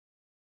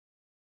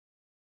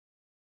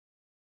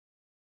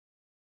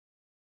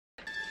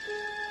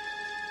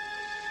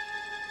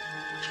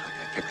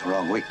Picked the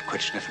wrong week to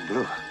quit sniffing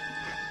glue.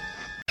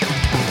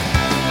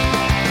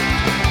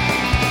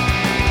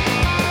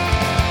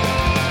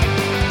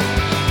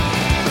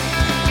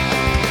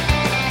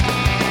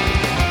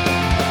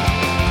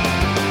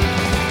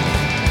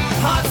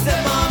 Hot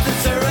stepmoms and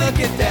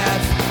surrogate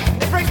dads.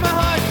 It breaks my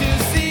heart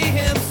to see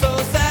him so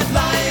sad,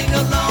 lying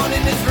alone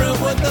in his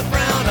room with a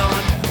frown on.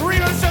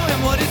 Reruns show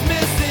him what he's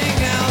missing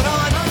out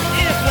on.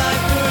 If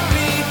life could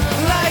be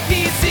like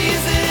he sees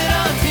it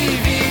on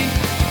TV,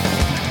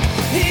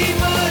 he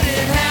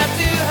wouldn't have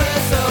to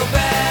hurt so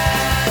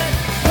bad.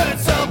 Hurt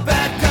so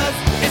bad cause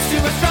it's too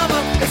much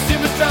drama. It's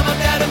too much drama.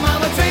 Dad and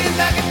mama trading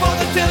back and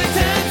forth until he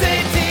turns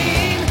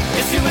 18.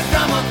 It's too much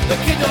drama. The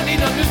kid don't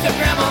need no new step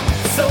grandma,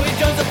 so he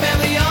joins the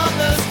family on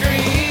the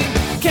screen.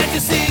 Can't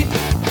you see?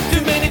 Too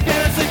many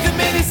parents leave, too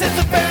many sets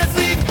of parents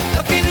leave.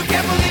 A kid who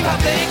can't believe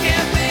how they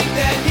can think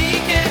that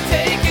he can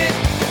take it.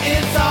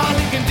 It's all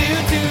he can do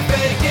to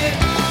fake it.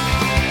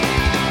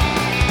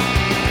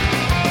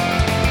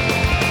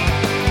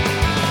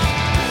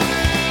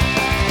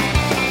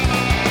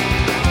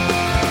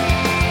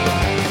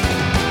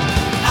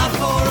 Out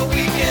for a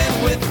weekend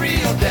with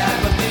real dad,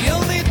 but the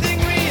only thing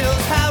real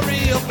is how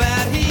real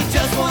bad. He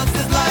just wants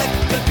his life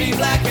to be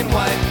black and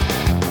white.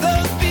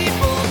 Those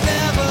people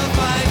never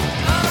fight.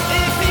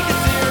 If he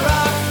could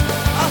Xerox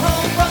a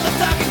home from the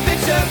talking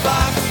picture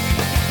box,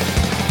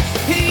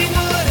 he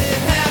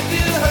wouldn't have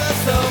to hurt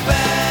so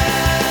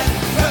bad.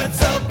 Hurt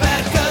so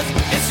bad cause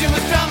it's too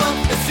much drama.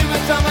 It's too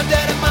much drama.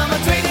 Dad and mama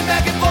trading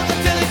back and forth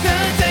until he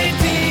turns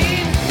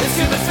 18. It's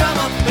too much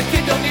drama. The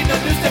kid don't need no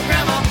new step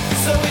grandma,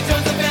 so he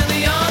joins the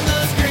family on the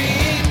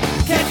screen.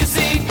 Can't you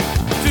see?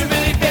 Too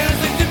many parents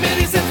leave, too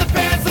many sets of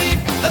parents leave.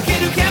 A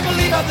kid who can't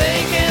believe how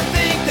they can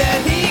think that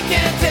he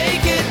can't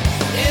take it.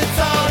 It's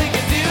all he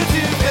can do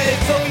to fake.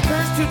 So he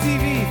turns to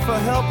TV for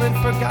help and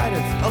for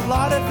guidance. A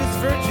lot of his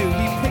virtue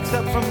he picks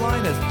up from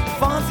Linus.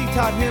 Fonzie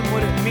taught him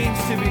what it means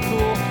to be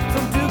cool.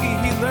 From Doogie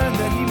he learned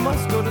that he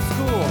must go to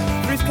school.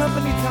 Three's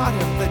Company taught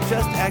him that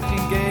just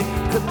acting gay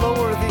could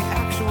lower the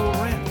actual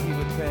rent he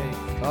would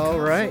pay. All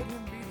right.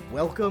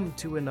 Welcome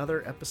to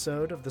another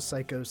episode of the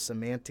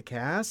Psychosemantic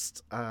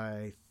cast.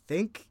 I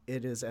think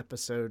it is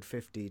episode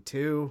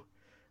 52.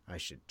 I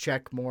should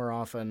check more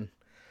often,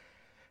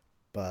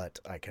 but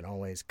I can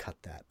always cut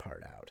that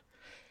part out.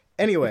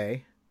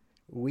 Anyway,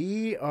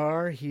 we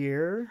are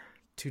here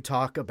to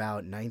talk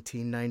about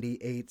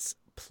 1998's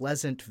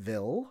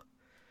Pleasantville.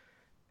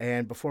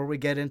 And before we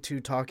get into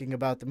talking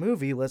about the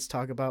movie, let's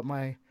talk about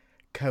my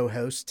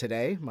co-host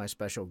today, my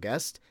special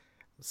guest.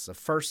 It's the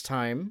first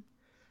time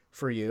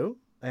for you.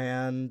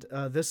 And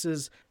this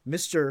is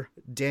Mr.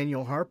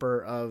 Daniel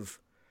Harper of,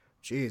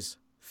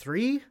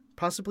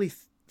 possibly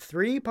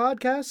three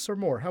podcasts or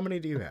more. How many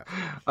do you have?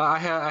 I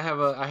have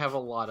a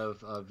lot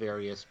of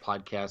various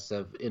podcasts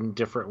in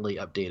differently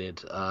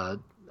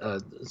updated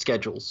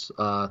schedules.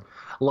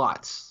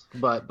 Lots,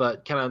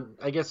 but kind of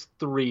I guess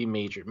three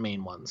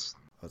main ones.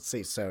 Let's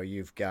see. So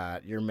you've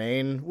got your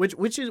main,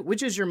 which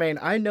is your main?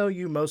 I know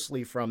you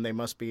mostly from They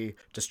Must Be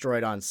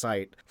Destroyed on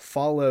Sight,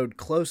 followed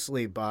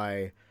closely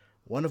by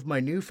one of my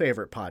new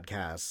favorite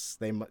podcasts.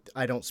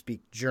 I don't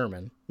speak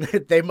German.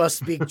 They must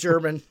speak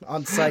German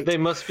on Sight. They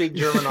must speak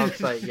German on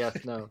Sight.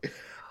 Yes, no.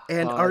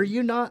 And are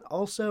you not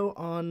also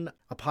on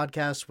a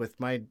podcast with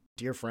my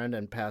dear friend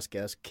and past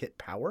guest Kit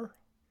Power?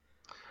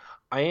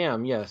 I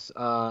am. Yes.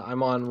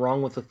 I'm on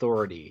Wrong with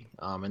Authority,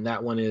 and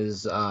that one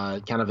is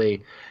kind of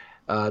a.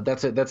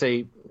 That's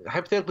a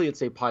hypothetically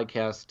it's a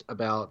podcast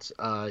about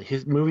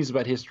his movies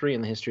about history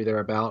and the history they're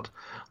about.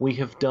 We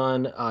have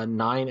done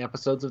 9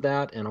 episodes of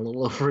that in a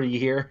little over a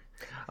year,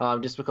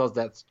 just because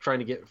that's trying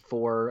to get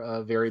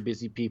 4 very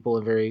busy people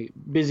and very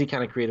busy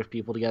kind of creative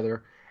people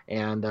together,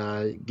 and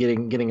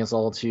getting us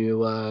all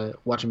to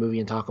watch a movie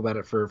and talk about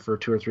it for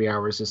 2 or 3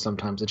 hours is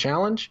sometimes a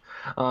challenge.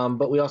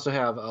 But we also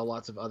have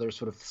lots of other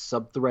sort of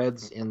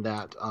sub-threads in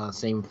that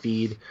same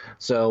feed.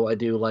 So we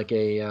do like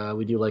a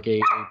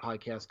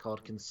podcast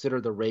called Consider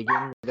the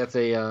Reagan. That's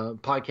a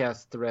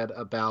podcast thread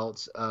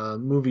about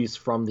movies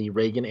from the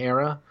Reagan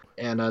era.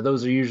 And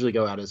those are usually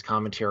go out as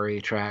commentary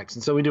tracks.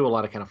 And so we do a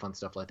lot of kind of fun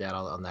stuff like that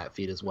on that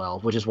feed as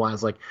well, which is why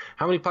it's like,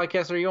 how many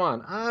podcasts are you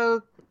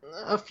on?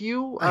 A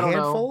few, I don't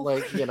know,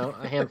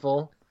 a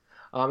handful.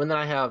 And then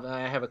I have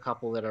a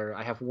couple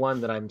I have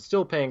one that I'm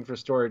still paying for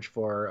storage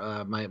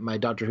for, my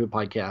Doctor Who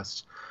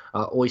podcast,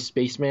 Oi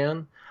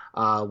Spaceman,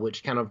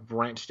 which kind of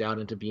branched out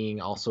into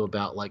being also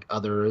about like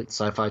other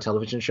sci-fi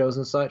television shows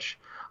and such.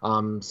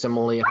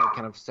 Similarly, I had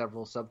kind of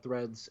several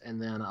subthreads,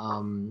 and then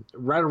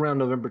right around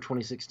November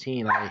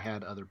 2016, I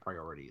had other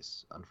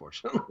priorities,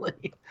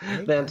 unfortunately,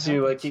 than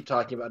to keep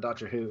talking about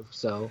Doctor Who.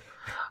 So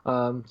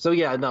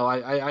yeah, no,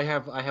 I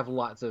have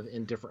lots of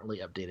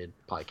indifferently updated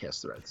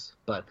podcast threads,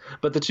 but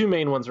the two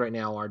main ones right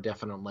now are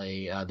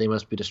definitely They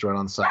Must Be Destroyed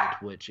on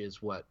Sight, which is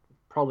what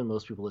probably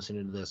most people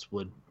listening to this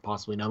would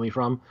possibly know me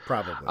from.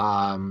 Probably.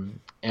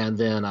 And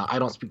then I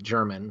Don't Speak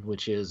German,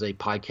 which is a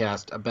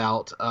podcast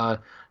about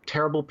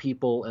terrible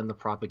people and the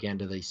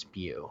propaganda they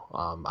spew.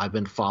 I've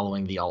been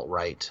following the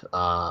alt-right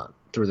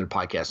through their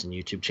podcast and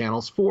YouTube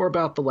channels for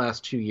about the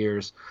last 2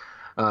 years,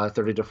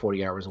 30 to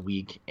 40 hours a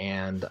week.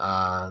 And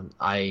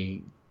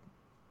I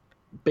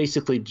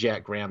basically,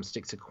 Jack Graham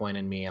sticks a coin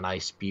in me and I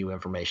spew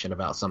information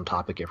about some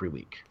topic every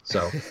week.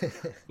 So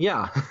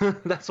yeah,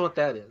 that's what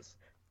that is.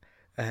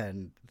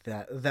 And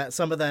that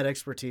some of that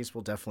expertise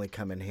will definitely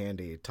come in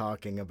handy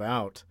talking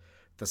about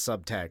the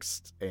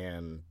subtext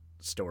and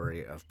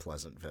story of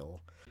Pleasantville.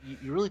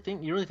 You really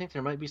think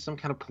there might be some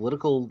kind of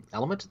political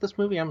element to this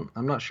movie? I'm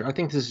not sure. I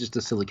think this is just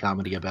a silly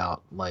comedy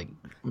about, like,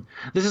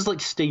 this is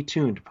like Stay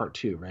Tuned Part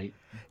 2, right?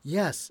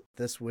 Yes,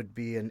 this would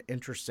be an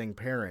interesting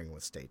pairing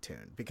with Stay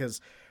Tuned,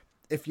 because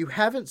if you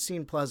haven't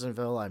seen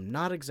Pleasantville, I'm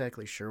not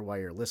exactly sure why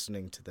you're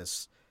listening to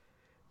this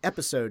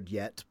episode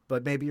yet,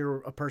 but maybe you're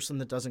a person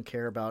that doesn't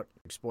care about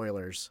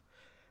spoilers.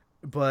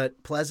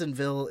 But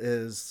Pleasantville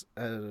is,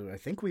 I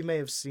think we may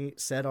have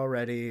said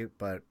already,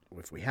 but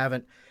if we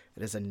haven't,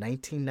 it is a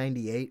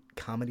 1998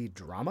 comedy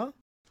drama.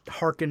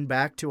 Harken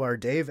back to our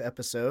Dave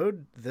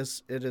episode.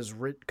 It is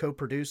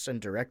co-produced and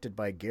directed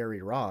by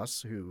Gary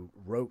Ross, who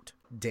wrote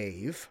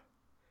Dave.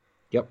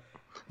 Yep.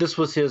 This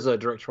was his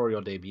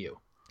directorial debut.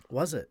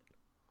 Was it?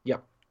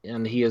 Yep.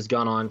 And he has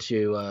gone on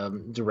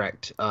to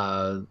direct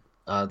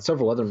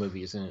several other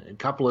movies, and a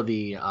couple of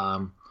the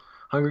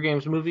Hunger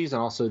Games movies,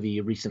 and also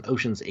the recent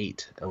Ocean's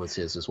 8 was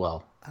his as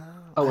well.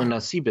 And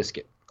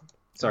Seabiscuit.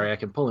 Sorry, I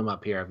can pull him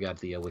up here. I've got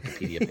the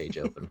Wikipedia page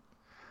open.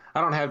 I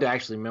don't have to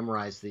actually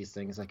memorize these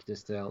things. I can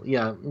just tell.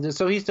 Yeah,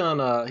 so he's done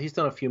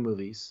a few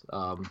movies.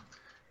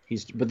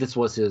 But this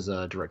was his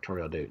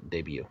directorial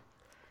debut.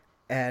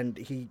 And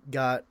he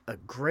got a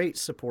great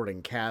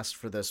supporting cast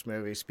for this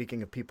movie.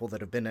 Speaking of people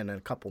that have been in a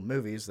couple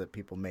movies that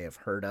people may have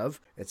heard of,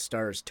 it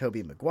stars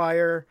Tobey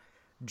Maguire,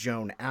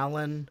 Joan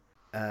Allen.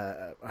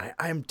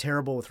 I'm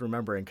terrible with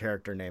remembering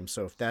character names,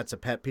 so if that's a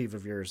pet peeve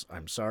of yours,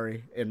 I'm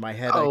sorry. In my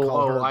head, I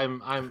call her.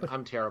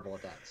 I'm terrible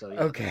at that. So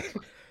yeah. Okay,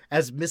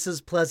 as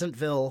Mrs.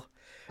 Pleasantville,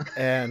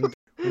 and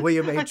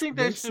William H. I think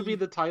that should be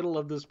the title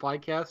of this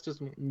podcast,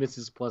 just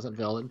Mrs.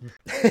 Pleasantville.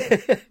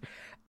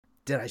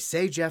 Did I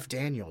say Jeff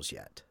Daniels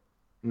yet?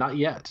 Not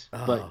yet,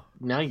 but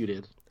now you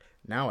did.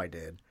 Now I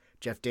did.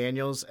 Jeff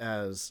Daniels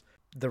as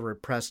the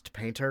repressed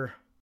painter.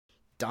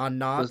 Don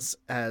Knotts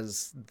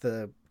as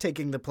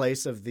taking the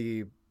place of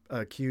the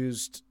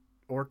accused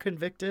or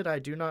convicted, I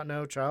do not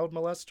know, child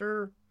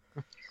molester.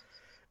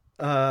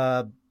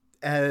 In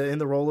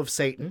the role of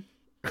Satan.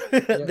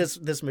 Yeah.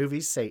 This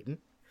movie's Satan.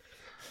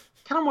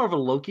 Kind of more of a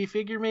Loki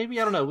figure, maybe.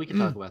 I don't know. We can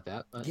talk about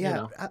that. But,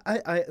 yeah,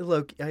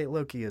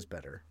 Loki is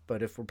better.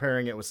 But if we're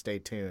pairing it with Stay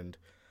Tuned,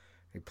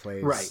 he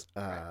plays right.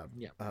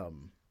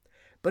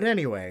 But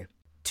anyway,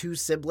 two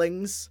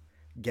siblings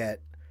get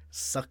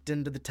sucked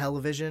into the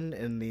television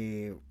in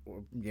the,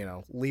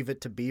 Leave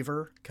It to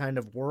Beaver kind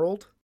of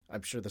world.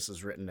 I'm sure this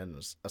is written in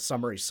a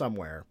summary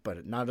somewhere,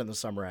 but not in the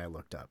summary I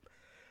looked up.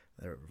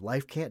 Their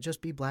life can't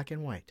just be black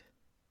and white.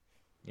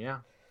 Yeah.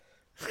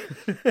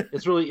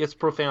 It's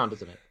profound,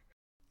 isn't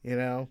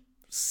it?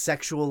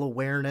 Sexual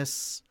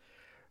awareness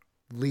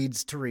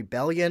leads to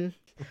rebellion,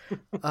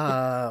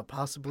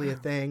 possibly a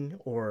thing,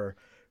 or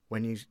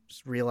when you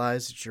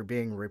realize that you're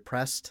being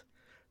repressed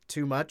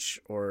too much,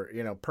 or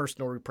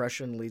personal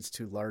repression leads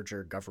to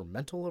larger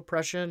governmental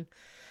oppression.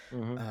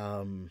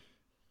 Mm-hmm.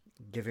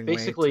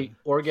 Basically,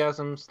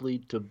 orgasms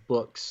lead to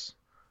books,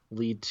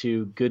 lead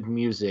to good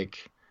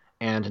music,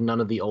 and none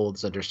of the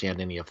olds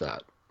understand any of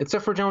that,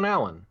 except for Joan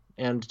Allen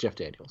and Jeff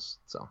Daniels.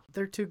 So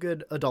they're two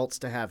good adults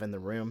to have in the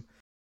room,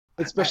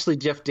 especially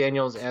Jeff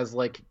Daniels as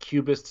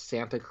Cubist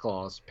Santa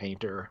Claus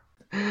painter.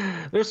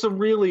 There's some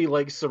really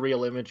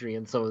surreal imagery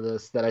in some of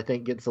this that I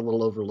think gets a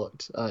little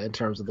overlooked in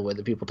terms of the way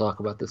that people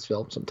talk about this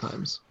film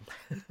sometimes.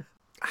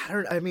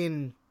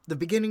 The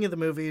beginning of the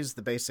movie is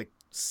the basic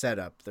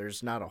setup.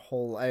 There's not a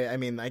whole.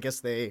 I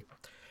guess they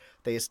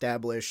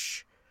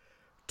establish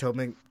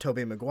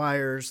Tobey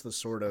Maguire's the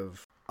sort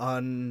of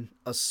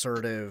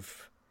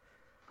unassertive,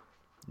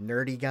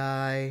 nerdy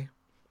guy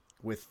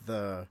with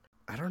the.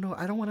 I don't know.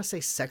 I don't want to say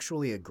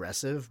sexually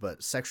aggressive,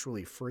 but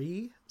sexually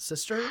free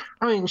sister.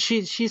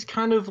 She's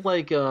kind of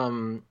like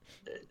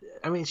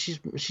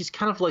she's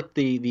kind of like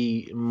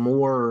the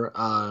more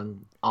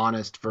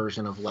honest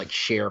version of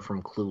Cher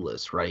from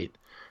Clueless, right?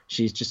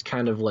 She's just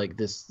kind of like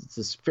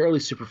this fairly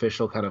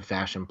superficial kind of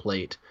fashion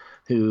plate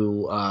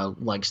who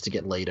likes to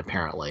get laid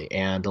apparently,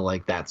 and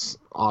that's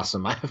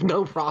awesome. I have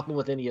no problem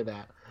with any of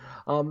that.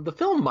 The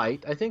film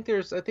might. I think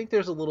there's a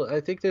little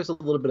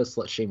bit of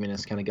slut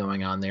shaminess kind of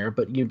going on there,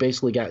 but you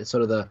basically got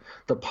sort of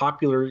the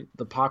popular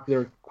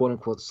quote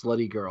unquote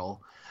slutty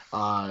girl,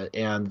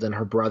 and then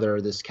her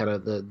brother, this kind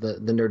of the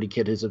nerdy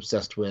kid who's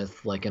obsessed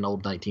with an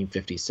old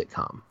 1950s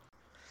sitcom.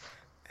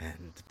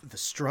 And the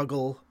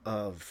struggle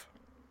of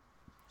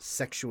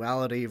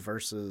sexuality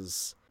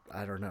versus,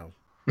 I don't know,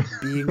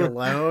 being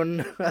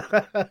alone,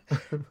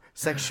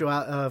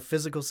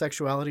 physical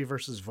sexuality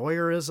versus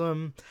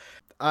voyeurism.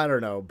 I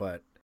don't know,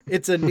 but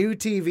it's a new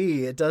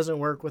TV. It doesn't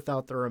work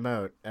without the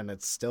remote, and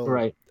it's still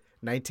right.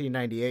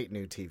 1998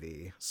 new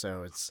TV,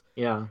 so it's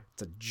a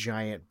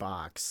giant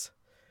box.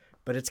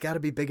 But it's got to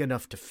be big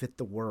enough to fit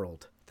the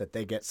world that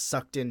they get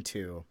sucked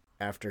into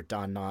after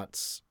Don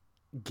Knotts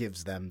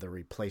gives them the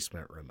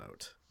replacement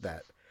remote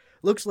that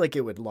looks like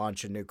it would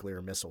launch a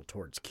nuclear missile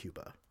towards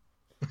Cuba.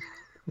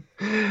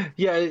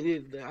 Yeah,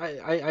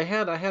 I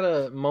had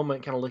a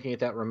moment kind of looking at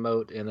that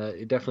remote, and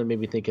it definitely made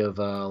me think of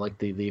like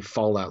the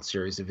Fallout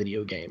series of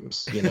video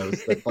games.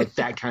 It's like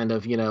that kind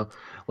of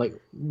like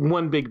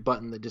one big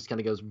button that just kind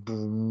of goes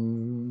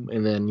boom,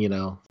 and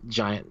then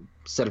giant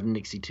set of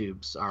Nixie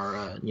tubes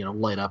are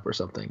light up or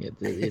something.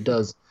 It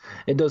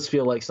does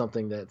feel like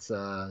something that's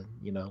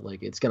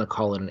like it's gonna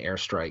call it an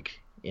airstrike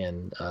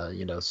in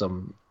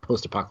some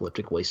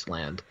post-apocalyptic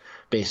wasteland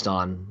based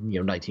on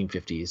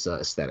 1950s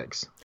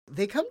aesthetics.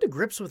 They come to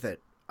grips with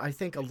it, I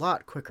think, a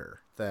lot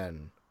quicker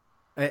than...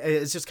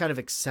 It's just kind of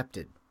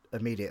accepted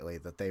immediately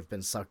that they've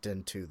been sucked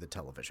into the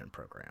television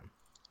program.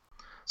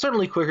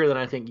 Certainly quicker than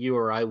I think you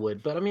or I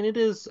would, but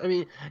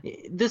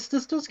this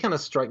does kind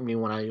of strike me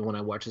when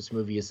I watch this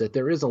movie, is that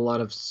there is a lot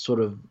of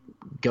sort of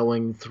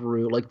going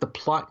through, like the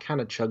plot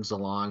kind of chugs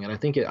along, and I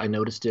think I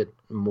noticed it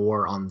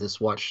more on this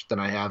watch than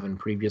I have in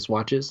previous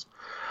watches,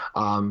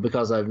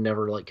 because I've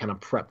never like kind of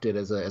prepped it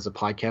as a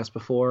podcast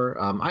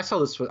before. I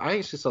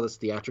actually saw this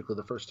theatrically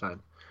the first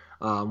time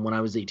when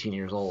I was 18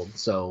 years old.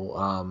 So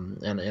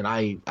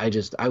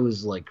I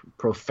was like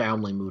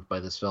profoundly moved by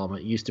this film.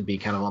 It used to be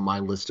kind of on my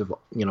list of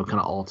kind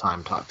of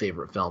all-time top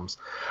favorite films.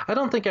 I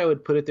don't think I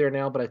would put it there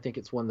now, but I think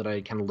it's one that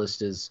I kind of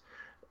list as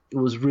it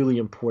was really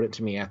important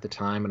to me at the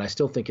time, and I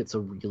still think it's a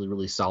really,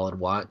 really solid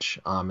watch.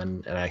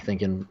 And I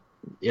think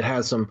it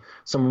has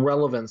some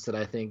relevance that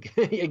I think,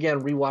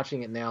 again,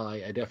 rewatching it now,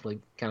 I definitely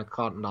kind of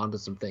caught on to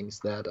some things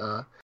that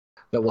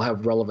will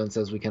have relevance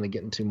as we kind of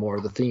get into more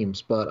of the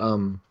themes. But I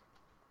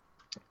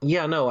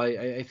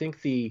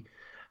think the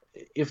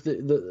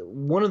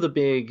one of the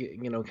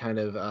big kind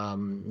of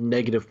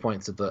negative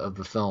points of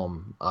the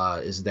film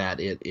is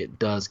that it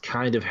does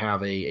kind of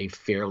have a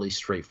fairly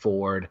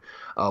straightforward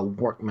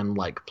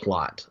workman-like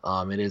plot.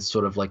 It is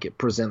sort of like it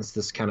presents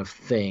this kind of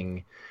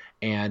thing,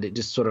 and it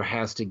just sort of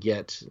has to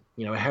get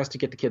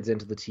the kids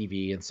into the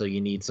TV, and so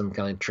you need some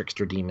kind of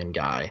trickster demon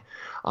guy,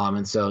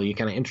 and so you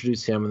kind of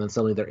introduce him, and then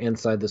suddenly they're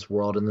inside this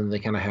world, and then they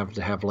kind of have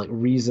to have like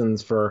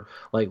reasons for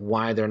like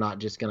why they're not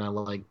just gonna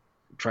like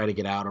try to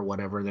get out or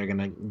whatever. They're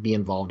gonna be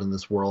involved in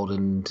this world,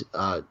 and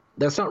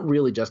that's not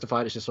really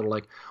justified. It's just sort of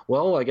like,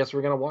 well, I guess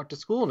we're gonna walk to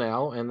school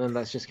now, and then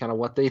that's just kind of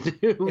what they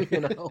do.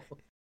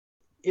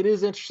 It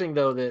is interesting,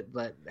 though,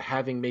 that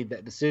having made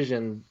that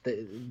decision,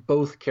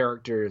 both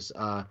characters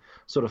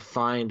sort of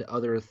find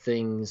other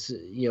things.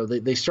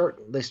 They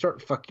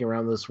start fucking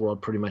around this world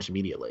pretty much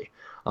immediately.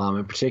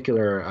 In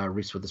particular,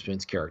 Reese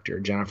Witherspoon's character,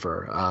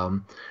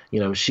 Jennifer.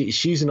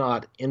 She's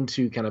not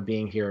into kind of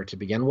being here to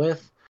begin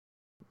with.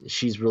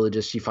 She's really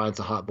she finds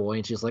a hot boy,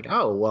 and she's like,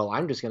 oh, well,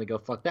 I'm just going to go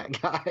fuck that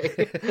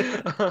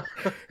guy.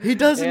 He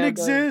doesn't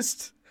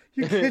exist.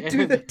 You can't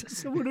do that to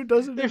someone who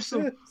doesn't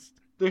exist.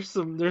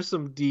 There's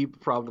some deep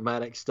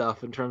problematic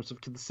stuff in terms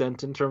of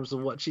consent, in terms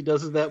of what she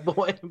does with that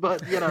boy.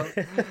 But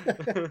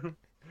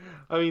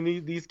I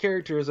mean, these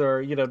characters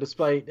are,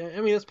 despite,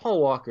 it's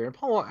Paul Walker, and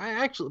Paul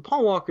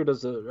Walker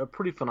does a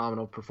pretty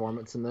phenomenal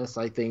performance in this.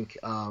 I think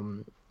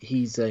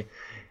he's I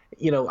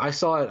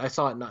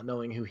saw it not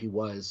knowing who he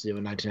was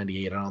in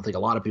 1998. I don't think a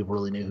lot of people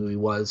really knew who he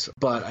was,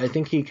 but I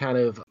think he kind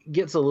of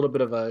gets a little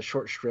bit of a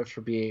short shrift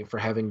for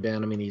having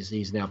been.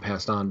 He's now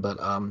passed on, but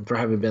for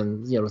having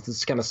been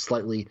this kind of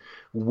slightly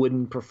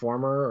wooden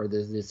performer, or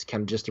this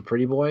kind of just a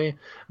pretty boy.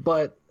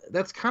 But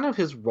that's kind of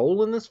his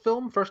role in this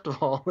film. First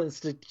of all, is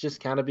to just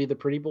kind of be the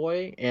pretty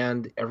boy,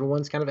 and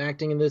everyone's kind of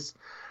acting in this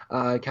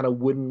kind of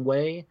wooden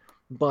way.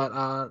 But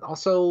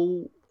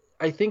also,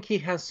 I think he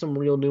has some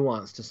real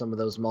nuance to some of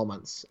those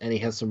moments, and he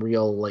has some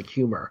real like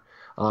humor.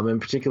 In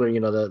particular,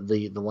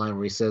 the line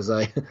where he says,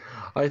 "I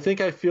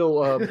think I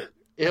feel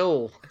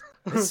ill."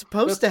 It's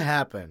supposed to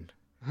happen.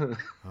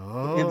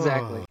 Oh.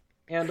 Exactly.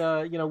 And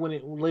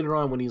later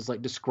on when he's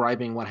like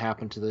describing what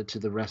happened to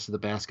the rest of the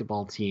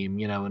basketball team,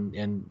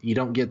 and you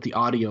don't get the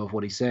audio of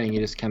what he's saying, you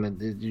just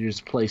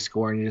play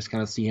score, and you just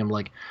kind of see him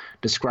like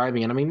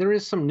describing it. there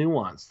is some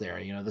nuance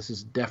there. This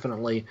is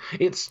definitely,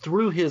 it's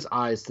through his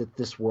eyes that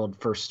this world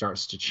first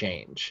starts to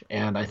change,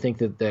 and I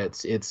think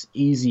it's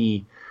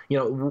easy,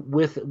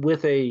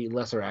 with a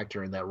lesser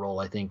actor in that role.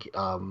 I think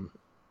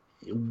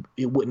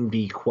it wouldn't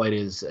be quite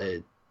as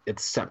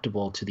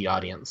acceptable to the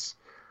audience.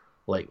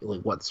 Like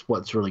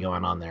what's really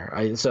going on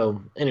there.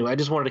 So anyway, I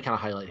just wanted to kind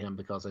of highlight him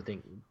because I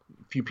think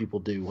few people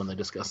do when they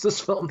discuss this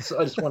film. So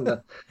I just wanted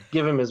to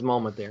give him his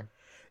moment there.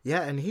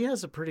 Yeah, and he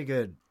has a pretty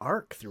good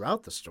arc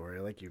throughout the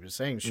story, like you were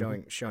saying,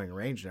 showing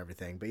range and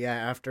everything. But yeah,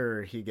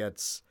 after he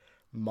gets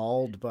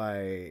mauled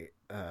by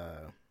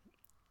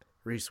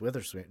Reese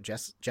Witherspoon,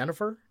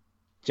 Jennifer.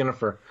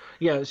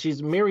 Yeah,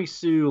 she's Mary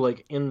Sue,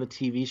 like in the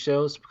TV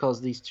shows,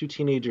 because these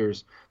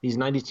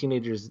 90s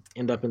teenagers,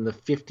 end up in the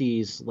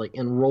 50s, like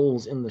in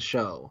roles in the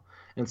show.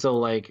 And so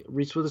like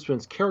Reese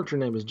Witherspoon's character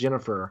name is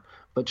Jennifer,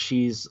 but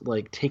she's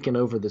like taken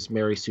over this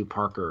Mary Sue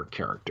Parker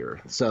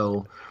character.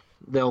 So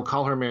they'll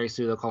call her Mary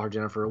Sue, they'll call her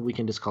Jennifer. We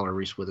can just call her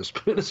Reese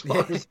Witherspoon as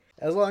far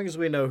as long as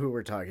we know who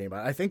we're talking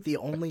about. I think the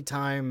only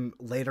time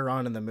later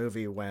on in the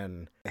movie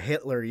when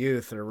Hitler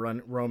Youth are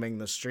roaming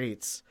the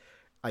streets,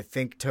 I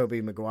think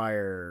Tobey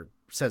Maguire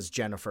says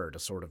Jennifer to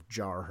sort of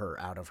jar her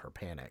out of her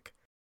panic.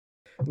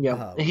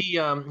 Yeah,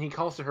 he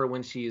calls to her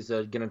when she's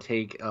gonna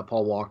take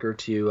Paul Walker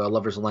to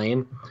Lover's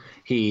Lane.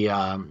 He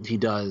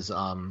does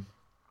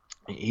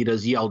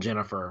yell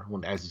Jennifer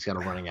as he's kind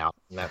of running out,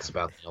 and that's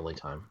about the only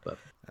time. But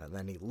and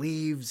then he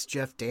leaves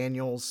Jeff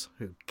Daniels,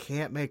 who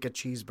can't make a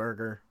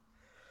cheeseburger.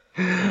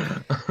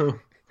 And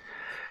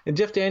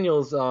Jeff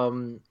Daniels,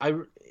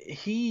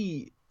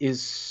 he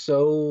is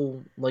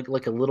so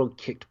like a little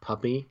kicked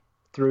puppy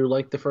through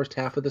like the first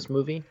half of this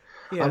movie.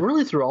 Yeah.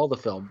 Really through all the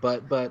film,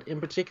 but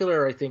in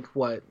particular, I think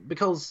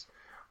because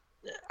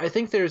I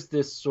think there's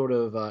this sort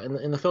of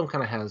and the film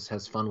kind of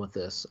has fun with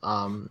this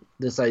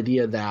this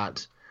idea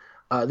that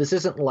this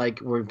isn't like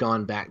we've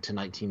gone back to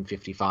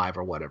 1955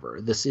 or whatever.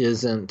 This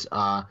isn't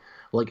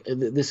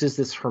this is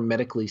this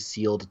hermetically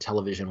sealed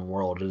television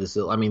world. It is,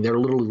 I mean, they're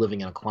literally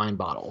living in a Klein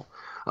bottle,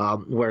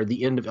 where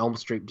the end of Elm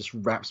Street just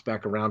wraps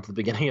back around to the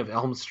beginning of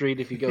Elm Street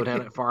if you go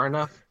down it far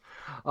enough.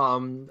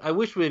 I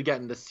wish we had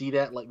gotten to see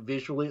that like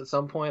visually at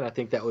some point. I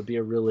think that would be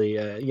a really,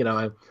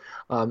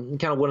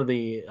 kind of one of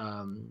the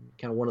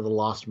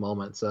lost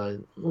moments.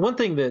 One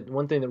thing that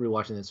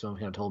rewatching this film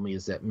kind of told me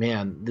is that,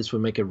 man, this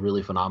would make a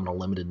really phenomenal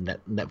limited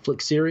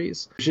Netflix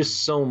series. There's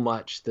just so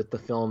much that the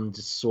film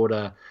just sort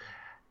of,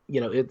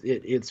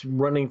 it's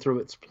running through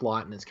its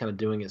plot and it's kind of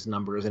doing its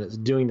numbers and it's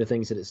doing the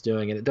things that it's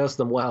doing and it does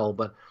them well.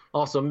 But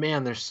also,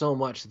 man, there's so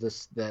much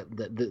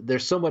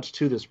there's so much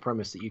to this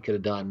premise that you could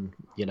have done,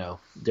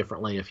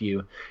 differently if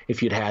you'd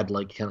had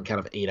like kind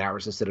of 8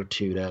 hours instead of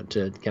 2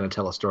 to kind of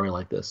tell a story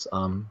like this.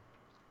 Sorry,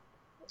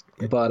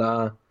 go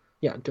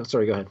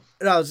ahead.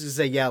 No, I was just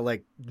say, yeah,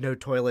 like no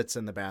toilets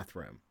in the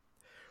bathroom.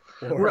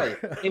 Right,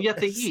 and yet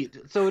they eat.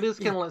 So it is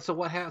kind of like, so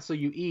what happens? So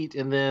you eat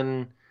and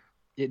then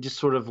it just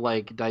sort of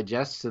like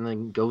digests and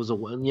then goes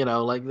away,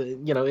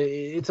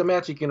 it's a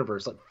magic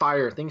universe, like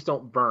fire, things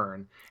don't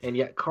burn and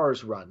yet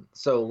cars run.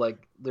 So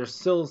like there's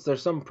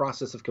some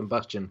process of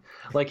combustion.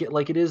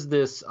 It is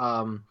this,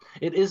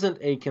 it isn't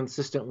a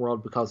consistent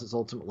world because it's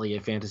ultimately a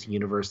fantasy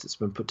universe that's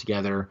been put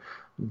together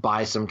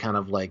by some kind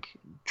of like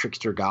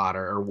trickster god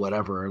or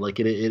whatever. Like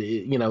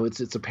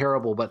it's a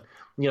parable, but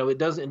it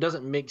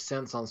doesn't make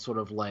sense on sort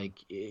of like,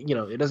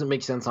 it doesn't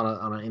make sense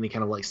on any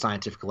kind of like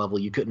scientific level.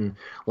 You couldn't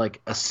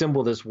like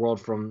assemble this world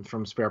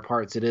from spare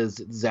parts. It is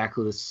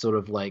exactly this sort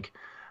of like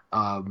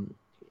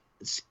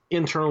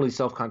internally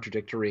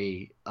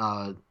self-contradictory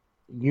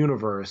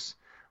universe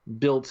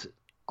built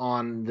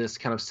on this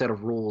kind of set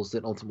of rules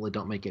that ultimately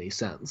don't make any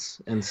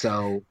sense. And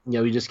so,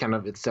 you just kind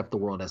of accept the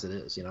world as it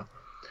is,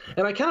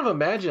 And I kind of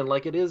imagine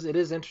like it is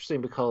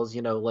interesting because,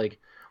 like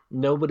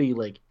nobody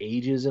like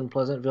ages in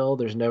Pleasantville.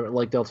 There's never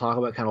like they'll talk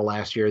about kind of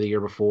last year, the year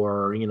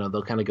before, or,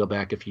 they'll kind of go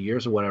back a few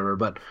years or whatever.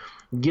 But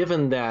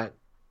given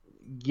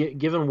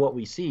what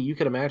we see, you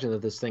could imagine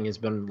that this thing has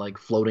been like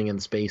floating in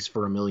space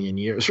for 1 million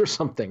years or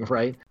something,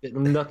 right?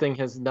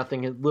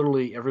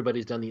 Literally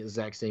everybody's done the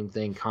exact same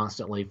thing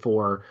constantly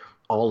for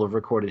all of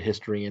recorded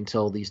history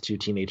until these two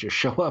teenagers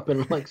show up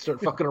and like start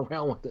fucking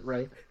around with it,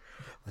 right?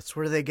 That's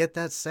where they get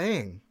that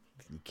saying.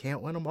 You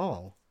can't win them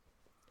all.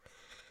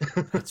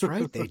 That's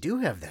right. They do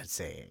have that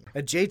saying.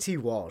 JT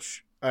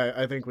Walsh,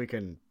 I think we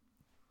can,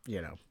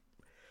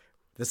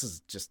 this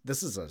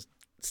is a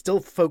still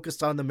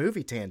focused on the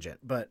movie tangent,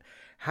 but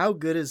how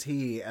good is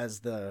he as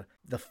the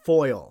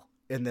foil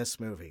in this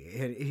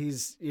movie?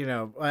 He's,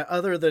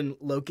 other than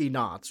Loki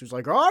Knotts, who's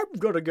like, I'm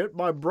going to get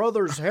my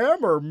brother's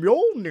hammer,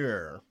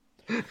 Mjolnir.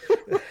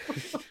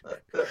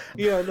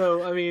 Yeah,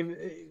 no, I mean,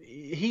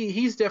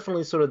 he's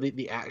definitely sort of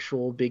the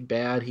actual big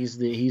bad. He's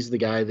the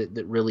guy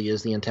that really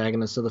is the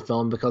antagonist of the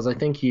film, because I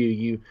think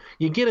you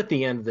get at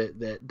the end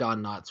that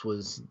Don Knotts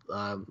was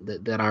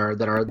that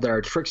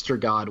our trickster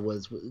god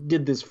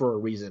did this for a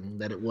reason,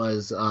 that it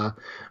was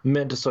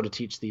meant to sort of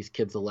teach these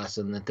kids a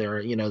lesson that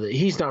they're that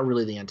he's not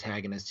really the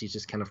antagonist. He's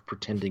just kind of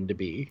pretending to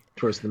be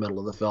towards the middle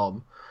of the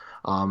film.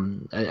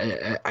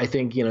 I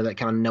think that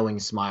kind of knowing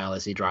smile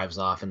as he drives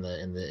off in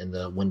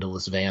the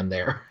windowless van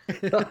there.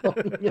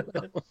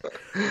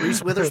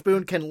 Reese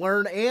Witherspoon can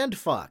learn and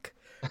fuck,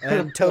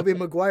 and Tobey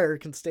Maguire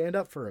can stand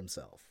up for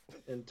himself.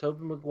 And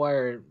Tobey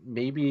Maguire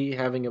maybe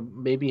having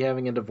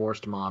a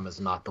divorced mom is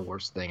not the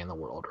worst thing in the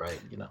world, right?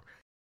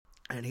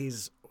 And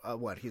he's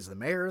he's the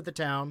mayor of the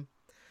town.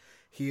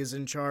 He is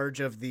in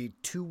charge of the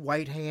two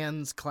white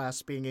hands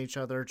clasping each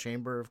other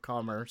Chamber of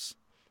Commerce.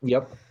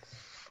 Yep.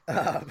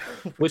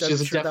 Which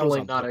is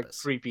definitely not a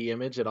creepy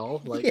image at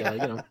all. Like,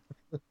 in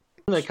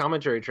the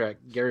commentary track,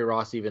 Gary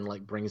Ross even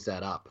like brings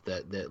that up,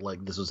 that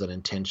like this was an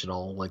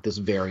intentional, like this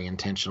very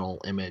intentional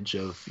image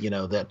of,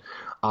 that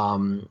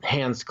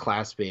hands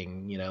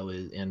clasping,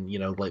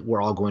 and, like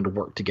we're all going to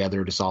work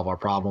together to solve our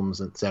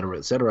problems, et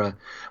cetera,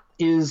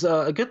 is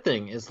a good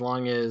thing as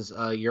long as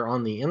you're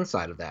on the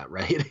inside of that,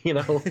 right?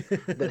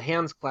 That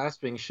hands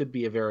clasping should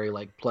be a very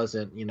like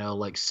pleasant,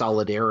 like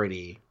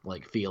solidarity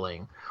like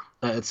feeling,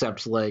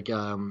 except like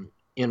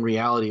in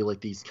reality, like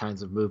these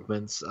kinds of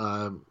movements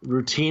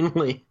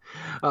routinely,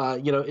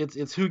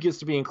 it's who gets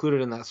to be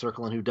included in that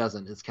circle and who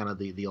doesn't is kind of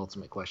the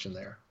ultimate question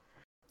there.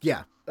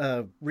 Yeah,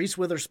 Reese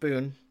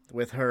Witherspoon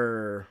with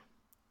her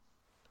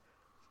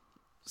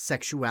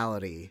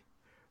sexuality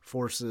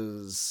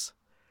forces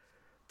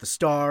the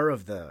star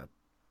of the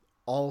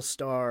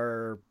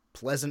all-star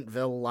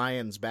Pleasantville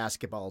Lions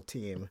basketball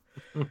team,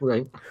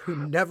 right, who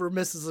never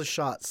misses a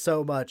shot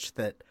so much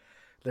that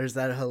there's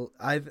that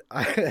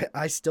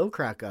I still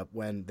crack up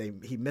when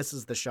he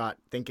misses the shot,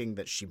 thinking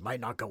that she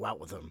might not go out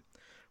with him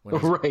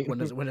when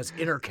his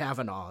inner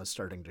Kavanaugh is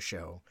starting to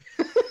show.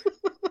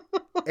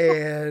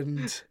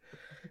 And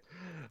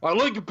I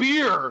like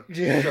beer.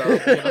 Yeah.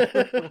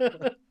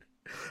 So,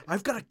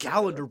 I've got a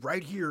calendar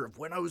right here of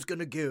when I was going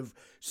to give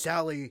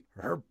Sally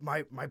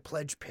my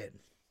pledge pin.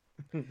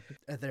 And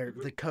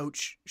the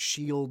coach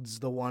shields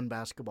the one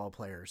basketball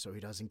player so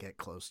he doesn't get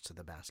close to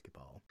the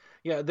basketball.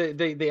 Yeah,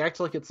 they act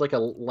like it's like a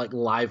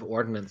live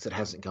ordinance that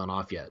hasn't gone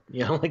off yet.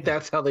 Like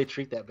that's how they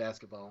treat that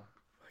basketball.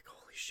 Like,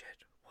 holy shit,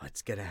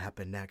 what's going to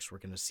happen next? We're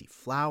going to see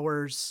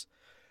flowers.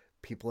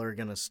 People are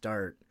going to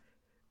start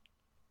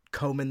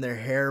combing their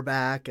hair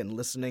back and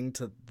listening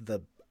to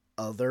the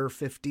other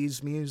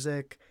 50s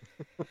music.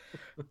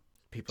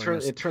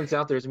 It turns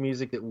out there's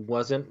music that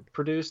wasn't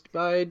produced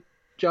by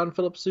John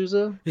Philip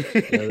Sousa.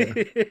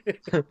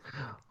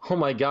 Oh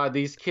my God,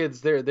 these kids,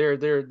 they're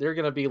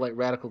gonna be like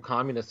radical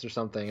communists or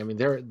something. I mean,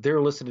 they're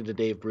listening to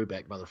Dave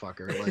Brubeck,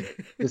 motherfucker.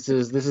 Like this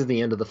is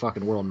the end of the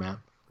fucking world, man.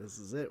 This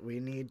is it. We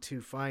need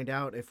to find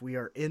out if we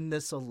are in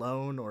this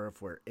alone or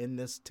if we're in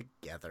this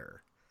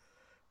together.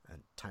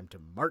 And time to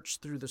march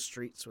through the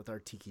streets with our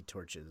tiki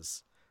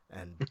torches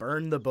and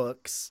burn the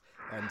books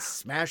and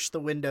smash the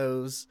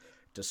windows,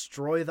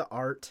 destroy the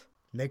art,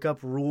 make up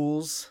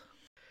rules.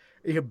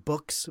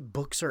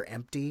 Books are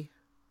empty.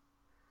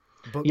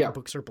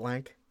 Books are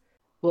blank.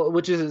 Well,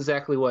 which is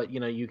exactly what,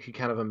 you could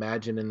kind of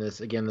imagine in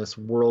this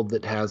world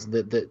that has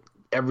that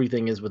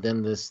everything is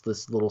within this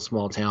little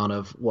small town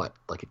of what,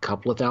 like a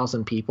couple of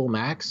thousand people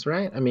max,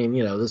 right? I mean,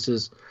 this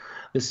is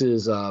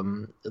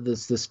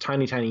this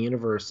tiny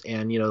universe,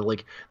 and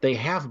like they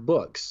have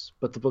books,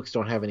 but the books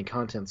don't have any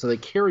content, so they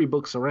carry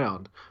books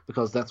around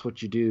because that's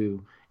what you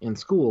do in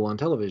school on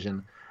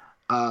television,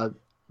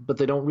 but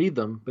they don't read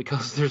them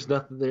because there's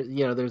nothing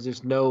there, there's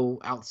just no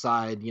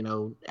outside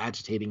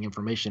agitating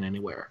information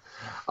anywhere,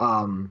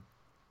 and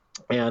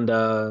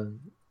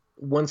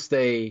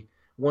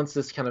once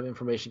this kind of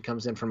information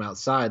comes in from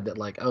outside that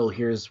like, oh,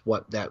 here's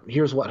what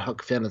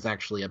Huck Finn is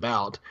actually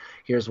about.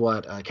 Here's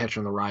what Catcher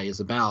in the Rye is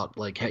about.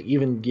 Like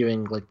even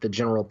giving like the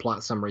general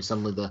plot summary,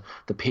 suddenly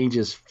the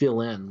pages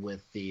fill in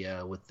with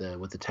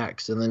the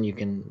text, and then you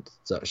can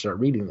start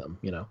reading them.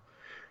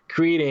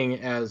 Creating,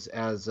 as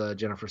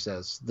Jennifer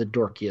says, the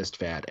dorkiest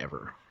fad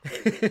ever.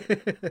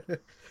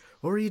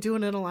 What were you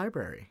doing in a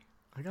library?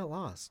 I got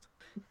lost.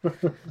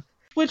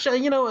 Which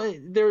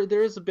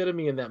there is a bit of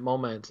me in that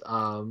moment.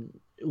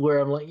 Where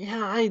I'm like,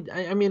 yeah,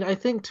 I mean, I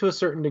think to a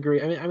certain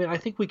degree, I mean, I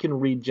think we can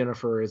read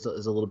Jennifer as a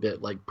little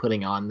bit like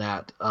putting on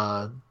that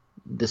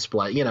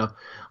display,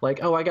 like,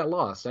 oh, I got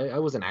lost. I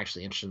wasn't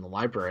actually interested in the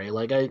library.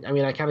 Like, I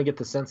mean, I kind of get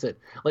the sense that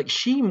like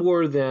she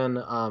more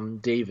than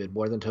David,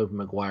 more than Tobey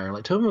Maguire,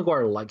 like Tobey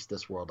Maguire likes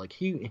this world. Like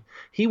he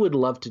would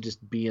love to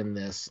just be in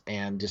this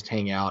and just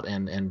hang out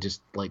and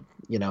just like,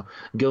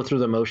 go through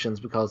the motions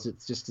because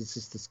it's just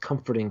this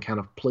comforting kind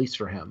of place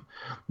for him.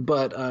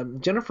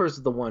 But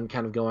Jennifer's the one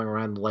kind of going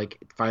around like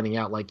finding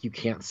out like you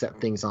can't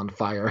set things on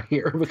fire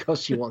here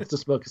because she wants to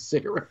smoke a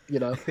cigarette,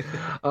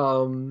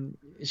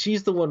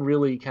 she's the one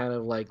really kind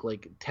of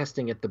like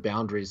testing at the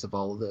boundaries of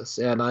all of this.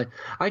 And I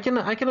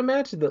can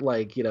imagine that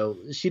like,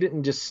 she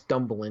didn't just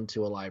stumble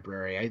into a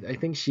library. I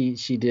think she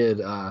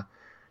did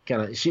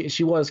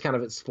she was kind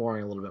of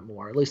exploring a little bit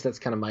more. At least that's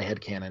kind of my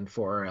headcanon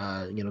for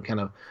kind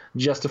of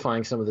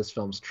justifying some of this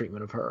film's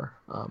treatment of her,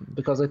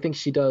 because I think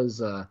she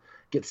does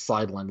get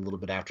sidelined a little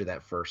bit after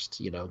that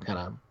first kind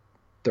of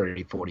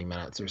 30-40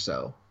 minutes or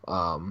so.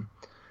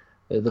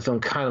 The film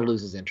kind of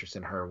loses interest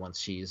in her once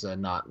she's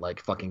not like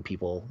fucking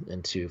people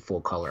into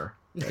full color,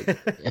 like,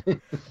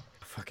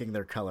 fucking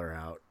their color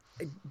out.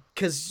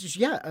 Because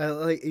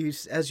like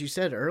as you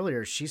said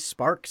earlier, she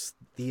sparks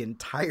the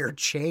entire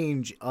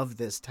change of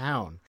this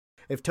town.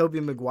 If Tobey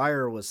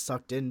Maguire was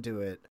sucked into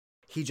it,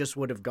 he just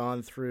would have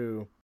gone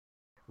through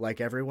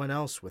like everyone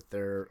else with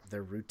their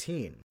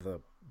routine,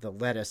 the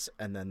lettuce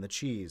and then the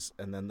cheese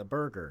and then the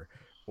burger,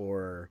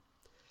 or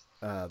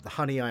the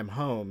honey, I'm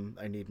home,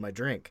 I need my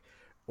drink.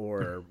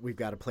 Or we've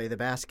got to play the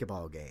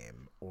basketball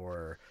game,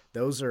 or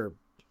those are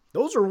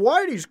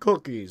Whitey's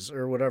cookies,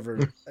 or whatever,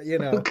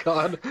 Oh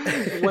God,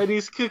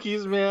 Whitey's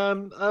cookies,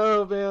 man!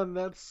 Oh man,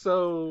 that's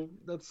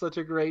such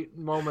a great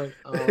moment.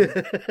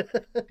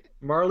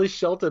 Marley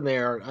Shelton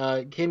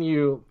there. Can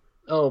you?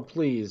 Oh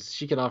please,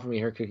 she can offer me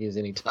her cookies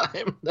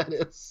anytime. That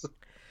is.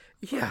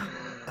 Yeah,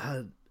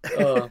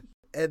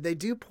 And they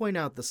do point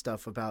out the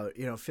stuff about,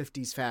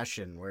 50s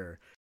fashion where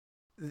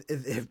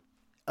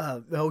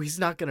he's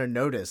not going to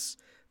notice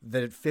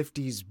the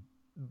 50s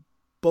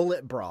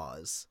bullet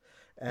bras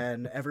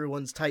and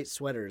everyone's tight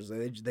sweaters.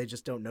 They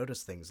just don't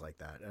notice things like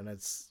that. And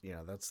it's,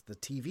 that's the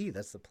TV.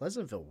 That's the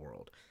Pleasantville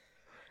world.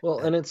 Well,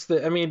 and it's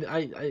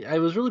I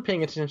was really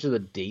paying attention to the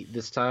date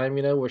this time,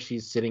 where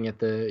she's sitting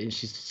and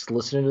she's just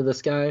listening to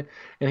this guy,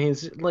 and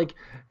he's like,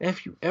 have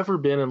you ever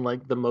been in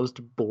like the most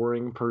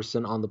boring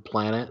person on the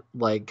planet,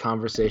 like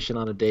conversation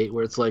on a date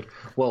where it's like,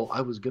 well,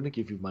 I was going to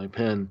give you my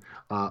pen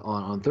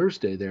on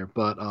Thursday there,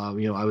 but I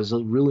was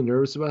really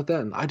nervous about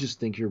that, and I just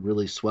think you're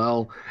really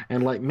swell.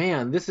 And like,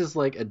 man, this is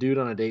like a dude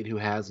on a date who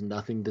has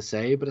nothing to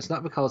say, but it's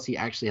not because he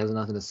actually has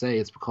nothing to say.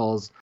 It's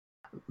because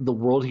the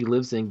world he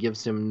lives in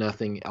gives him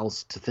nothing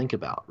else to think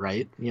about,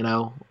 right?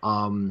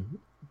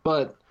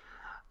 But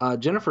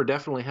Jennifer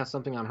definitely has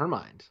something on her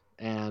mind,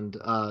 and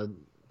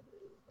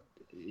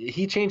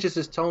he changes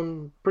his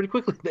tone pretty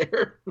quickly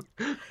there.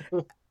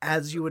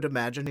 As you would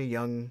imagine a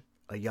young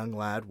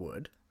lad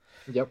would.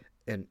 Yep.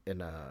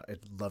 In a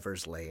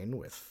lover's lane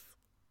with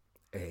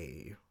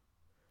a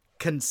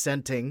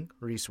consenting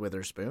Reese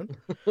Witherspoon.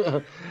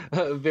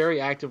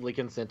 Very actively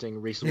consenting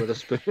Reese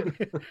Witherspoon.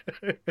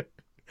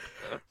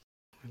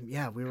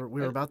 Yeah, we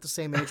were about the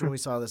same age when we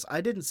saw this.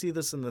 I didn't see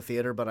this in the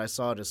theater, but I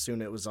saw it as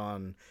soon as it was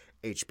on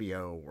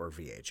HBO or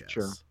VHS.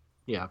 Sure.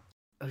 Yeah.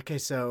 Okay,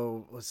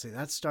 so let's see.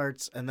 That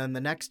starts, and then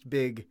the next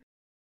big,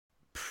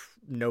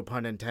 no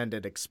pun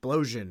intended,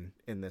 explosion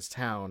in this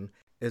town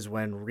is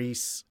when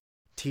Reese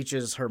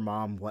teaches her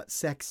mom what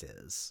sex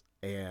is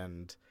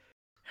and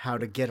how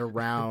to get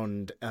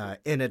around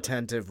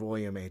inattentive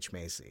William H.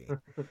 Macy.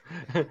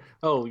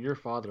 Oh, your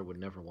father would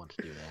never want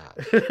to do that.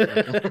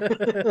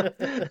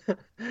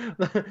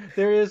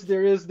 There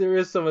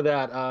is some of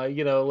that.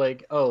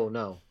 Like, oh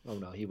no,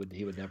 he would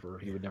never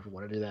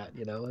want to do that.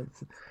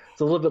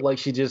 It's a little bit like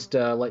she just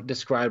like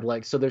described,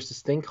 like, so there's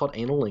this thing called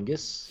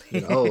analingus.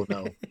 Oh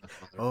no.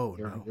 Oh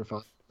no. Your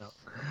father.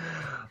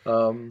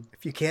 No.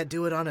 If you can't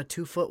do it on a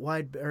 2 foot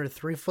wide or a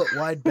 3 foot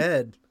wide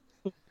bed.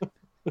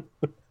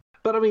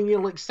 But I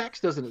mean, like, sex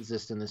doesn't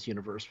exist in this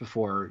universe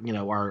before,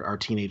 our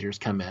teenagers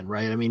come in,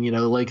 right? I mean,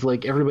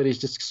 like everybody's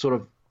just sort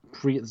of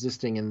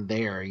pre-existing in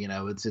there,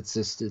 it's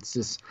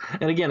this,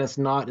 and again, it's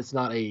not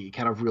a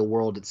kind of real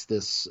world. It's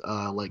this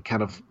like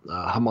kind of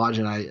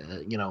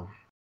homogenized,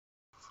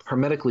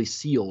 hermetically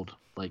sealed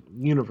like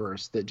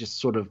universe that just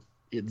sort of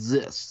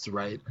exists,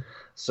 right?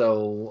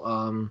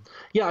 So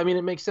yeah, I mean,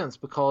 it makes sense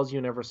because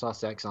you never saw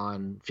sex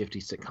on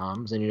 50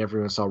 sitcoms and you never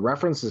even saw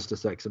references to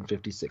sex in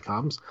 50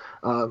 sitcoms.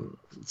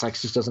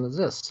 Sex just doesn't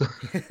exist.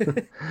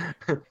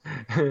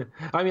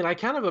 I mean, I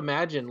kind of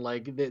imagine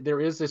like there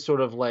is this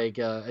sort of like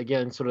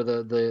again, sort of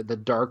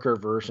the darker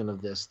version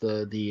of this,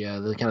 the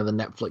kind of the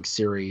Netflix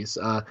series.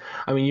 I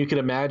mean, you can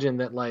imagine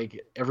that like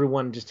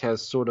everyone just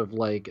has sort of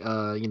like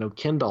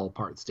Ken doll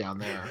parts down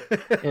there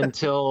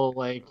until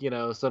like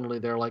suddenly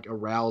they're like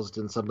aroused,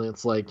 and suddenly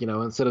it's like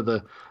instead of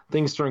the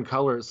things turning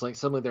color, it's like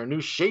suddenly there are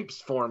new shapes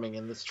forming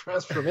in this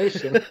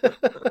transformation.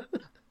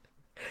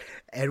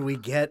 And we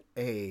get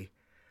a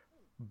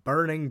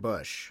burning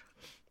bush,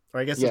 or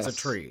I guess Yes. it's a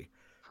tree.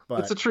 But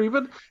It's a tree,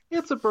 but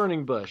it's a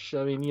burning bush.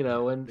 I mean,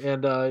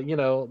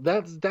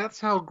 that's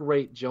how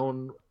great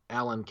Joan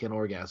Allen can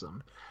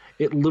orgasm.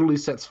 It literally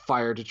sets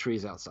fire to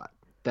trees outside.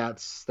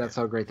 That's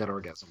how great that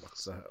orgasm was.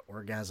 it's an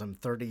orgasm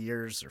 30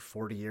 years or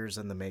 40 years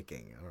in the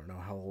making. I don't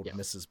know how old Yeah.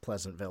 Mrs.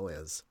 Pleasantville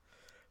is,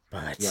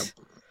 but Yep.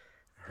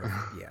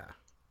 yeah.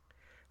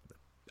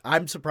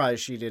 I'm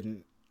surprised she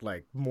didn't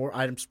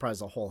I'm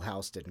surprised the whole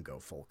house didn't go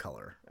full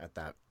color at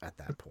that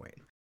point.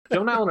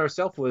 Joan Allen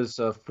herself was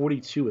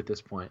 42 at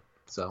this point.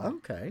 So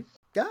Okay.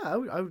 Yeah, I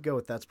would go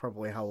with that's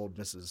probably how old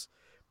Mrs.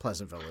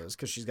 Pleasantville is,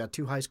 because she's got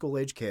 2 high school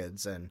age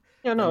kids. And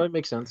yeah, no, it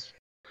makes sense.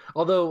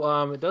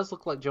 Although it does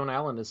look like Joan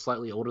Allen is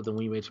slightly older than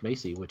William H.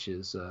 Macy, which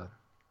is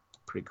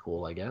pretty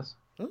cool, I guess.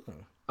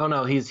 Oh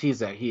no, he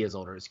is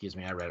older. Excuse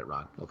me, I read it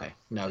wrong. Okay,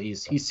 no,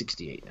 he's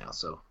 68 now.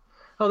 So,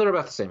 they're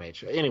about the same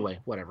age. Anyway,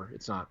 whatever.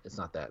 It's not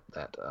that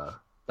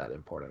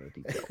important a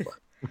detail.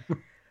 But.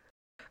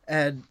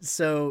 And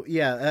so,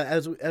 yeah,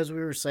 as we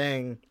were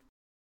saying,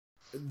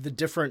 the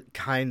different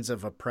kinds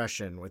of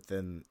oppression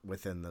within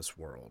this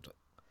world,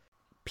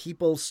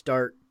 people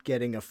start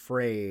getting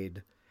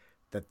afraid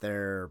that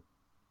their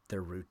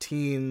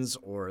routines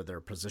or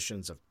their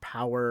positions of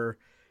power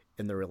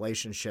in the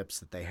relationships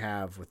that they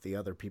have with the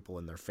other people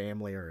in their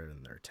family or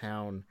in their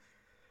town,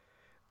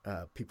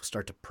 people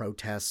start to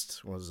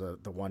protest. Was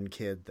the one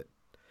kid that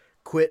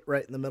quit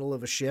right in the middle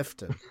of a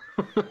shift? And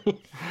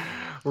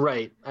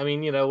Right. I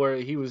mean, where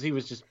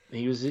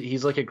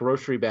he's like a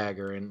grocery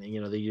bagger, and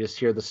you just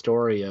hear the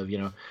story of,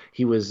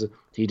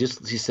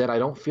 he said, I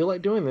don't feel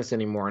like doing this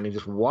anymore, and he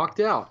just walked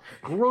out.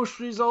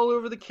 Groceries all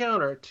over the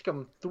counter. It took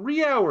him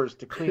 3 hours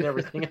to clean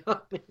everything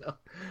up.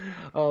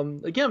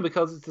 Again,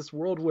 because it's this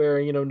world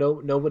where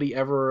nobody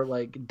ever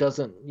like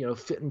doesn't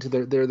fit into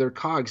their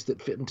cogs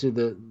that fit into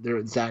their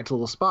exact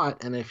little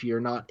spot, and if you're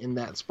not in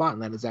that spot in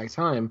that exact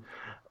time,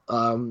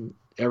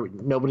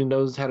 nobody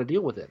knows how to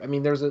deal with it. I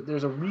mean, there's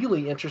a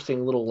really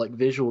interesting little like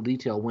visual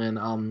detail when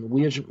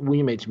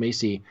William H.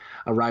 Macy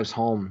arrives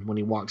home when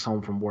he walks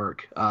home from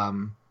work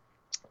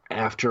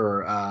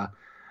after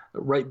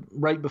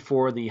right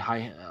before the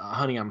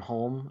 "Honey, I'm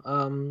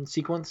Home"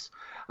 sequence.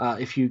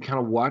 If you kind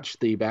of watch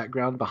the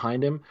background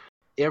behind him,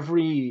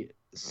 every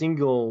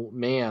single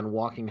man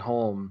walking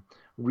home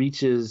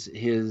reaches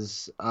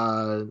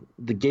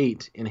the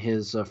gate in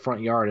his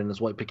front yard in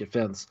his white picket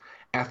fence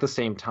at the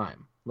same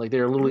time. Like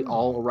they're literally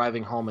all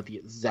arriving home at the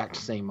exact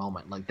same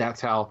moment. Like that's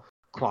how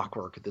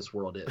clockwork this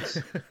world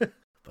is.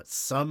 But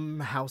some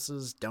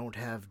houses don't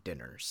have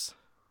dinners.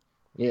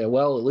 Yeah,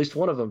 well, at least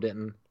one of them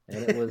didn't,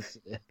 and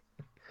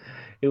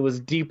it was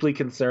deeply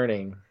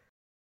concerning.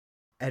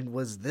 And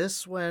was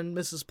this when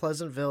Mrs.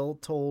 Pleasantville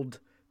told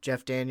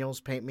Jeff Daniels,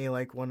 "Paint me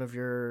like one of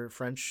your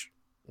French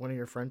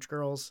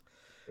girls,"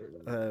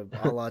 a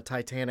la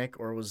Titanic,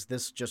 or was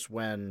this just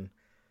when?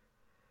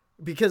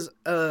 Because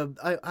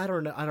I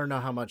don't know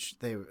how much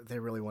they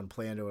really want to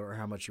play into it or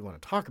how much you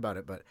want to talk about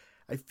it, but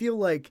I feel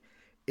like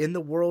in the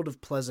world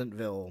of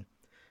Pleasantville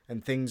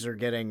and things are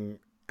getting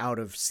out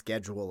of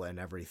schedule and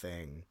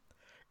everything,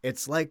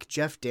 it's like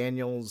Jeff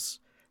Daniels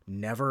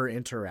never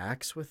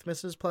interacts with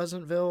Mrs.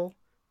 Pleasantville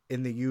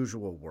in the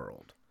usual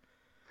world.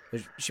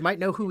 She might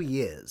know who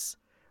he is,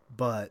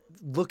 but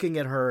looking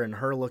at her and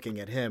her looking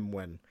at him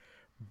when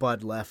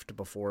Bud left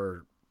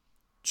before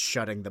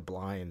shutting the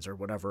blinds or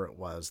whatever it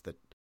was that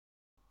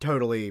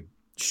totally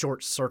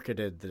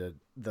short-circuited the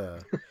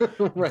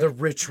Right. the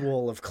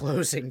ritual of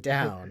closing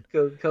down.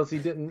 Because he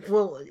didn't.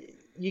 Well,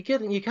 you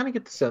kind of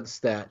get the sense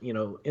that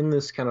in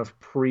this kind of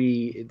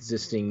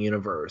pre-existing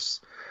universe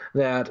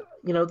that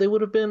they would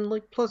have been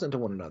like pleasant to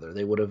one another.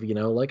 They would have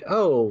like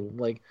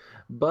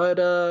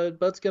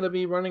Bud's gonna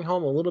be running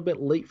home a little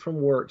bit late from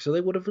work, so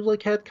they would have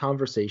like had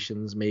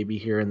conversations maybe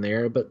here and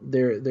there. But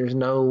there's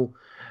no.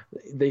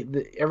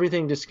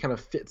 Everything just kind of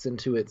fits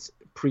into its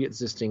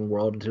pre-existing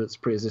world, into its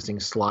pre-existing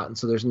slot, and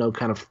so there's no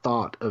kind of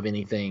thought of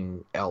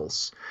anything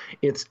else.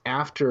 It's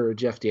after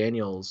Jeff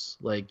Daniels,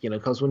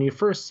 because when you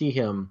first see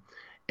him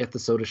at the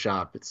soda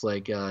shop, it's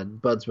like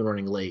Bud's been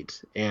running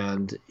late,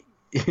 and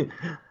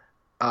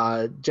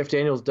Jeff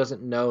Daniels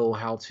doesn't know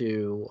how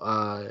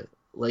to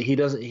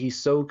he's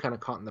so kind of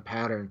caught in the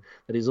pattern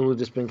that he's literally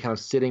just been kind of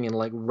sitting and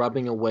like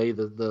rubbing away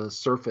the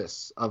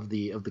surface of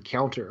the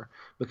counter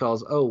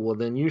because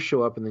then you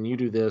show up and then you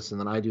do this and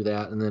then I do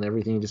that and then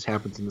everything just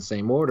happens in the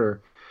same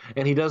order,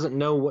 and he doesn't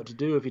know what to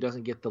do if he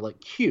doesn't get the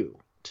cue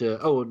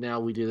to now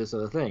we do this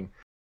other thing,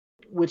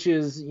 which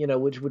is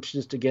which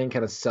just again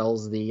kind of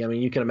sells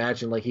you can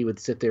imagine he would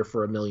sit there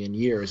for a million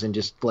years and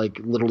just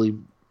literally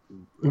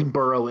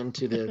burrow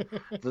into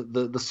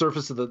the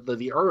surface of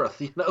the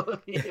earth,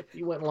 if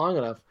he went long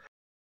enough.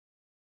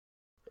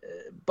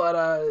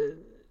 But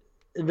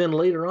then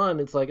later on,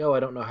 it's like, I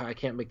don't know how I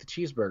can't make the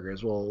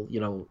cheeseburgers. Well,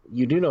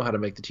 you do know how to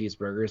make the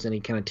cheeseburgers, and he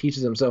kind of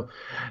teaches him. So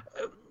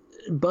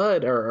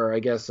Bud, or I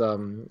guess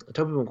Tobey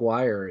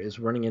Maguire, is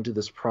running into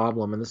this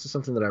problem, and this is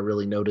something that I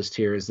really noticed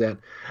here, is that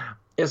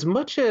as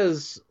much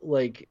as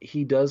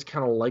he does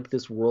kind of like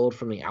this world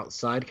from the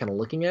outside, kind of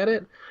looking at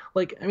it,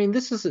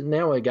 this is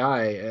now a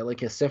guy, a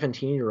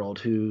 17-year-old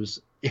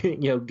who's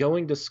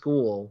going to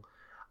school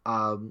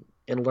and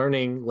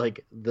learning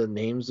the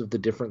names of the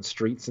different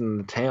streets in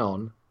the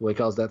town,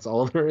 because that's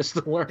all there is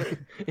to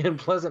learn in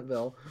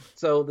Pleasantville.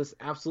 So this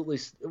absolutely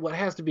what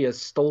has to be a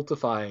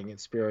stultifying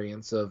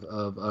experience of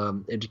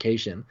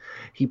education.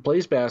 He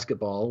plays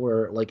basketball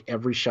where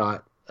every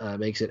shot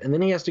makes it, and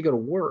then he has to go to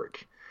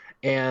work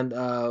and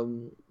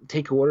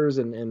take orders,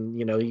 and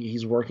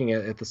he's working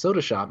at the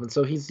soda shop, and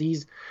so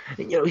he's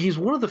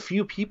one of the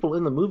few people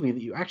in the movie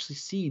that you actually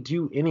see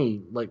do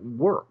any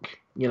work,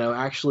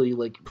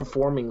 actually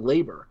performing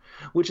labor,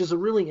 which is a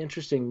really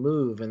interesting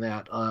move in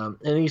that,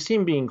 and you see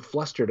him being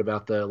flustered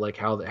about the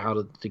how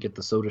to get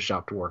the soda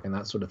shop to work and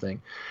that sort of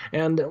thing,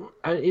 and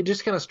it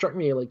just kind of struck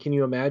me can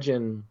you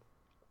imagine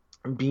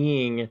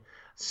being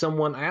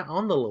someone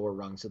on the lower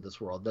rungs of this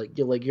world,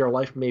 your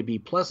life may be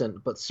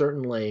pleasant, but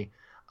certainly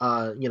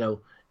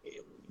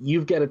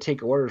you've got to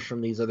take orders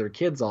from these other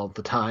kids all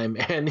the time,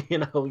 and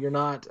you're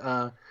not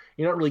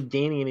really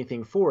gaining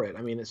anything for it.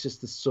 I mean, it's just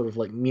this sort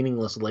of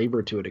meaningless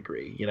labor to a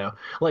degree.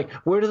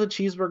 Where do the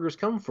cheeseburgers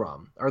come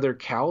from? Are there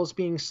cows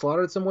being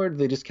slaughtered somewhere? Do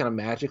they just kind of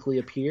magically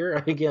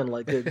appear? Again,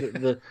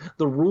 the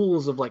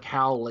rules of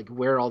how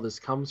where all this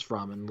comes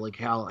from, and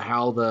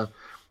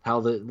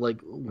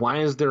why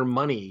is there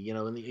money?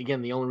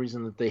 And the only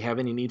reason that they have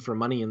any need for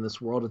money in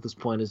this world at this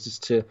point is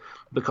just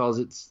because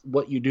it's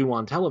what you do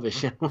on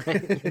television,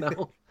 right?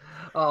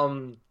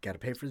 Got to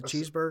pay for the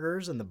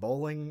cheeseburgers and the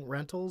bowling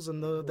rentals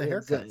and the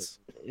haircuts.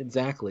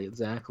 Exactly.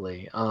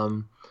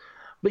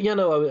 But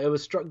I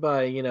was struck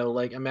by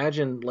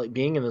imagine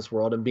being in this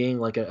world and being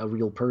a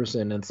real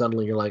person, and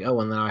suddenly you're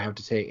and now I have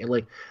to take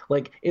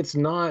it's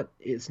not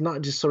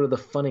just sort of the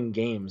fun and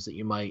games that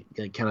you might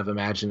kind of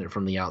imagine it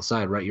from the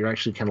outside, right? You're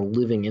actually kind of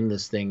living in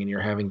this thing, and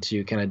you're having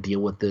to kind of deal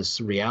with this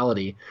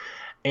reality,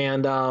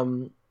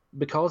 and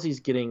because he's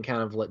getting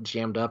kind of like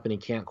jammed up and he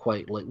can't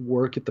quite like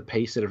work at the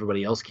pace that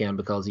everybody else can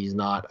because he's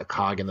not a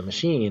cog in the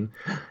machine.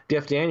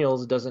 Jeff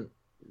Daniels doesn't,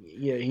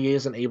 he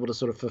isn't able to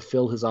sort of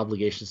fulfill his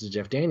obligations to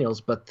Jeff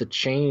Daniels. But the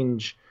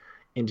change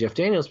in Jeff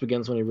Daniels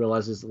begins when he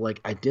realizes,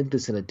 like, I did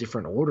this in a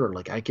different order.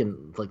 Like, I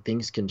can, like,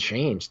 things can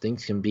change.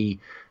 Things can be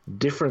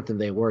different than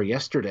they were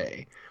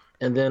yesterday.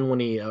 And then when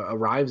he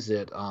arrives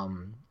at,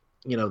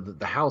 the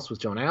house with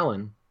Joan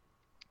Allen,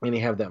 and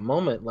you have that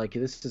moment, like,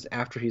 this is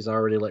after he's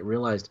already, like,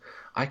 realized,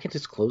 I can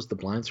just close the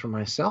blinds for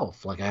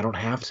myself. Like, I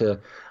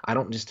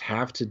don't just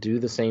have to do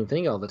the same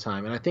thing all the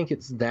time. And I think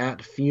it's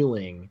that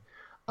feeling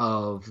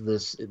of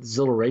this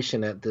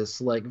exhilaration at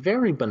this, like,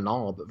 very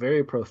banal but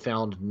very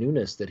profound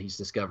newness that he's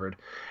discovered.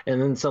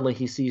 And then suddenly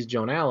he sees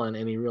Joan Allen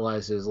and he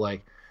realizes,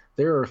 like,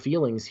 there are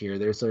feelings here.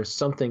 There's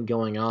something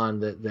going on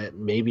that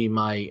maybe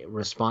my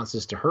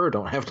responses to her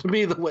don't have to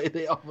be the way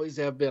they always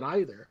have been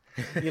either.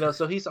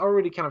 So he's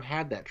already kind of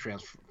had that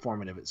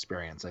transformative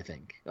experience, I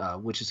think,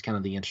 which is kind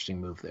of the interesting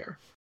move there.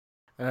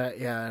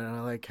 Yeah, and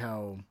I like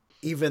how,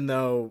 even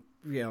though,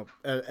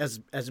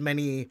 as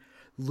many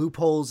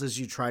loopholes as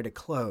you try to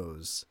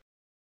close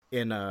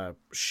in a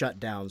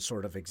shutdown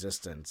sort of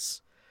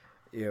existence,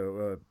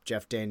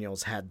 Jeff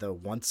Daniels had the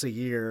once a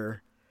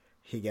year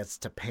he gets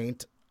to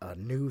paint a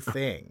new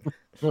thing.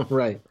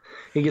 Right.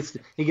 He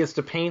gets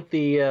to paint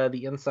the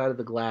inside of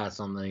the glass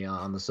on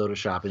the soda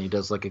shop, and he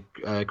does like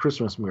a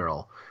Christmas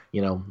mural,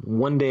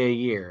 one day a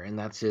year, and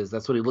that's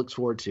what he looks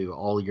forward to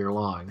all year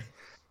long.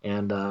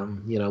 And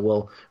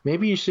well,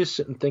 maybe you just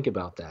shouldn't think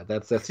about that.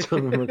 That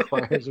still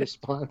requires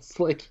response.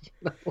 Like,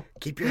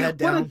 keep your head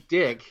down. What a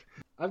dick.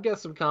 I've got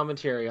some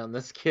commentary on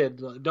this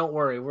kid. Don't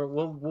worry,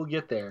 we'll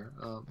get there.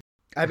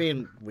 I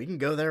mean, we can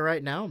go there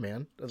right now,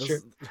 man. Sure.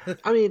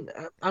 I mean,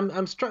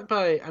 I'm struck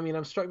by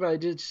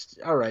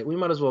just, all right, we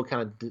might as well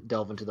kind of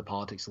delve into the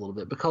politics a little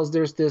bit, because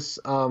there's this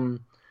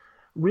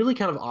really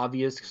kind of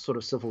obvious sort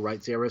of civil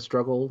rights era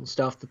struggle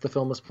stuff that the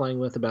film is playing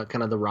with, about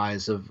kind of the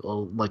rise of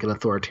like an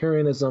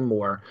authoritarianism,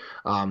 or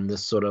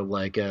this sort of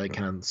like a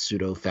kind of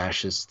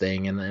pseudo-fascist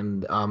thing.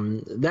 And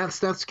that's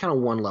kind of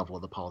one level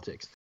of the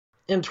politics.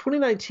 In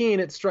 2019,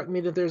 it struck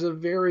me that there's a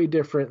very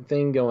different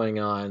thing going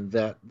on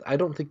that I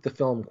don't think the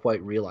film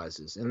quite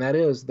realizes. And that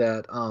is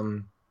that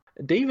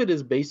David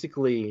is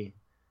basically,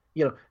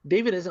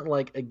 David isn't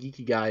like a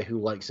geeky guy who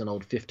likes an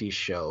old 50s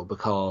show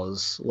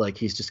because like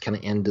he's just kind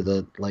of into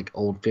the like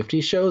old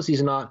 50s shows.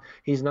 He's not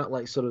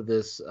like sort of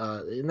this,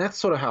 and that's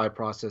sort of how I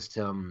processed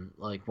him.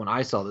 Like when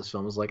I saw this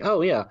film, I was like,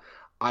 oh yeah,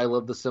 I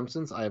love The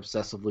Simpsons. I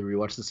obsessively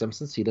rewatch The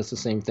Simpsons. He does the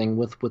same thing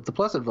with the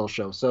Pleasantville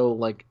show. So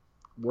like,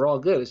 we're all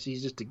good.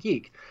 He's just a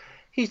geek.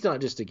 He's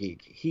not just a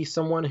geek. He's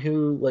someone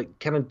who like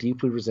kind of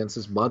deeply resents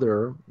his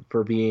mother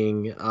for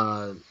being,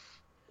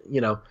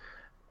 in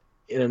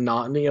a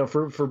not,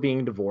 for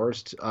being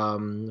divorced,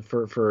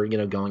 for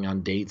going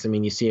on dates. I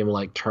mean, you see him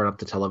like turn up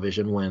the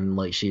television when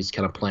like she's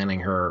kind of planning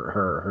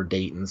her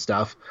date and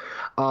stuff.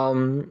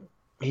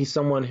 He's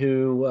someone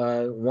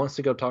who wants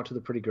to go talk to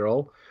the pretty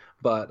girl,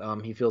 but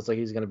he feels like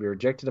he's going to be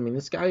rejected. I mean,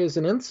 this guy is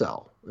an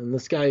incel, and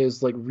this guy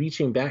is like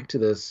reaching back to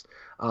this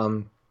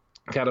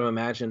kind of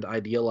imagined,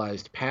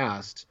 idealized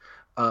past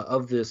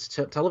of this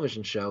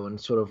television show, and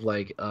sort of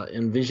like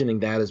envisioning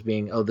that as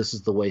being, oh, this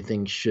is the way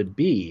things should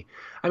be.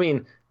 I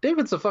mean,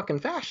 David's a fucking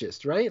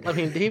fascist, right? I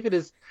mean, David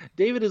is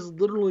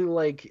literally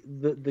like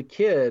the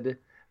kid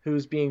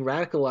who's being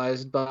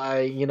radicalized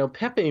by,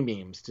 Pepe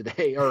memes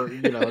today, or,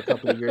 a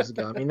couple of years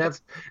ago.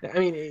 I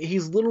mean,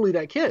 he's literally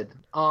that kid.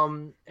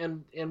 And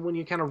when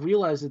you kind of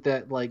realize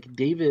that like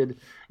David,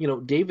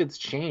 David's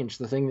changed,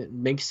 the thing that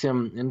makes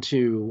him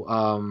into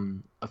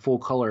a full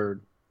color,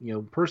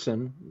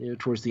 person,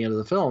 towards the end of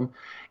the film,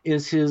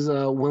 is his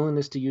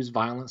willingness to use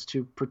violence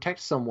to protect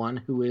someone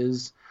who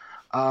is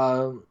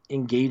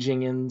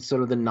engaging in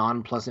sort of the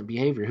non-pleasant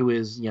behavior, who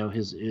is,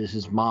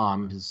 his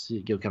mom, his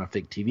kind of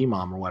fake TV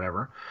mom or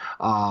whatever,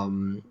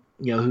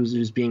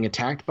 who's being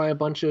attacked by a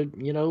bunch of,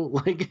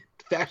 like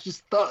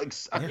fascist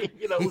thugs. I mean,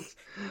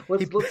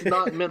 let's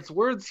not mince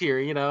words here,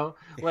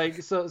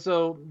 like,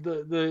 so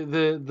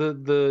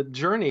the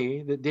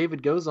journey that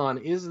David goes on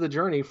is the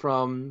journey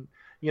from,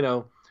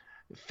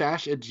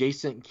 fash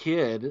adjacent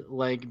kid,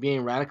 like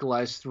being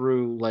radicalized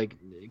through like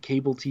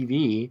cable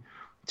TV,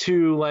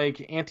 to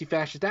like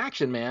anti-fascist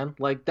action, man.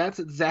 Like that's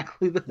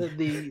exactly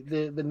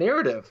the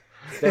narrative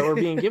that we're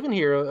being given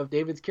here of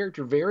David's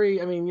character. Very,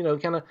 I mean,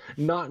 kind of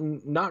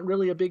not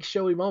really a big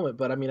showy moment,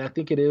 but I mean, I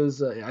think it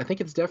is. I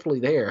think it's definitely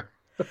there.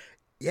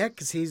 Yeah,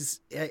 because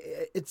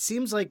it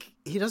seems like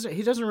he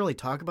doesn't really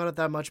talk about it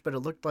that much, but it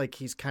looked like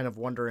he's kind of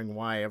wondering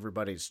why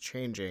everybody's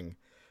changing,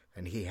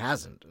 and he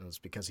hasn't, and it's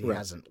because he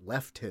hasn't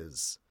left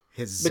his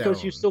because zone.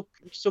 you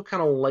still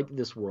kind of like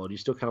this world. You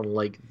still kind of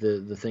like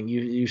the thing.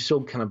 You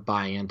still kind of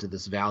buy into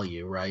this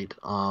value, right?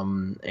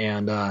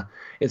 And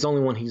it's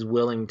only when he's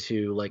willing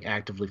to like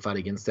actively fight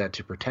against that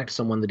to protect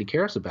someone that he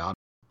cares about,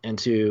 and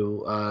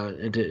to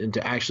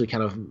actually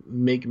kind of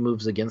make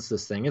moves against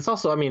this thing. It's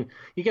also, I mean,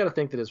 you got to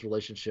think that his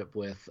relationship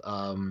with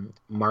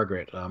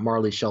Margaret,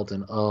 Marley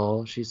Shelton,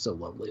 oh, she's so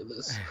lovely in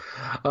this.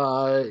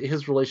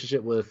 His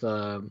relationship with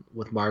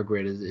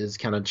Margaret is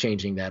kind of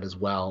changing that as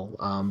well.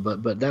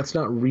 But that's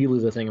not really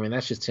the thing. I mean,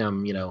 that's just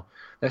him, you know,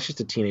 that's just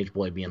a teenage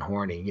boy being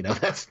horny. You know,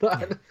 that's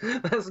not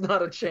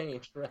a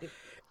change, right?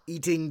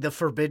 Eating the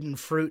forbidden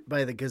fruit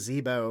by the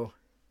gazebo.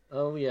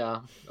 Oh yeah.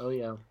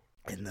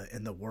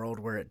 In the world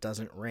where it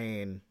doesn't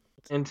rain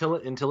until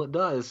it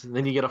does, and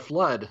then you get a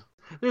flood.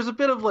 There's a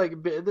bit of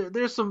like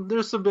there's some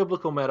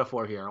biblical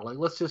metaphor here. Like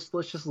let's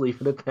just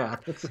leave it at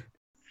that.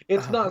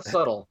 It's not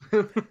subtle.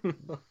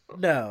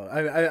 No,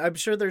 I'm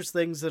sure there's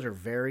things that are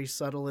very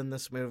subtle in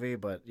this movie,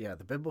 but yeah,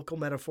 the biblical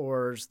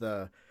metaphors,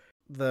 the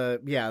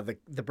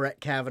Brett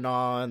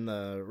Kavanaugh and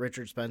the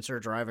Richard Spencer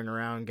driving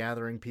around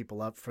gathering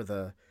people up for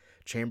the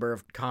Chamber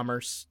of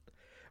Commerce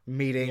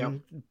meeting, yep.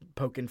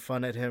 Poking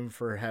fun at him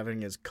for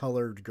having his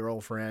colored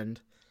girlfriend.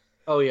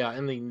 Oh yeah,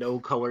 and the no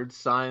colored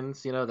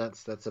signs, you know,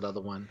 that's another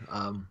one.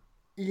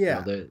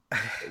 Yeah, you know,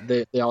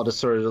 they all just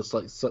sort of just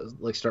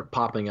like start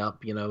popping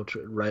up, you know,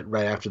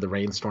 right after the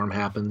rainstorm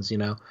happens, you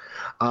know.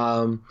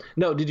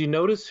 No, did you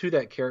notice who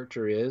that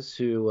character is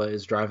who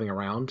is driving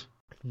around?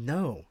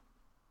 No,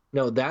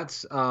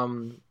 that's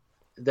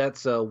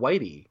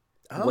Whitey.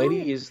 Oh.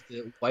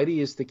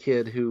 Whitey is the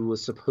kid who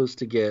was supposed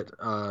to get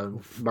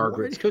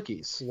Margaret's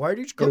cookies.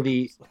 Whitey's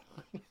cookies.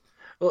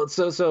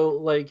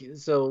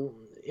 So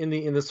in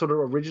the sort of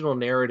original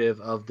narrative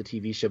of the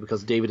TV show,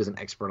 because David is an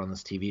expert on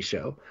this TV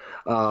show,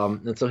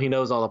 and so he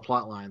knows all the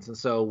plot lines. And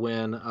so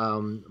when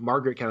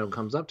Margaret kind of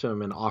comes up to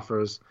him and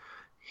offers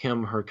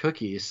him her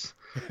cookies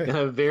in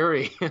a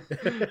very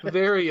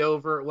very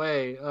overt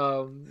way,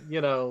 you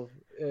know.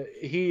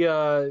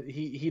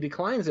 He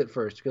declines it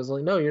first because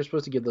like, no, you're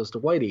supposed to give those to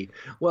Whitey.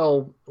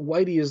 Well,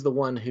 Whitey is the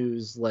one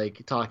who's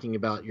like talking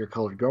about your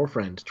colored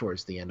girlfriend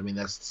towards the end. I mean,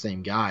 that's the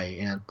same guy,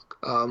 and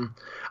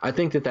I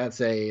think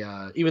that's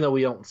a even though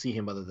we don't see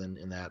him other than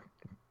in that.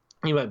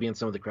 He might be in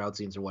some of the crowd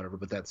scenes or whatever,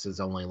 but that's his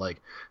only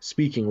like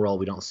speaking role.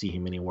 We don't see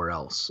him anywhere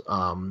else.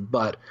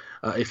 But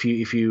if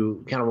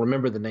you kind of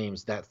remember the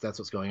names, that's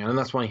what's going on, and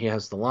that's why he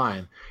has the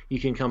line, "You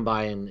can come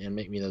by and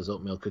make me those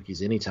oatmeal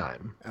cookies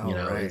anytime." Oh, you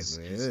know, right.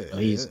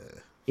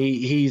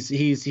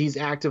 he's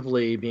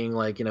actively being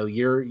like, you know,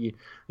 you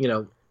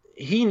know,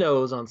 he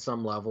knows on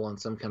some level, on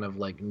some kind of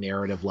like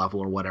narrative level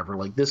or whatever,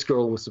 like this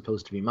girl was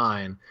supposed to be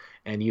mine,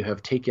 and you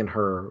have taken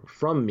her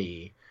from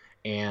me,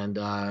 and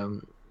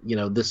you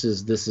know, this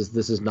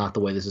is not the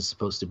way this is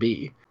supposed to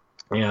be.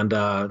 And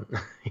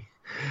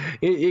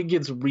it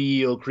gets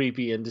real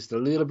creepy and just a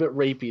little bit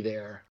rapey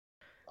there.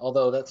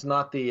 Although that's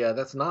not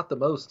the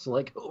most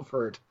like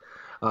overt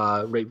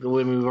rape.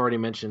 We've already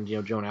mentioned, you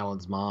know, Joan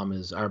Allen's mom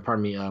is, or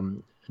pardon me,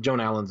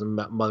 Joan Allen's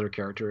mother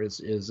character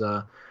is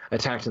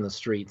attacked in the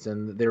streets,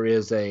 and there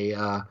is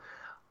a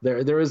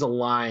there is a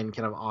line,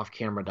 kind of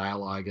off-camera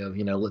dialogue of,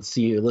 you know, let's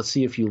see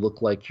if you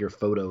look like your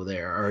photo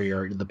there,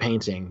 or the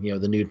painting, you know,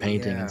 the nude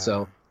painting. Yeah. And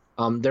so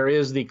there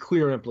is the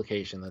clear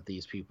implication that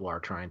these people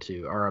are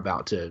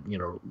about to, you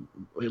know,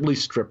 at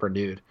least strip her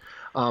nude.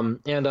 And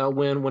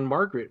when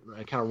Margaret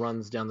kind of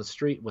runs down the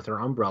street with her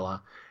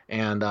umbrella,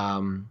 and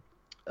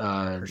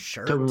her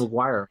shirt, Tobey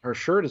Maguire, her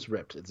shirt is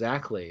ripped.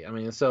 Exactly. I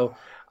mean, so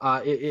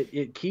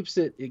it keeps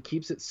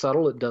it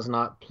subtle. It does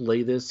not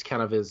play this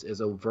kind of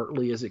as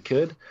overtly as it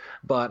could,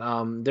 but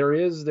there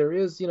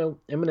is, you know,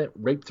 imminent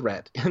rape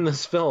threat in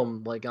this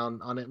film, like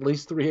on at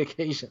least 3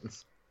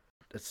 occasions.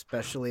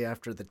 Especially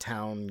after the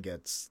town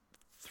gets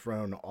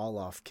thrown all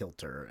off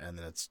kilter, and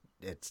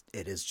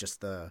it is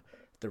just the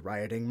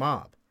rioting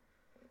mob,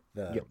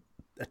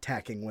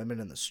 attacking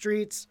women in the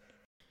streets.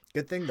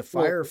 Good thing the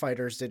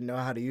firefighters didn't know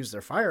how to use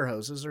their fire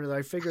hoses, or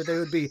I figured they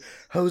would be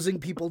hosing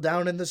people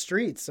down in the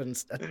streets and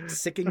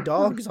sicking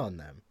dogs on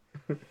them.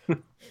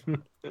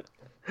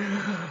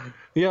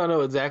 Yeah,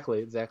 no,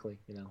 exactly.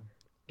 You know.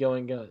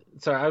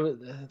 Sorry,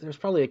 there's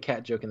probably a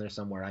cat joke in there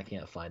somewhere. I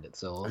can't find it,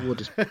 so we'll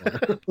just.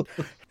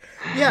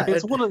 Yeah,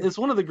 it's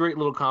one of the great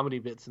little comedy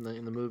bits in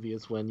the movie.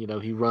 Is when, you know,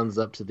 he runs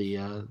up to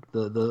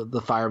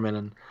the firemen,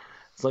 and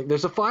it's like,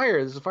 there's a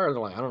fire. They're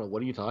like, I don't know,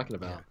 what are you talking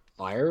about? Yeah.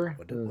 Fire?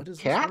 What is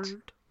cat? This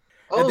word?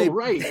 Oh,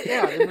 right,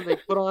 yeah. And then they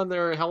put on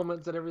their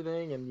helmets and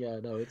everything, and yeah,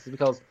 no, it's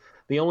because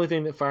the only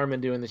thing that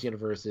firemen do in this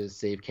universe is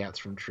save cats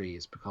from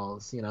trees.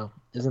 Because, you know,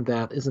 isn't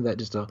that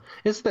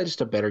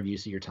just a better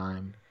use of your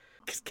time?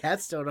 Because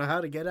cats don't know how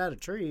to get out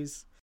of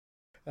trees.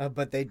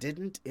 But they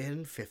didn't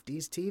in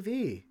 50s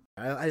TV.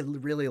 I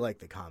really like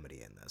the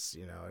comedy in this,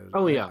 you know.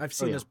 Oh, yeah. I've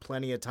seen this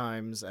plenty of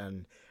times,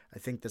 and I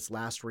think this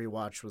last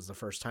rewatch was the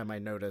first time I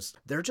noticed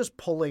they're just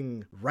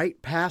pulling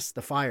right past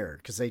the fire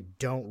because they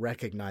don't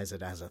recognize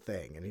it as a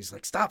thing. And he's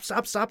like, stop.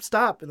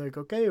 And they're like,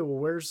 okay, well,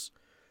 where's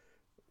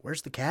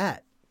the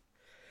cat?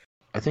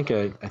 I think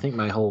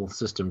my whole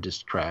system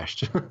just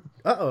crashed.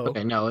 Uh-oh.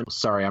 Okay, no,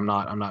 sorry, I'm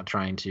not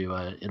trying to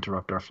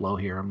interrupt our flow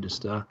here. I'm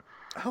just Oh,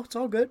 it's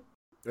all good.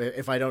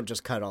 If I don't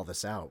just cut all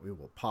this out, we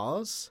will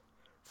pause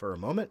for a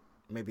moment,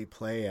 maybe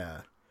play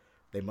a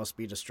They Must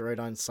Be Destroyed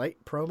on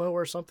Sight promo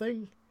or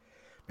something.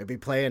 Maybe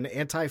play an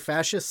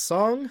anti-fascist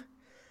song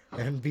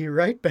and be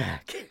right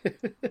back.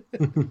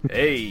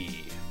 Hey,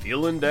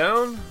 feeling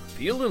down?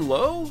 Feeling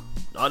low?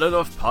 Not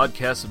enough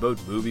podcasts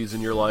about movies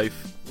in your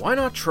life? Why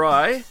not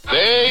try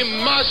They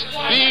Must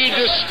Be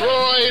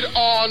Destroyed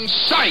on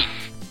Sight!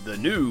 the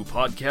new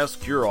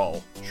podcast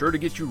cure-all, sure to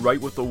get you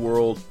right with the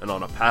world and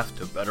on a path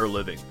to better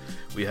living.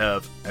 We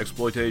have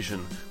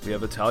exploitation, we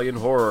have Italian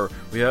horror,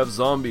 we have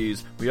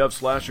zombies, we have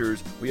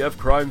slashers, we have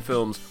crime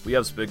films, we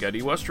have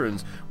spaghetti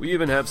westerns, we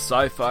even have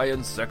sci-fi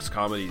and sex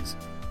comedies.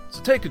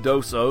 So take a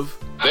dose of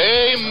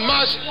They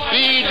Must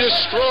Be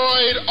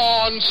Destroyed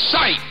on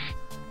Sight!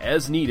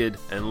 as needed,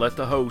 and let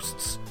the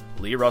hosts,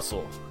 Lee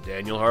Russell,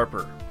 Daniel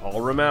Harper,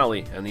 Paul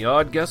Romali, and the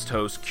odd guest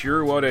host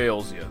cure what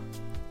ails you.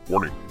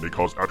 Warning, may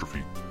cause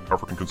atrophy,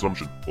 African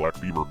consumption, black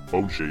fever,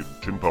 bone shave,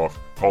 chin cough,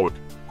 colic,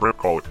 cramp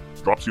colic,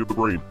 dropsy of the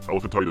brain,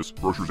 elephantitis,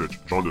 grocer's itch,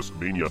 jaundice,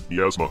 mania,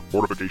 miasma,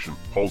 mortification,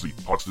 palsy,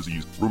 Pott's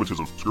disease,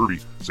 rheumatism, scurvy,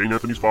 St.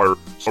 Anthony's fire,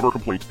 summer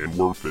complaint, and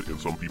worm fit in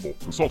some people.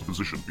 Consult a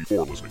physician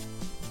before listening.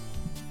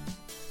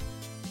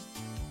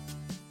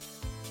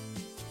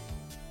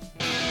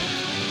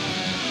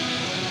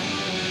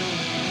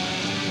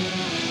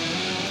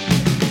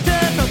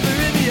 Death of the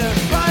Caribbean,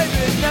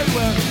 private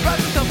network, right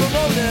from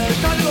promoters,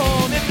 trying to go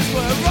home if this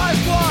were right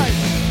wide.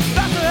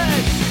 Back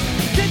ahead,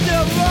 get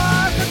your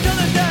rise until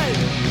the day.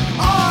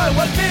 I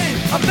want me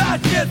a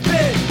bad kid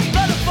big.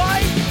 Let it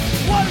fight,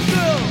 one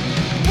thrill.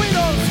 We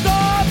don't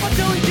stop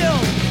until we kill.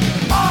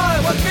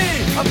 I want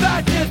me a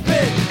bad kid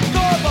big.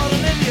 Throw a bottle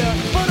in India,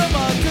 put them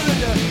on to the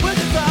dirt. With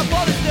the trap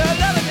on his there,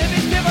 let him in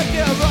me, give a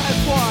gear, right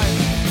wide.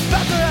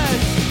 Back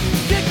ahead,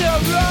 get your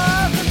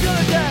rise until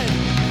the day.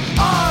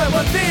 I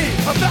want me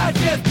a bad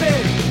kid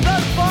big.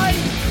 Let it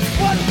fight,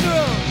 one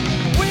thrill.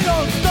 We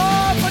don't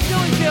stop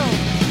until we kill.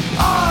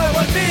 I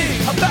want me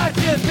a bad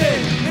kid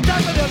big. The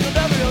time of the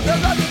devil, the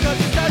running of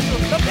the special.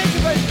 The picture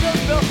of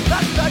the bill,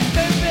 that's the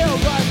same bill,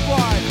 right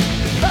wide.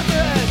 Back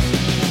ahead,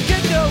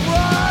 get your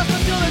rise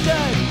until the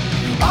day.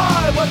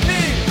 I want me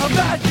a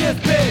bad kid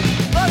big.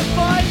 Let it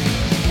fight,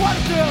 one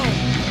thrill.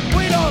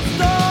 We don't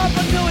stop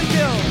until we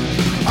kill.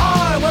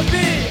 I want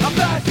me a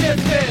bad kid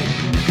big.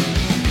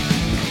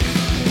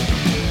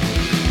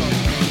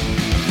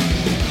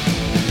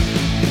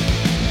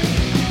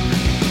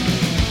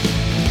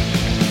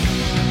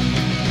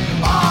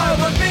 I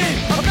want me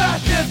a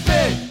bad kid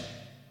big.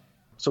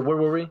 So where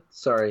were we?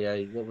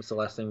 Sorry, what was the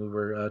last thing we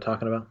were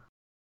talking about?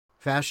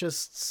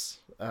 Fascists.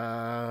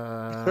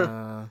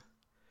 I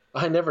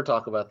never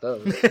talk about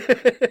those.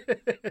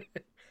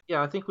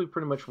 Yeah, I think we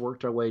pretty much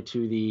worked our way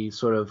to the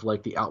sort of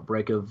like the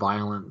outbreak of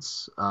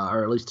violence,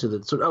 or at least to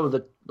the sort of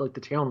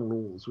the town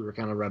rules. We were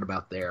kind of right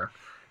about there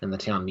in the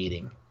town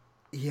meeting.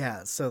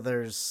 Yeah, so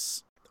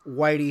there's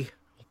Whitey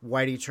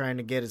trying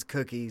to get his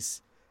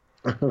cookies.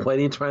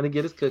 Whitey trying to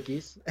get his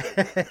cookies.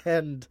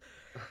 And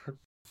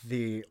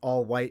the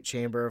all-white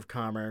Chamber of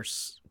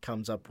Commerce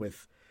comes up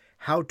with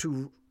how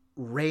to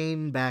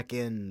rein back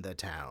in the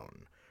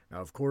town.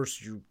 Now, of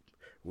course,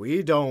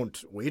 we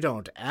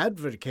don't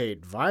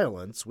advocate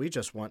violence. We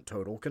just want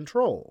total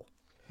control.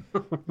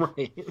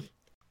 Right.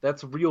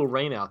 That's real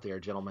rain out there,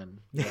 gentlemen.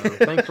 You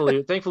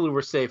know, thankfully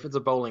we're safe. It's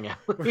a bowling alley.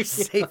 We're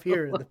safe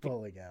here in the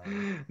bowling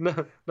alley.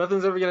 No,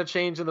 nothing's ever going to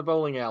change in the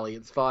bowling alley.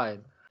 It's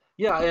fine.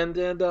 Yeah, and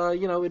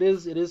you know, it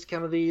is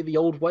kind of the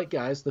old white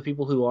guys, the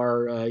people who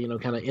are you know,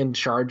 kind of in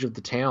charge of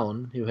the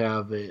town, who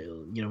have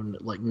you know,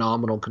 like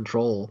nominal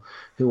control,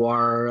 who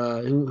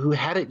are who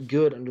had it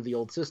good under the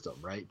old system,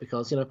 right?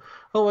 Because, you know,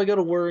 oh, I go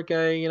to work,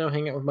 I, you know,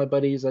 hang out with my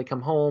buddies, I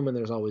come home and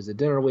there's always a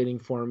dinner waiting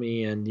for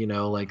me, and, you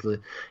know, like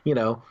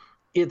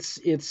it's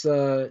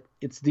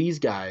these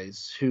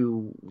guys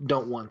who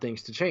don't want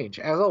things to change,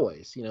 as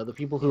always. You know, the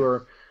people who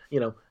are, you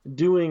know,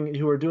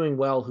 doing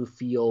well, who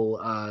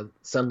feel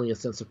suddenly a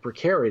sense of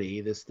precarity,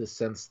 this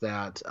sense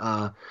that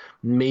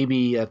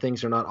maybe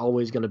things are not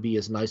always going to be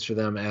as nice for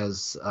them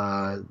as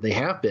they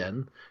have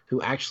been,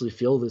 who actually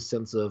feel this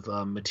sense of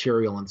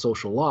material and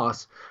social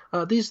loss.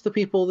 These are the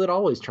people that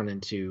always turn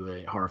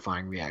into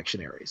horrifying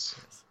reactionaries.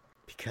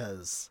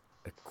 Because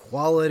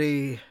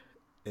equality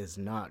is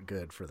not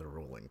good for the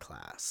ruling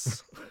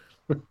class.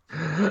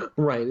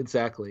 Right,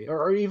 exactly.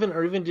 Or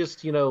even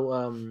just, you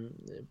know,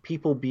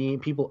 people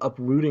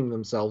uprooting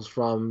themselves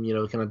from, you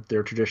know, kind of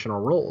their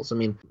traditional roles. I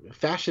mean,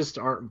 fascists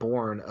aren't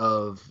born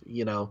of,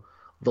 you know,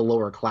 the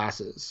lower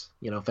classes.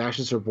 You know,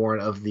 fascists are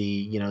born of the,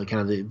 you know,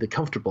 kind of the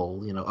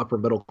comfortable, you know, upper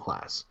middle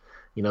class.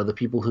 You know, the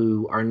people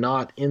who are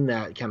not in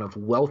that kind of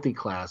wealthy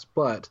class,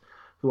 but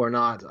who are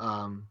not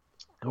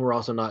who are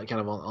also not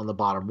kind of on the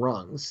bottom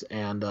rungs.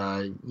 And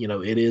you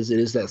know, it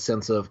is that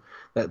sense of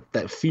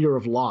that fear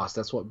of loss.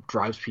 That's what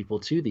drives people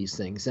to these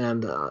things.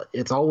 And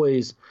it's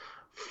always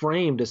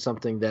framed as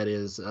something that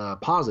is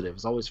positive.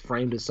 It's always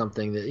framed as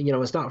something that, you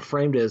know, it's not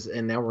framed as,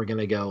 and now we're going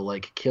to go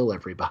like kill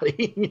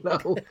everybody. You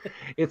know,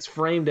 it's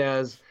framed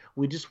as,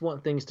 we just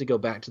want things to go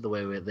back to the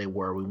way they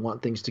were. We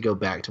want things to go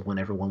back to when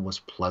everyone was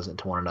pleasant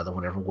to one another,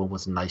 when everyone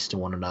was nice to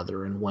one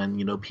another, and when,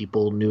 you know,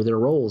 people knew their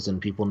roles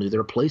and people knew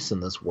their place in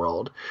this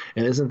world.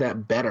 And isn't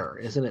that better?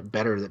 Isn't it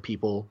better that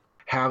people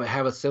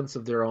have a sense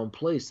of their own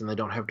place and they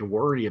don't have to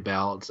worry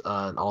about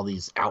all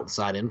these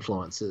outside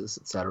influences,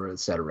 et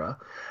cetera,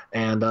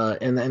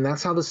 and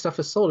that's how this stuff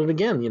is sold. And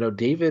again, you know,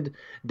 David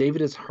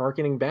is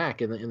hearkening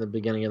back in the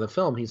beginning of the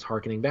film. He's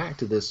hearkening back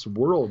to this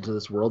world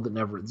that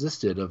never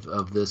existed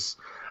of this,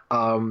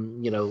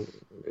 you know,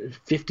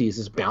 50s,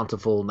 this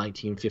bountiful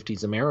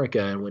 1950s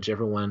America in which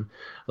everyone,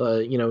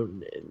 you know,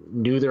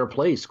 knew their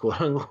place,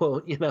 quote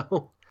unquote, you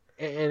know.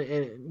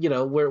 And you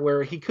know,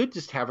 where he could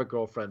just have a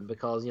girlfriend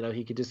because, you know,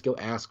 he could just go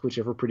ask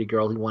whichever pretty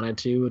girl he wanted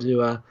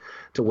to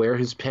wear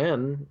his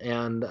pen,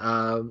 and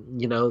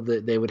you know,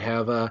 that they would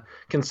have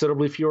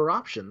considerably fewer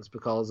options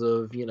because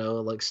of, you know,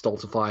 like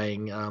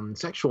stultifying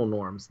sexual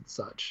norms and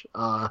such.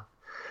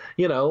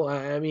 You know,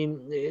 I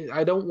mean,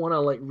 I don't want to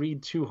like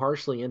read too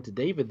harshly into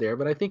David there,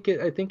 but I think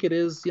it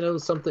is, you know,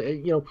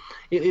 something, you know,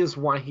 it is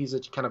why he's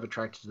kind of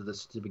attracted to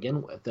this to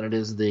begin with, and it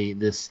is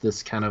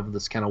this kind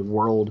of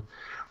world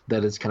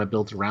that is kind of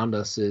built around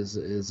us is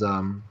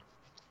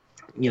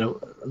you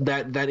know,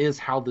 that is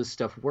how this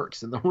stuff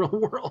works in the real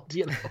world,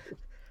 you know.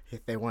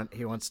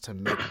 He wants to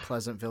make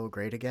Pleasantville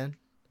great again.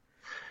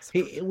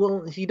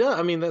 He does.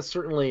 I mean, that's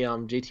certainly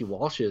J.T.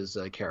 Walsh's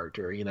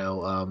character, you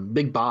know.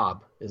 Big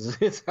Bob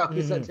is how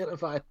he's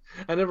identified.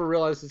 I never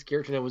realized his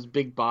character name was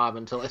Big Bob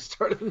until I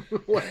started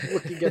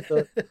looking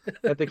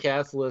at the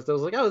cast list. I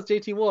was like, oh, it's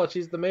J.T. Walsh.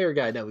 He's the mayor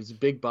guy. No, he's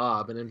Big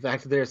Bob. And in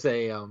fact, there's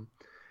a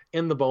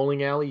in the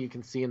bowling alley, you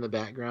can see in the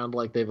background,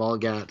 like they've all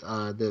got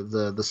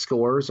the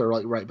scores are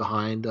like right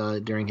behind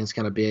during his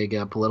kind of big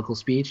political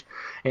speech,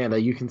 and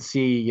you can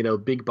see, you know,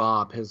 Big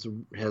Bob has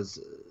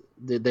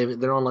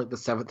they're on like the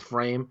 7th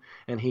frame,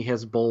 and he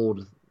has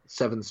bowled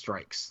 7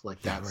 strikes.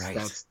 Like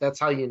that's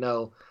how you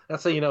know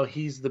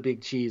he's the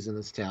big cheese in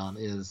this town.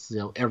 Is, you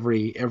know,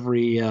 every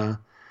you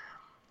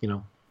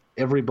know,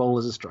 every bowl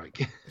is a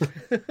strike.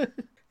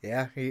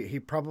 Yeah, he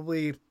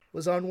probably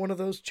was on one of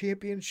those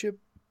championship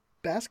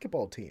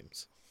basketball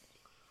teams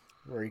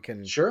where he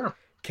can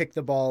kick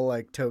the ball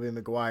like Tobey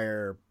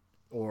Maguire,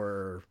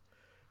 or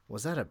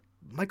was that a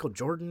Michael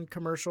Jordan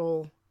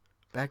commercial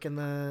back in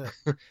the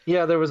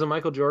yeah, there was a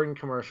Michael Jordan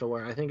commercial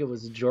where I think it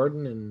was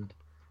Jordan and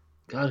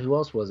God, who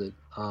else was it?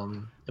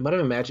 It might have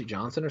been Magic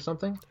Johnson or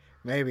something,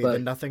 maybe, the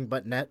nothing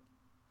but net,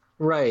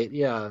 right?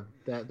 Yeah,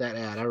 that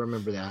ad, I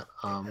remember that.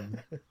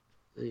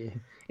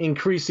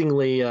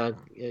 Increasingly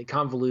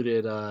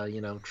convoluted,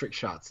 you know, trick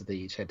shots that they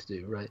each had to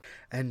do, right?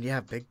 And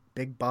yeah,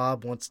 Big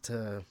Bob wants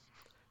to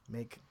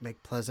make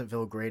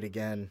Pleasantville great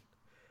again.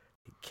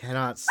 He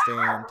cannot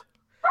stand.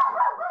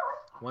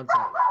 One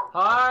second.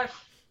 Hush!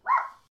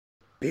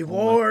 Be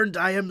warned,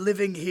 I am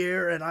living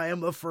here, and I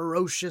am a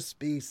ferocious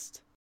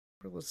beast.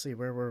 Let's see,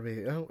 where were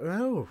we?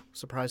 Oh,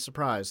 surprise,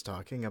 surprise,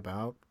 talking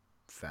about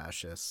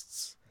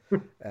fascists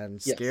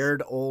and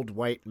scared old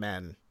white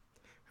men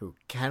who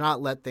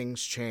cannot let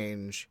things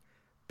change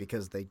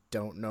because they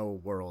don't know a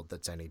world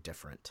that's any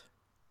different.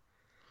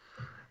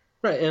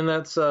 Right, and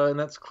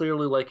that's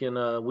clearly like in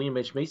William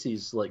H.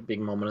 Macy's like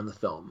big moment in the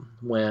film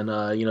when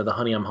you know, the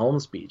 "Honey, I'm Home"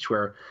 speech,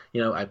 where,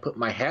 you know, I put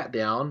my hat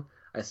down,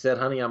 I said,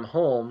 "Honey, I'm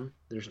home."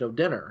 There's no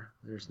dinner.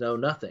 There's no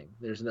nothing.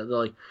 There's no,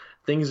 like,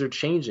 things are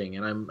changing,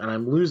 and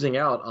I'm losing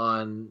out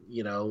on,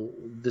 you know,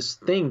 this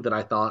thing that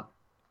I thought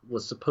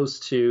was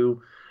supposed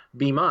to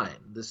be mine.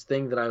 This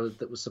thing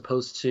that was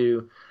supposed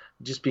to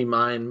just be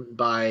mine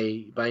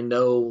by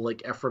no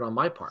like effort on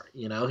my part.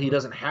 You know, he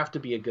doesn't have to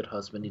be a good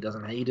husband.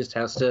 He just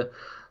has to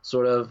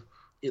sort of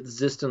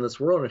exist in this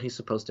world, and he's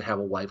supposed to have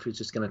a wife who's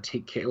just going to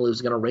take care,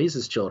 who's going to raise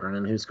his children,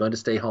 and who's going to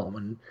stay home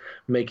and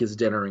make his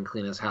dinner and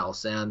clean his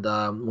house. And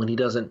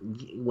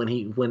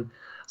when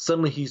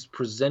suddenly he's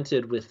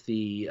presented with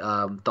the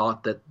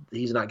thought that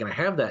he's not going to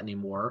have that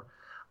anymore,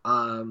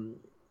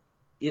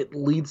 it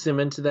leads him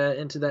into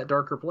that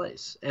darker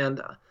place. And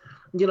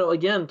you know,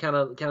 again, kind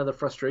of the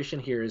frustration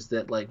here is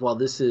that, like, while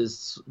this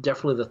is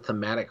definitely the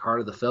thematic heart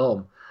of the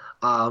film,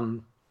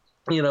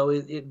 you know,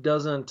 it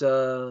doesn't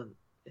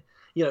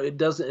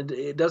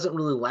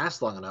really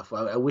last long enough.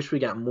 I wish we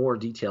got more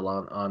detail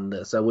on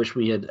this. I wish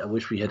it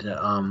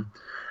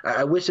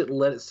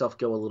let itself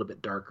go a little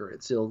bit darker.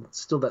 It's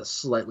still that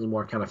slightly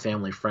more kind of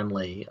family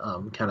friendly,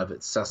 kind of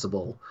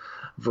accessible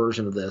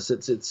version of this.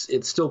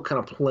 It's still kind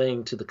of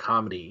playing to the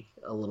comedy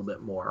a little bit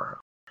more.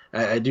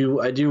 I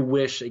do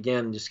wish,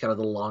 again, just kind of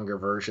the longer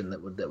version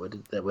that would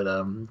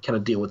kind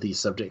of deal with these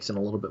subjects in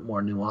a little bit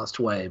more nuanced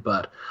way.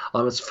 But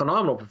it's a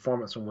phenomenal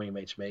performance from William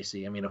H.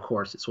 Macy. I mean, of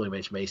course, it's William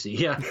H. Macy.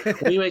 Yeah,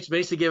 William H.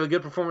 Macy gave a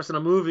good performance in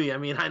a movie. I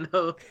mean, I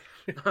know.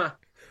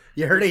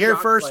 You heard it here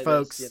first,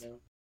 folks. This, you know?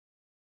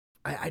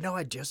 I know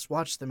I just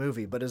watched the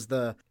movie, but is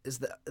the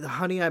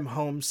 "Honey, I'm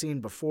Home" scene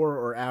before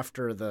or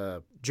after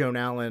the Joan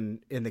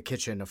Allen in the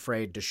kitchen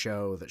afraid to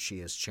show that she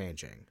is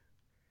changing?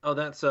 Oh,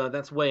 that's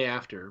way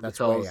after. That's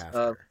way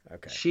after.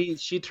 Okay.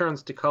 She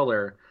turns to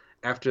color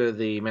after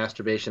the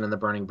masturbation and the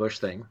burning bush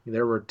thing.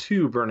 There were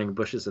 2 burning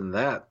bushes in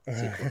that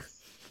sequence.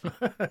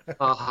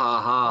 Ha ha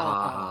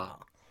ha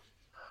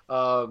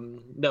ha.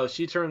 No,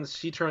 she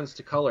turns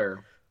to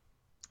color,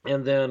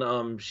 and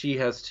then she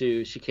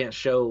can't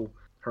show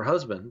her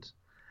husband,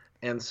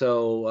 and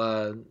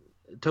so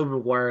Tobey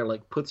Maguire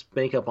like puts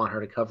makeup on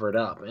her to cover it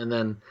up, and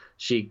then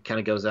she kind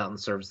of goes out and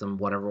serves them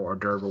whatever hors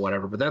d'oeuvre or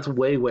whatever. But that's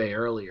way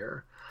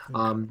earlier,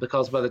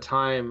 because by the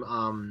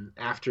time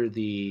after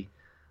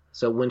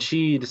so when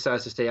she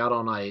decides to stay out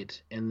all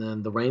night, and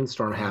then the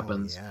rainstorm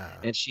happens,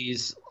 and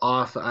she's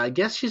off. I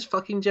guess she's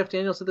fucking Jeff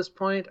Daniels at this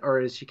point,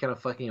 or is she kind of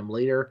fucking him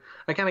later?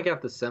 I kind of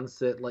got the sense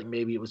that like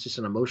maybe it was just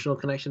an emotional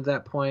connection at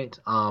that point.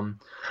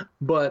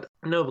 But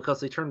no, because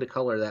they turned to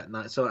color that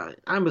night, so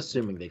I'm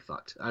assuming they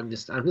fucked. I'm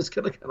just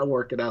gonna kind of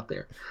work it out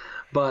there.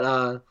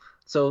 But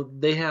so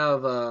they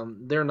have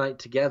their night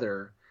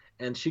together,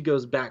 and she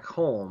goes back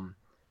home.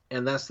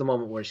 And that's the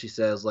moment where she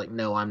says, like,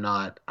 no, I'm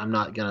not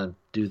going to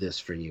do this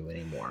for you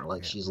anymore.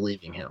 Like, she's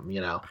leaving him,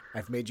 you know.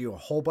 I've made you a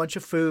whole bunch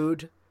of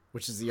food,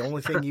 which is the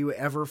only thing you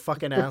ever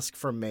fucking ask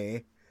from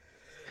me.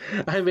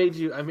 I made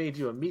you a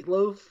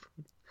meatloaf,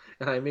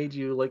 and I made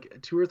you, like,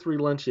 2 or 3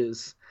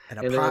 lunches.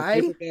 And a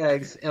pie? Paper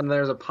bags, and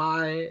there's a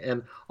pie,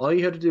 and all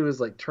you have to do is,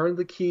 like, turn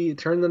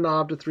the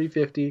knob to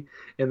 350,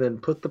 and then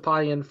put the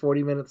pie in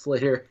 40 minutes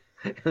later.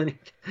 And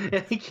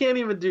he can't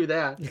even do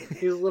that.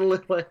 He's literally,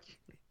 like...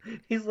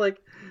 He's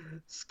like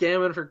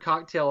scamming for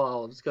cocktail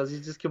olives because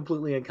he's just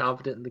completely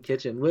incompetent in the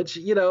kitchen. Which,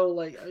 you know,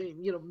 like, I mean,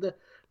 you know,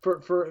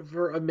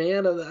 for a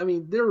man of, I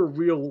mean, there are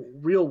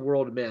real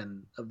world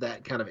men of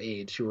that kind of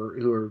age who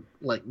are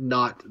like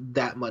not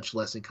that much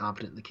less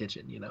incompetent in the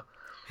kitchen. You know,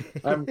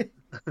 I'm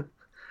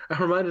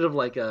reminded of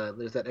like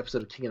there's that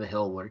episode of King of the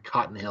Hill where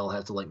Cotton Hill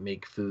has to like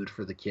make food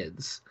for the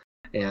kids.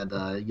 And,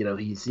 you know,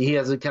 he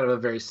has a kind of a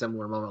very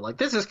similar moment. Like,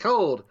 this is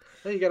cold.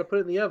 Oh, you got to put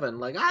it in the oven.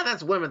 Like,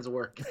 that's women's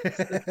work.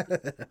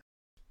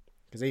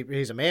 Because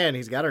he's a man.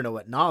 He's got to know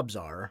what knobs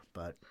are.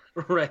 But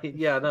right.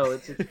 Yeah, no.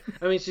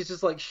 I mean, she's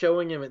just, like,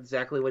 showing him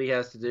exactly what he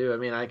has to do. I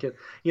mean, I could,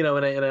 you know,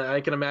 and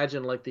I can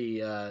imagine, like,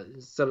 the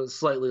sort of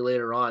slightly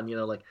later on, you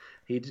know, like,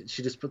 she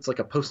just puts, like,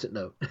 a Post-it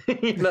note.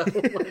 You know,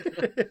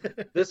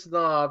 like, this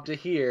knob to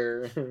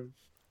here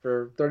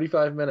for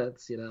 35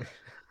 minutes, you know.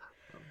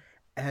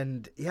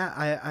 And yeah,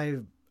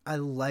 I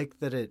like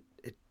that it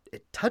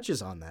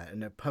touches on that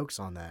and it pokes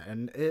on that,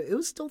 and it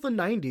was still the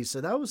 90s, so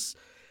that was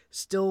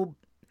still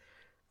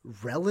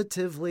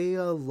relatively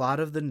a lot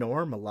of the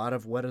norm, a lot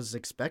of what is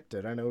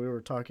expected. I know we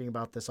were talking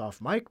about this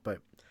off mic, but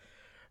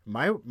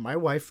my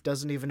wife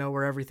doesn't even know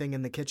where everything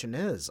in the kitchen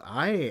is.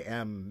 I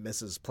am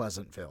Mrs.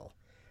 Pleasantville.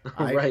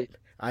 Right.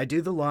 I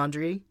do the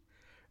laundry,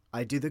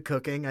 I do the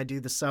cooking, I do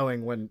the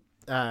sewing. When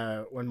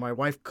my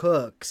wife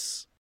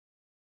cooks,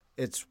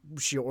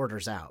 she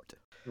orders out.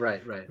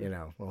 Right. You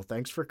know, well,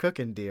 thanks for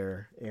cooking,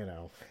 dear. You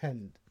know,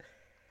 and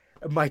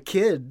my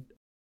kid,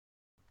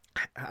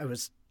 I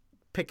was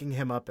picking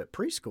him up at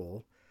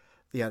preschool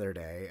the other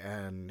day,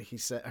 and he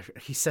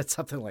said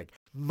something like,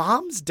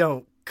 "Moms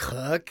don't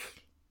cook,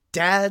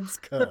 dads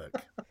cook."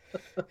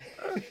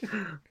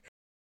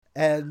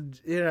 And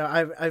you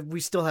know,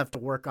 we still have to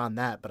work on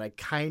that, but I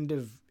kind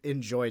of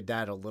enjoyed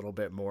that a little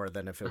bit more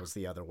than if it was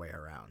the other way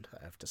around,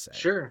 I have to say.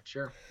 Sure.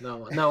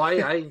 No,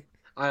 I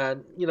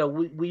you know,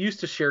 we used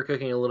to share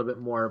cooking a little bit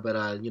more,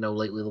 but you know,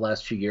 lately the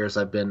last few years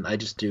I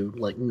just do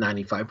like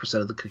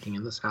 95% of the cooking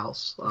in this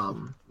house.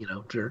 You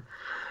know, for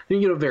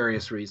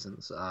various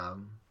reasons.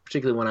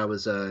 Particularly when I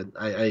was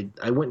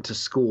I went to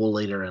school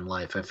later in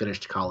life. I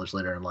finished college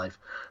later in life,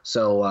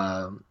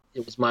 so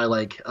it was my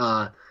like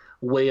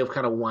way of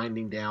kind of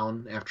winding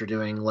down after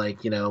doing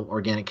like, you know,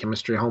 organic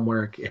chemistry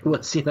homework. It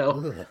was, you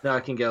know, now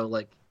I can go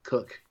like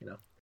cook. You know,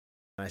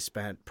 I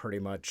spent pretty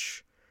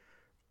much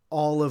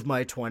all of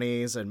my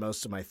 20s and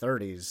most of my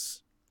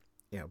 30s,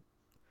 you know,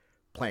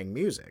 playing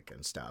music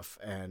and stuff.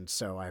 And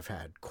so I've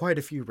had quite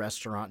a few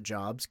restaurant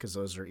jobs because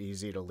those are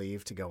easy to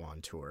leave to go on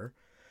tour.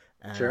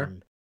 And, sure.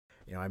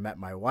 You know, I met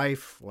my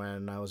wife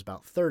when I was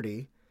about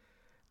 30,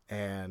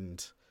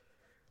 and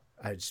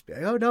I just be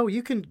like, oh no,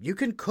 you can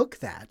cook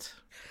that.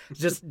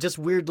 just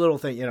weird little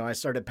thing. You know, I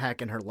started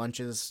packing her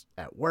lunches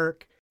at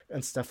work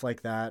and stuff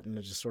like that. And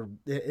it just sort of,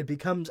 it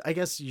becomes, I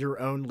guess, your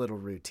own little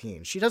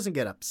routine. She doesn't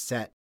get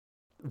upset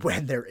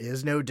when there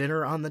is no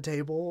dinner on the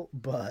table,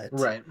 but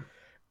right.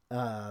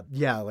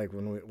 Yeah, like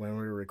when we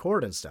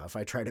record and stuff,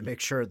 I try to make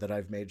sure that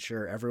I've made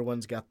sure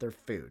everyone's got their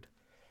food.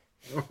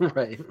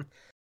 Right.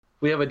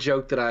 We have a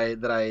joke that I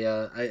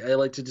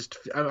like to just,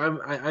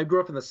 I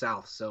grew up in the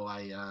South, so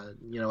I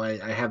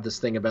have this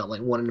thing about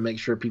like wanting to make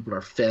sure people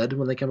are fed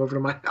when they come over to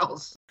my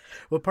house.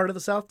 What part of the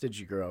South did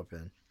you grow up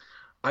in?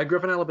 I grew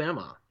up in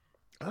Alabama.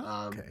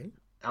 Oh, okay.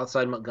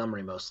 Outside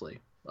Montgomery mostly.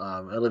 I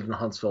lived in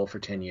Huntsville for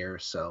 10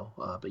 years, so,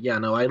 but yeah,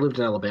 no, I lived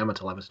in Alabama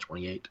till I was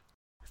 28.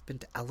 I've been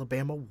to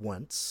Alabama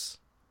once.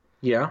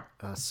 Yeah?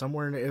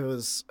 Somewhere, it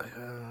was,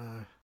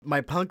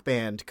 my punk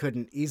band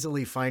couldn't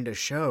easily find a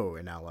show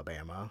in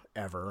Alabama,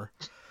 ever.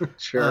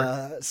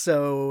 Sure.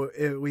 So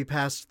we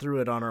passed through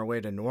it on our way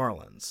to New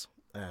Orleans,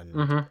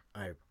 and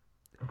I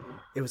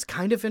it was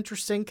kind of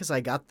interesting because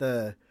I got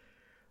the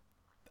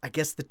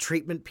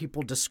treatment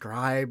people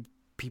describe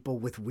people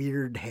with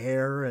weird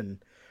hair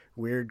and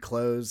weird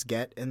clothes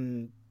get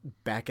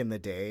back in the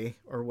day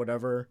or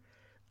whatever.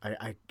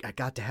 I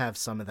got to have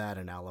some of that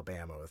in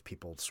Alabama with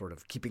people sort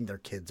of keeping their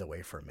kids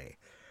away from me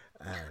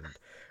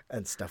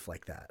and stuff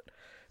like that.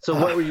 So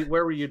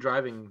where were you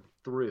driving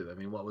through? I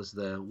mean,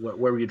 where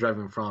were you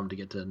driving from to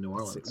get to New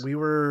Orleans? We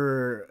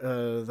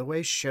were, the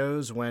way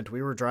shows went,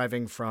 we were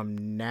driving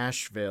from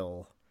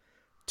Nashville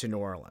to New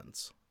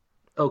Orleans.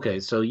 Okay,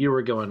 so you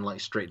were going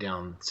like straight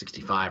down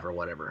 65 or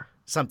whatever.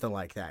 Something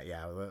like that,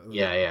 yeah.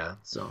 Yeah.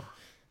 So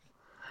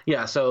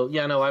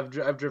no,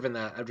 I've driven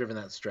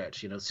that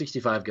stretch.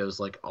 65 goes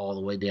like all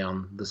the way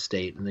down the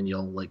state, and then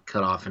you'll like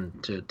cut off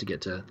to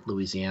get to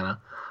Louisiana.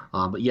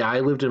 But yeah, I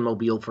lived in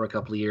Mobile for a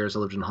couple of years. I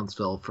lived in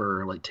Huntsville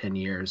for like 10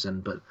 years,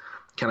 but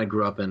kind of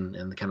grew up in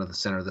the kind of the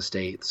center of the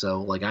state.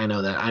 So like I know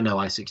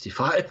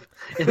I-65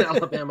 in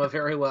Alabama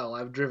very well.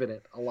 I've driven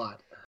it a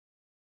lot.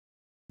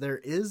 There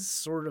is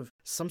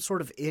some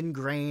sort of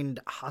ingrained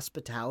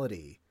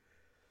hospitality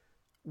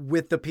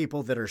with the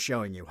people that are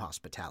showing you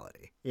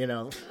hospitality,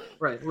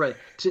 Right.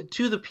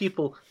 To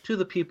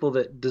the people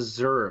that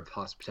deserve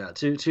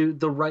hospitality, to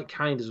the right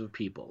kinds of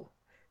people.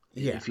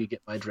 Yeah. If you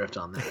get my drift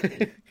on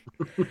that.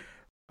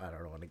 I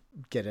don't want to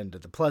get into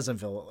the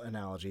Pleasantville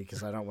analogy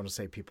because I don't want to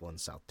say people in the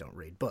South don't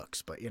read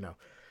books, but we got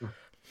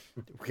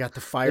the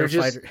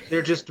firefighter.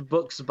 They're just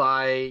books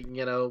by,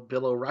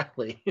 Bill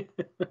O'Reilly.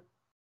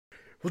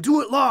 We'll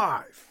do it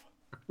live.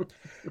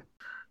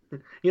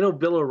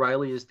 Bill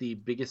O'Reilly is the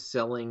biggest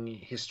selling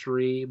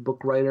history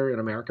book writer in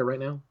America right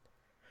now.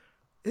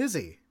 Is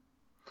he?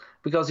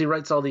 Because he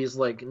writes all these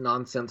like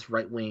nonsense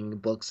right-wing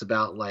books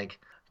about like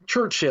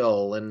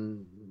Churchill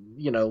and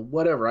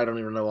whatever. I don't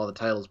even know all the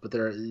titles, but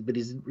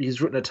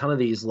he's written a ton of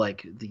these.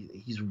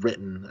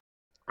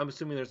 I'm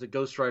assuming there's a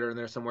ghostwriter in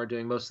there somewhere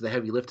doing most of the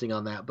heavy lifting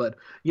on that. But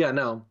yeah,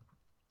 no.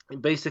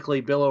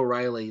 Basically, Bill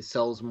O'Reilly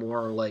sells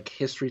more like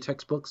history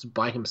textbooks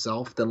by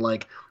himself than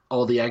like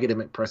all the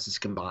academic presses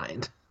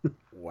combined.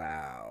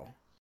 Wow.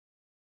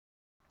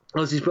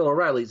 Unless he's Bill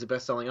O'Reilly, he's a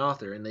best-selling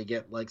author, and they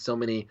get like so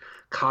many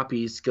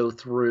copies go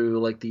through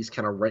like these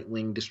kind of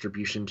right-wing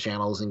distribution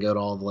channels and go to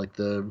all like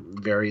the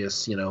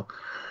various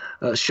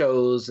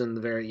shows and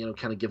the very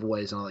kind of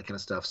giveaways and all that kind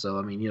of stuff. So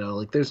I mean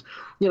like there's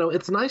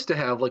it's nice to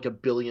have like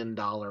 $1 billion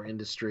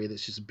industry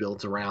that's just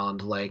built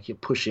around like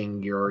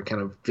pushing your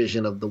kind of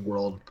vision of the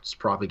world's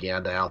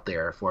propaganda out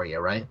there for you,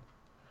 right?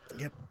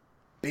 Yep.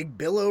 Big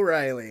Bill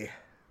O'Reilly.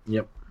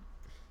 Yep.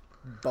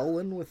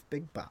 Bowling with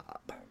Big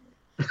Bob.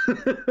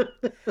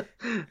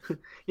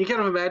 You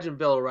kind of imagine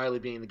Bill O'Reilly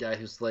being the guy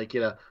who's like,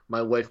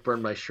 my wife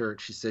burned my shirt.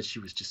 She said she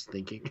was just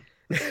thinking.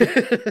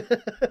 It's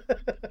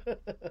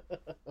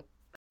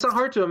not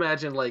hard to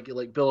imagine like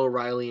Bill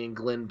O'Reilly and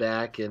Glenn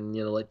Beck and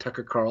like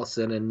Tucker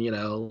Carlson and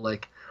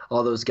like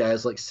all those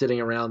guys like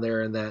sitting around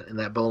there in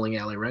that bowling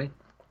alley, right?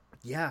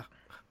 Yeah.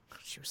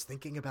 She was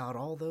thinking about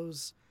all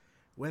those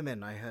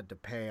women I had to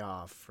pay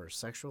off for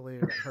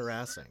sexually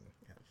harassing.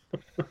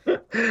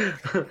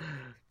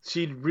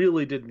 She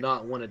really did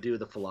not want to do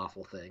the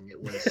falafel thing.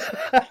 It was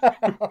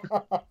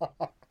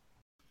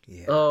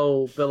Yeah.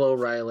 Oh, Bill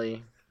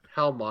O'Reilly,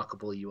 how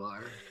mockable you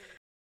are.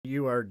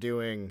 You are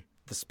doing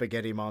the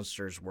spaghetti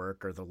monster's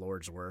work or the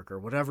Lord's work or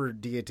whatever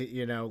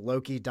deity,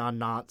 Loki, Don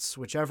Knotts,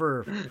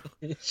 whichever.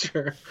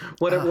 Sure.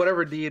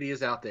 Whatever deity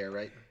is out there,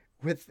 right?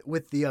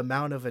 With the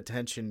amount of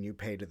attention you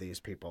pay to these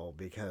people,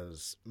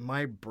 because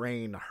my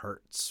brain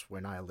hurts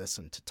when I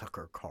listen to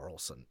Tucker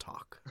Carlson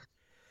talk.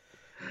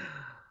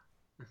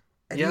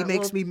 And he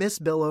makes me miss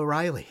Bill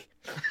O'Reilly.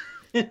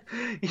 You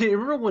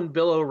remember when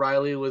Bill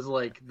O'Reilly was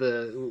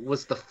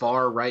the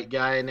far right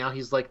guy, and now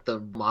he's like the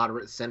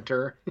moderate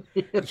center?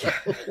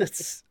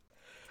 It's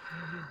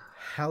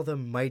how the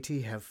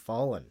mighty have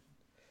fallen.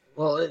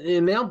 Well,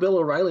 and now Bill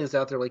O'Reilly is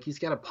out there. Like, he's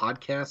got a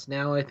podcast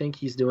now. I think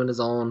he's doing his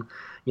own.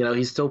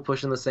 He's still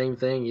pushing the same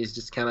thing. He's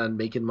just kind of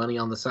making money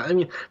on the side. I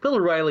mean, Bill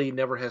O'Reilly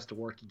never has to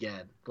work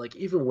again. Like,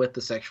 even with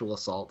the sexual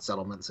assault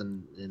settlements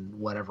and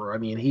whatever. I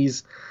mean,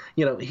 he's,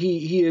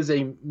 he is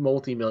a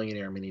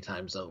multimillionaire many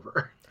times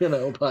over.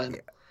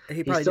 But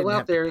He he's still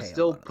out there,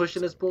 still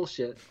pushing his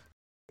bullshit.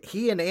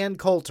 He and Ann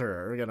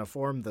Coulter are going to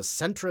form the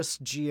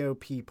centrist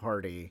GOP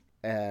party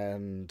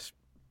and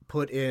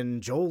put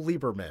in Joel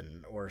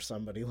Lieberman or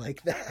somebody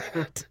like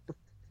that.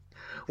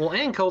 Well,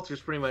 Ann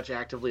Coulter's pretty much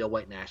actively a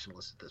white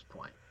nationalist at this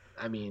point.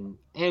 I mean,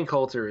 Ann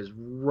Coulter is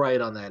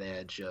right on that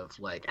edge of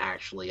like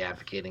actually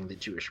advocating that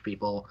Jewish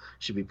people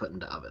should be put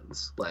into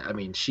ovens. Like, I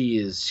mean,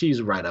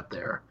 she's right up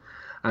there.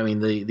 I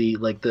mean, the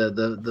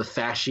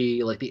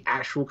fasci, like the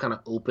actual kind of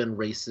open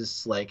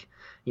racists, like,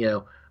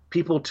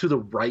 people to the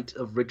right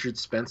of Richard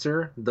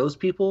Spencer, those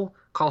people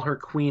call her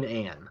Queen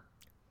Anne.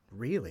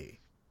 Really?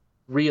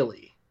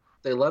 Really.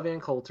 They love Ann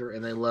Coulter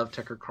and they love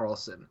Tucker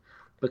Carlson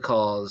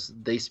because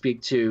they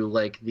speak to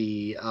like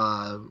the,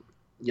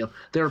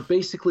 they're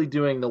basically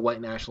doing the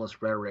white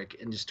nationalist rhetoric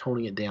and just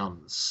toning it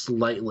down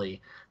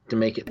slightly to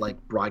make it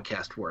like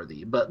broadcast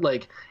worthy. But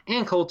like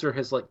Ann Coulter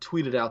has like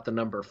tweeted out the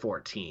number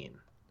 14,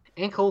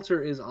 Ann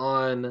Coulter is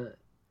on,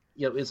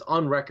 is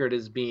on record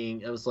as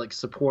being, it was like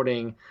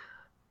supporting,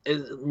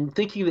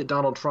 thinking that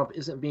Donald Trump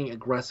isn't being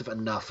aggressive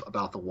enough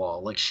about the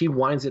wall. Like, she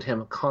whines at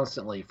him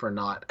constantly for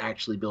not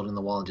actually building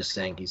the wall and just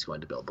saying he's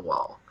going to build the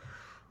wall.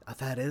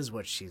 That is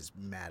what she's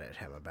mad at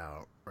him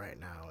about right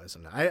now,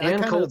 isn't it?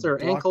 Ann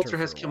Coulter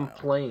has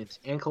complained.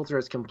 Ann Coulter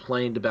has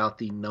complained about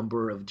the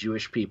number of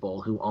Jewish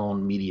people who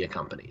own media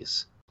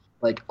companies,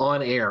 like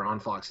on air on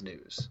Fox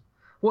News.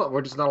 What?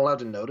 We're just not allowed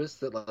to notice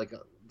that like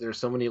there's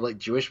so many like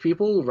Jewish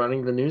people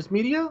running the news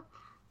media?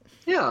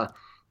 Yeah,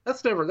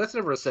 that's never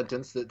a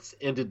sentence that's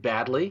ended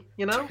badly,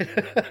 you know.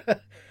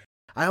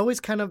 I always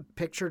kind of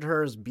pictured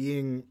her as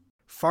being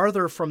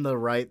farther from the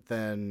right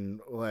than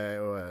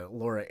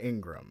Laura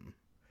Ingraham,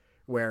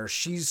 where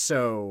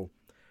seems,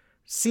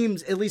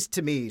 at least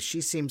to me,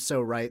 she seems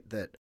so right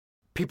that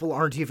people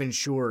aren't even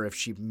sure if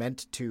she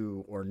meant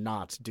to or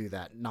not do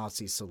that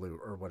Nazi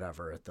salute or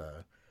whatever at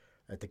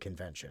the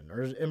convention.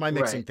 Or am I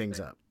mixing things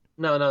up?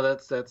 No,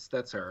 that's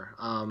her.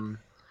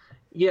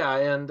 Yeah,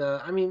 and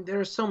I mean,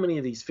 there's so many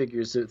of these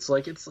figures. It's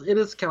like it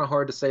is kind of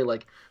hard to say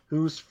like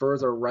who's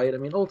further right. I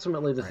mean,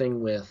 ultimately the thing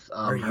with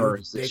Are her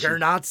you is bigger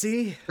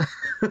Nazi?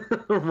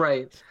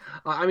 Right.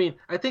 I mean,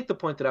 I think the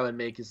point that I would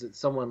make is that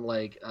someone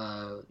like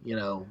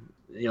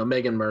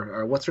Megan Murphy,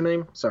 or what's her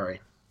name? Sorry,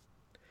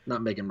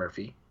 not Megan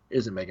Murphy.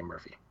 Is it Megan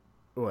Murphy?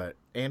 What?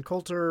 Ann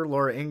Coulter,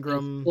 Laura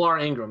Ingraham?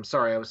 Laura Ingraham.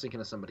 Sorry, I was thinking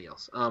of somebody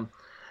else.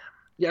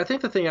 Yeah, I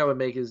think the thing I would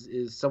make is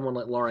someone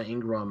like Laura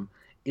Ingraham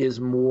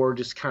is more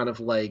just kind of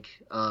like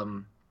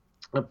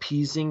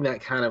appeasing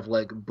that kind of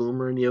like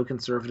boomer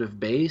neoconservative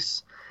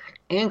base.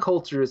 Ann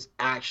Coulter is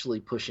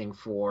actually pushing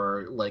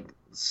for like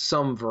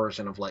some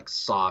version of like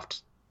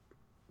soft,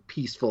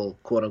 peaceful,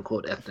 quote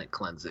unquote, ethnic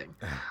cleansing.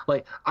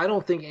 Like, I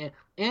don't think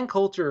Ann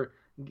Coulter's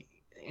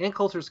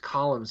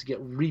columns get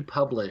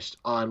republished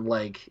on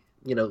like,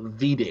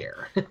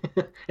 VDare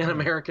and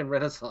American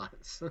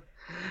Renaissance.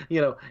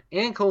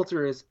 Ann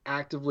Coulter is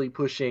actively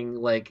pushing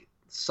like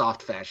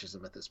soft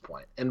fascism at this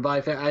point. And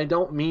I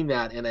don't mean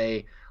that in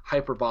a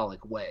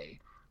hyperbolic way.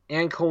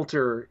 Ann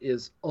Coulter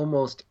is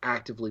almost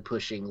actively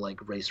pushing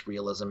like race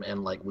realism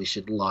and like we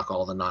should lock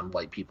all the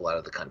non-white people out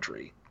of the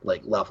country,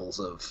 like levels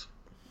of,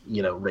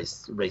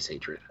 race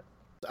hatred.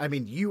 I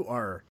mean,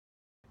 you're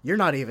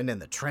not even in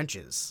the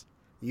trenches.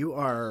 You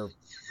are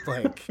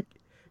like,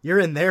 you're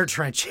in their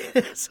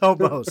trenches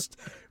almost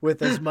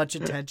with as much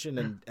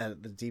attention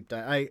and the deep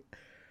dive.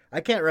 I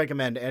can't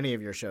recommend any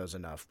of your shows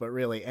enough, but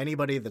really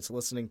anybody that's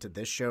listening to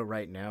this show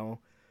right now,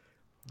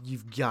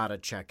 you've got to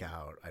check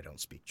out I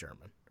Don't Speak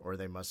German, or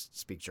They Must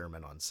Speak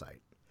German on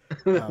Site.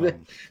 I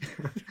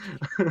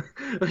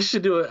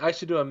should do a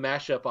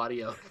mashup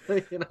audio.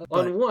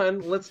 On one,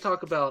 let's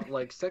talk about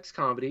like sex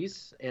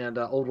comedies and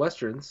old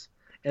westerns,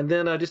 and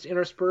then just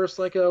intersperse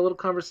like a little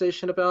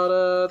conversation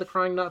about the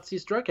crying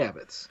Nazis' drug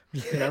habits.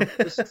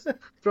 Just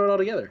throw it all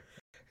together.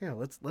 Yeah,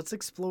 let's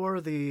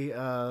explore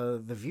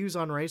the views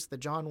on race that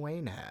John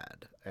Wayne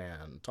had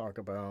and talk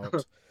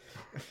about.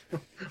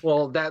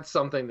 Well, that's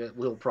something that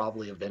we'll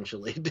probably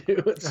eventually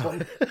do at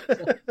some point.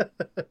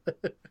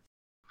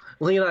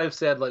 Lee and I have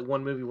said like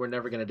one movie we're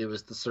never going to do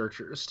is The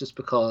Searchers, just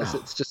because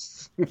it's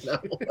just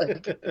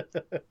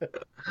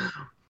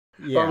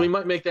Yeah. Or we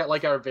might make that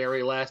like our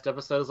very last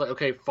episode. It's like,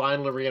 okay,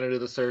 finally we're going to do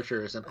The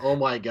Searchers, and oh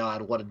my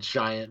god, what a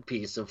giant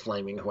piece of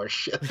flaming horse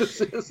shit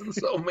this is in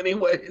so many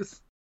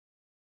ways.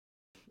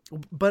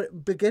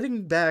 But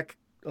getting back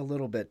a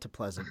little bit to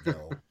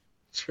Pleasantville,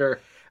 sure.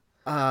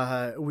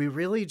 We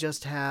really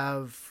just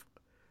have,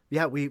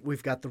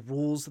 we've got the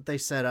rules that they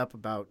set up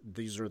about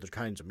these are the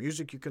kinds of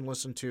music you can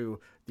listen to.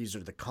 These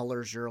are the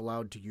colors you're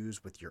allowed to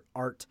use with your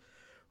art.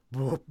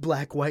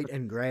 Black, white,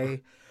 and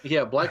gray.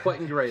 Yeah, black, white,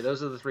 and gray.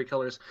 Those are the three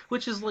colors.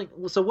 Which is like,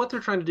 so what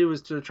they're trying to do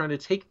is they're trying to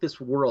take this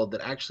world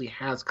that actually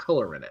has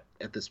color in it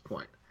at this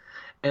point,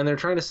 and they're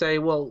trying to say,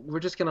 well, we're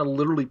just going to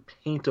literally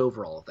paint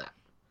over all of that.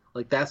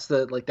 Like that's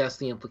the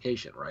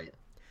implication, right?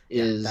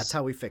 That's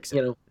how we fix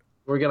it.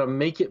 We're gonna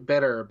make it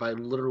better by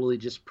literally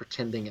just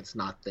pretending it's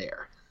not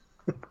there.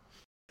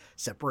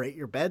 Separate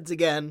your beds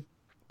again.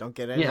 Don't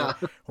get any. Yeah.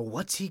 Well,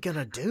 what's he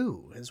gonna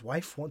do? His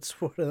wife wants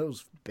one of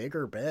those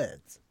bigger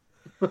beds.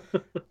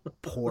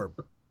 Poor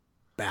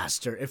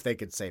bastard. If they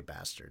could say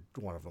bastard,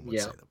 one of them would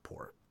say the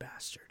poor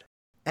bastard.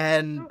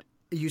 And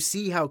you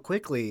see how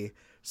quickly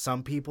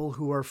some people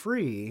who are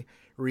free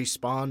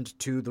respond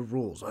to the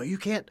rules. Oh, you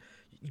could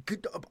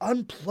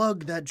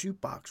unplug that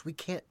jukebox. We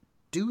can't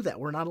do that.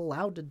 We're not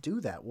allowed to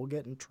do that. We'll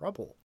get in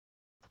trouble.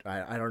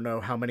 I don't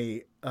know how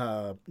many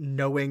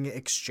knowing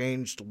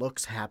exchanged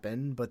looks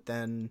happen, but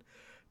then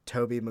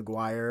Tobey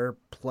Maguire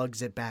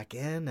plugs it back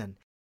in, and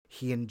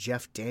he and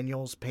Jeff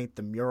Daniels paint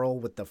the mural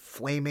with the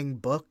flaming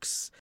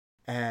books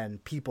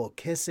and people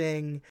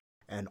kissing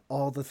and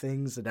all the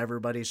things that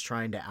everybody's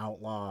trying to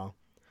outlaw.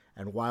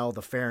 And while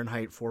the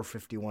Fahrenheit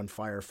 451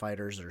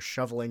 firefighters are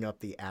shoveling up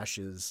the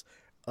ashes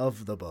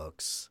of the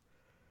books,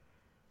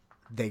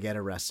 they get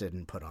arrested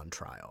and put on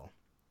trial.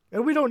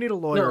 And we don't need a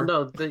lawyer.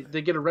 No,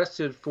 they get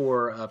arrested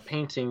for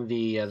painting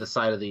the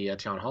side of the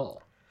town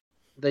hall.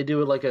 they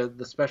do like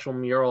the special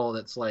mural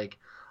that's like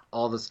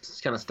all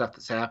this kind of stuff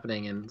that's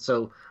happening. And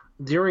so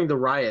during the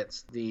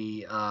riots,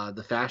 the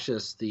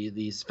fascists,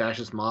 these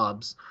fascist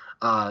mobs,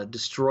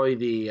 destroy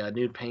the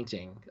nude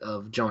painting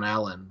of Joan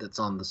Allen that's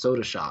on the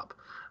soda shop.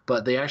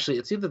 But they actually,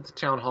 it's either the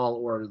town hall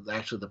or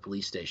actually the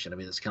police station. I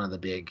mean, it's kind of the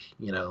big,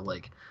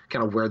 like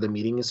kind of where the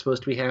meeting is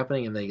supposed to be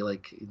happening, and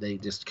they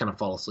just kind of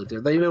fall asleep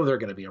there. They know they're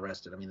going to be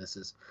arrested. I mean, this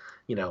is,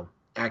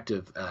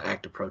 active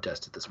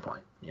protest at this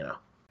point. And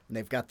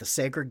they've got the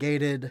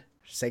segregated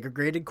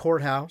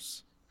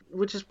courthouse,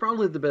 which is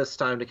probably the best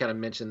time to kind of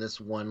mention this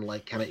one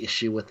like kind of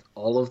issue with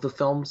all of the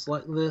films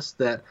like this,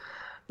 that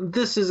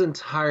this is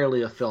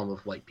entirely a film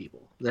of white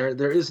people.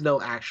 There is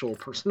no actual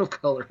person of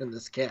color in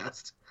this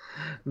cast.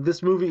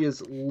 This movie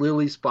is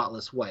literally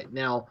spotless white.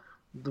 Now,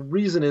 the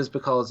reason is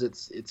because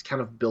it's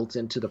kind of built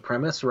into the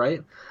premise,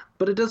 right?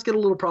 But it does get a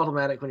little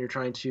problematic when you're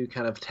trying to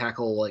kind of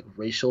tackle like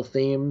racial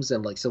themes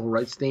and like civil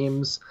rights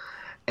themes.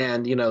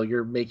 And,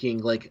 you're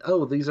making like,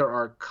 oh, these are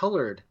our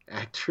colored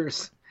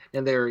actors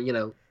and they're,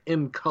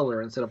 in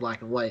color instead of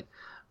black and white,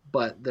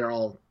 but they're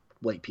all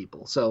white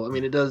people. So, I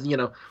mean, it does,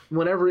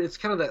 whenever it's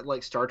kind of that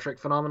like Star Trek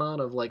phenomenon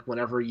of like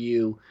whenever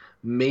you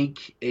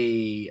make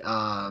a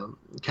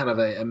kind of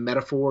a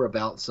metaphor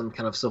about some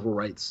kind of civil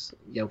rights,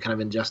 kind of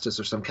injustice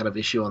or some kind of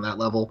issue on that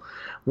level,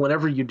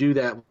 whenever you do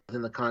that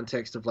within the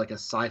context of like a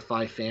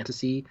sci-fi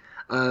fantasy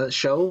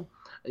show,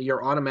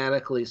 you're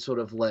automatically sort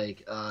of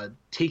like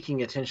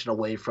taking attention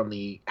away from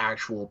the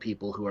actual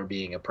people who are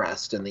being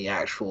oppressed and the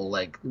actual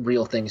like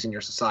real things in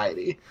your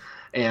society.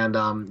 And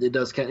it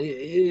is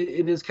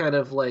kind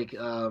of like,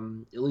 at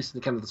least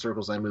in kind of the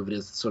circles I move, it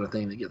is the sort of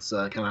thing that gets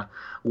kind of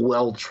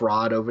well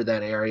trod over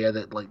that area,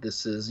 that like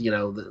this is,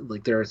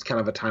 like there is kind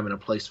of a time and a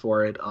place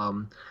for it. I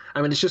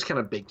mean, it's just kind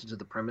of baked into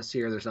the premise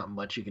here. There's not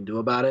much you can do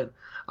about it.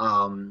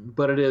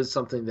 But it is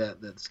something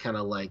that's kind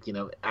of like,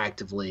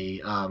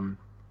 actively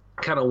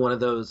kind of one of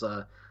those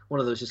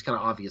just kind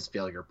of obvious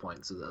failure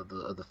points of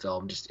the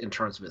film, just in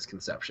terms of its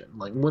conception.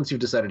 Like once you've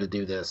decided to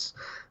do this,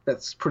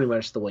 that's pretty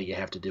much the way you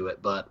have to do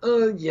it. But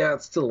yeah,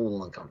 it's still a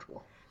little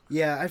uncomfortable.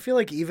 Yeah, I feel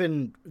like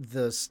even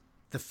the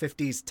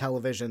 50s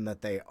television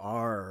that they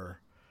are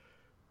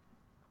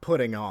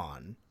putting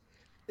on,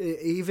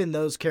 even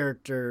those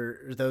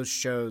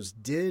shows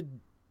did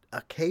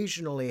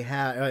occasionally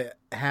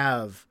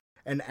have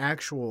an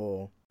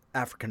actual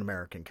African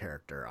American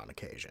character on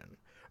occasion.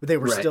 They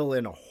were still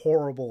in a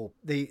horrible,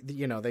 they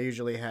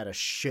usually had a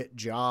shit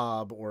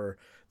job, or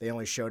they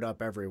only showed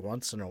up every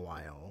once in a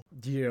while.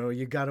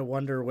 You got to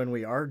wonder, when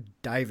we are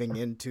diving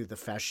into the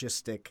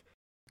fascistic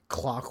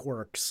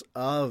clockworks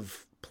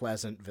of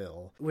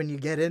Pleasantville, when you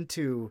get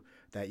into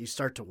that, you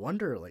start to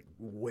wonder, like,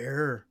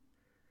 where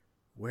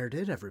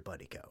did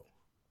everybody go?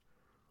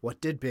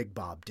 What did Big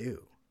Bob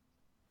do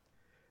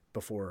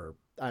before,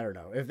 I don't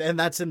know. And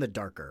that's in the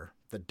darker.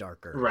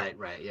 Right,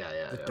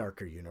 yeah.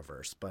 Darker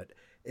universe. But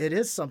it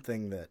is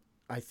something that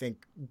I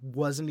think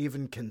wasn't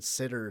even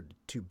considered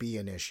to be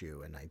an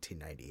issue in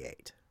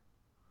 1998.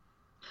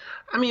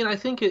 I mean, I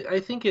think it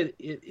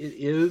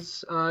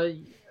is. I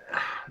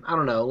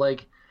don't know.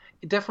 Like,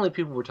 definitely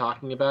people were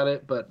talking about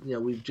it, but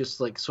we've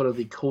just like sort of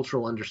the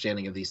cultural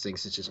understanding of these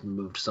things has just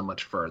moved so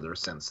much further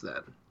since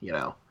then.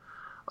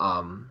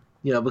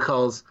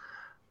 Because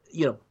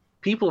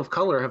people of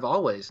color have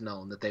always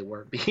known that they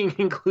weren't being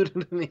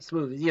included in these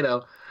movies,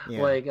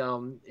 like,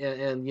 and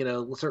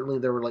certainly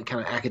there were like kind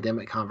of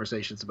academic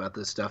conversations about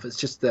this stuff. It's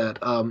just that,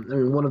 I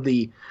mean, one of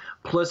the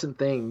pleasant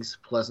things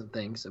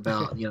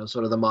about,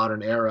 sort of the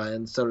modern era,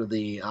 and sort of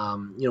the,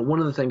 one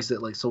of the things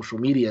that like social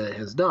media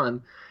has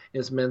done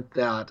is meant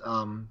that,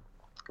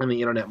 and the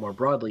internet more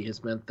broadly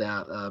has meant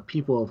that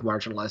people of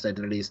marginalized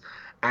identities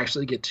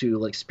actually get to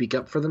like speak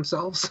up for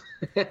themselves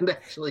and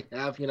actually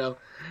have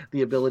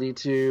the ability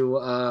to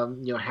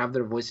have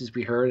their voices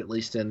be heard, at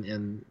least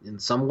in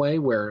some way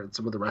where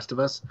some of the rest of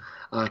us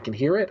can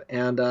hear it,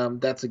 and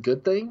that's a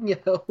good thing.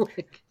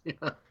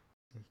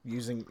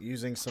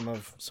 Using some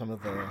of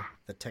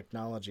the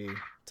technology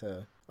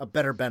to a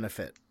better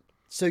benefit.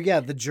 So yeah,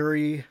 the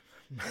jury.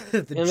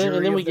 And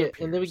then we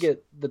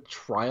get the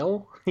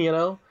trial.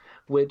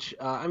 Which,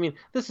 I mean,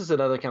 this is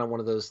another kind of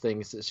one of those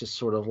things that's just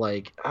sort of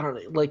like, I don't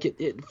know, like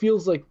it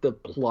feels like the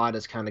plot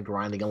is kind of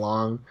grinding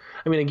along.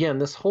 I mean, again,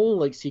 this whole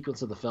like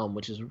sequence of the film,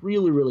 which is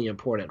really, really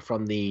important,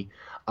 from the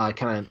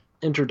kind of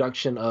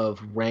introduction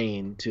of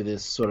Rain to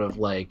this sort of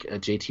like a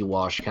JT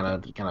Walsh kind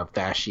of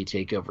fashy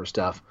takeover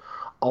stuff,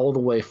 all the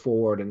way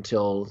forward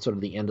until sort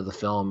of the end of the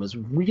film, is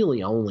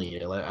really only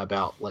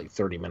about like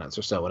 30 minutes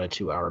or so in a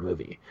 2-hour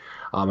movie.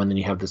 And then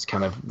you have this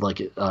kind of like,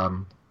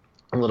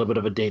 a little bit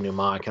of a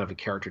denouement, kind of a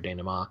character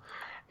denouement.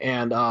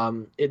 And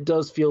it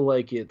does feel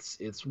like it's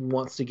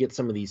wants to get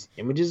some of these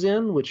images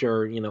in, which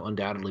are,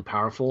 undoubtedly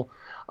powerful.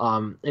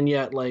 And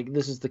yet, like,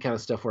 this is the kind of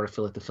stuff where I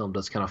feel like the film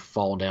does kind of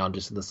fall down,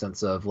 just in the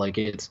sense of, like,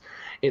 it's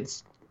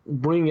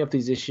bringing up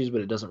these issues,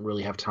 but it doesn't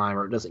really have time,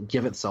 or it doesn't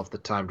give itself the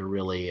time to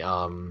really,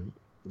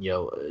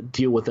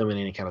 deal with them in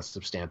any kind of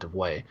substantive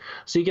way.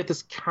 So you get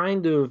this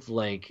kind of,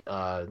 like,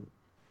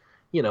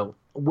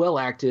 well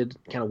acted,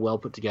 kind of well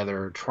put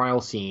together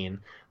trial scene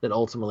that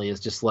ultimately is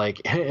just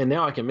like, and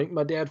now I can make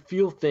my dad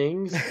feel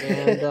things,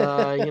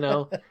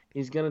 and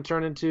he's gonna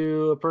turn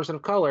into a person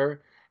of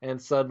color,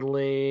 and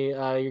suddenly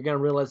you're gonna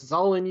realize it's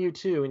all in you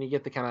too, and you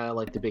get the kind of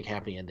like the big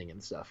happy ending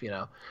and stuff,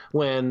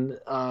 when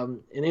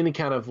in any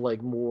kind of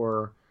like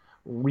more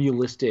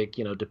realistic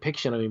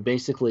depiction, I mean,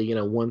 basically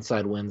one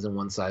side wins and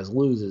one side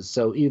loses.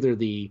 So either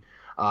the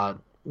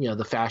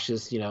the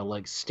fascists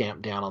like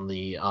stamp down on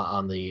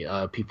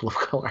the people of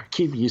color. I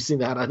keep using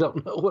that. I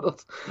don't know what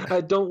else.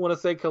 I don't want to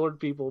say colored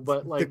people,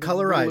 but like the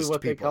colorized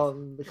what people. They call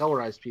them, the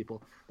colorized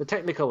people, the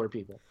technicolor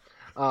people.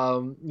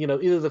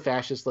 Either the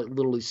fascists like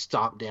literally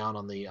stomp down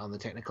on the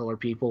technicolor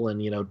people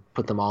and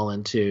put them all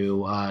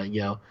into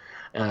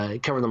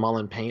cover them all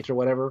in paint or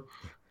whatever,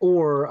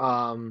 or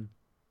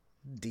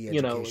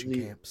de-education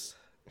camps.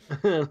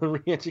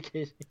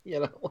 Re-education,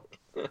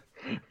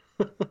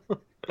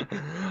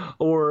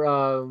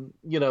 or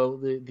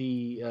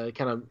the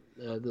kind of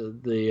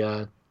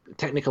the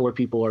technicolor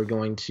people are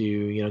going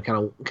to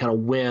kind of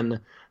win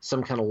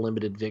some kind of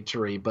limited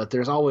victory, but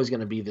there's always going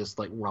to be this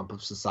like rump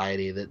of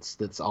society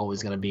that's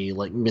always going to be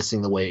like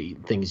missing the way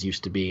things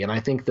used to be. And I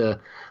think the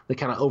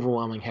kind of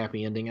overwhelming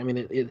happy ending, I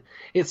mean,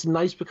 it's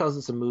nice because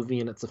it's a movie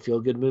and it's a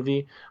feel-good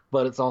movie,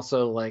 but it's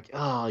also like,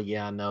 oh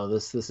yeah, no,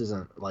 this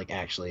isn't like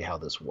actually how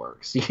this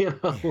works,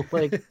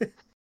 like.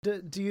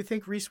 Do you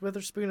think Reese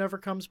Witherspoon ever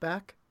comes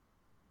back?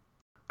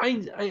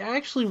 I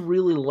actually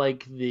really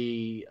like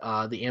the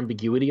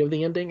ambiguity of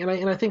the ending,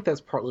 and I think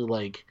that's partly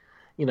like,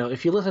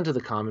 if you listen to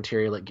the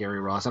commentary like Gary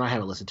Ross, and I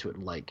haven't listened to it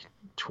in like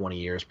 20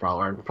 years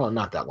probably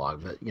not that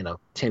long, but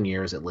 10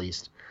 years at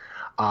least.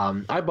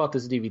 I bought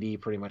this DVD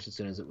pretty much as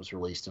soon as it was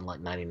released in like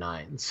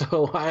 99.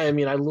 So I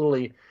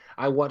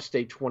watched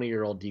a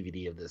 20-year-old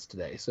DVD of this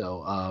today.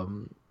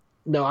 So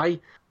no, I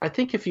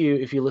think if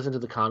you listen to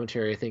the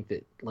commentary, I think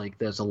that like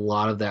there's a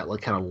lot of that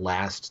like kind of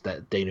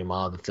that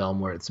denouement of the film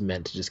where it's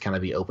meant to just kind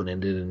of be open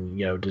ended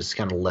and just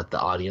kind of let the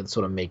audience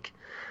sort of make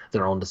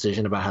their own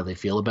decision about how they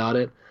feel about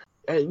it.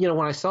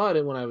 When I saw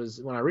it, when I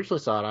originally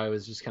saw it, I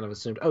was just kind of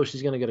assumed, oh,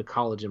 she's going to go to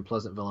college in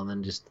Pleasantville and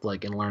then just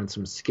like and learn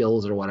some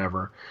skills or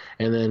whatever,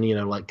 and then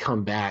like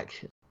come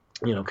back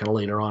kind of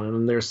later on.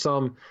 And there's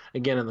some,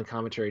 again, in the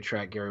commentary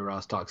track, Gary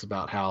Ross talks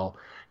about how,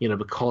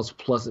 because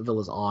Pleasantville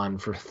is on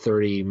for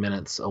 30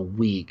 minutes a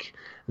week,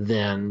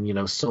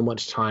 then, so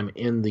much time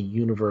in the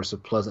universe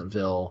of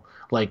Pleasantville,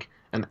 like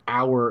an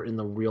hour in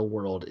the real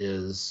world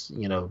is,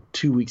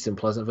 2 weeks in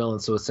Pleasantville.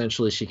 And so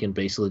essentially she can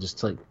basically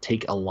just like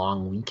take a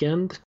long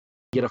weekend,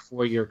 get a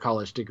 4-year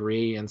college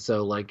degree. And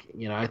so like,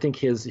 I think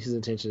his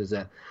intention is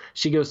that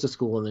she goes to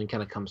school and then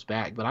kind of comes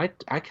back. But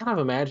I kind of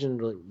imagine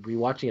like,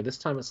 rewatching it this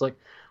time, it's like,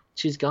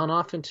 she's gone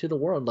off into the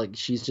world. Like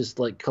she's just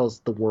like, because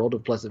the world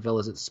of Pleasantville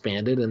is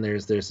expanded and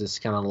there's this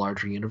kind of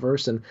larger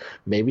universe, and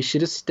maybe she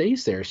just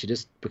stays there. She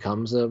just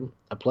becomes a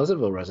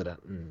Pleasantville resident,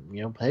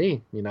 and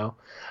hey,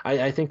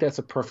 I think that's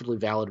a perfectly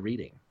valid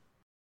reading.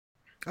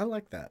 I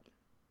like that.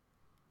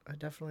 I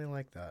definitely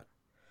like that.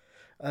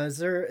 Is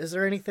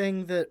there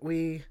anything that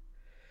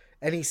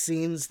any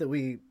scenes that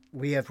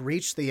we have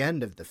reached the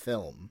end of the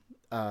film?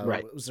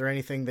 Right. Was there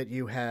anything that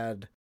you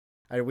had?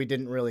 We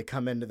didn't really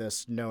come into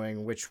this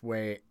knowing which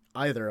way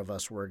either of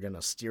us were going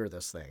to steer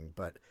this thing,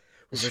 but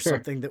was there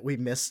something that we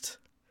missed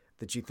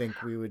that you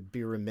think we would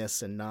be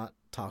remiss in not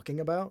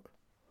talking about?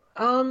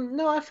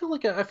 No, I feel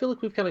like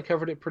we've kind of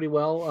covered it pretty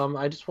well.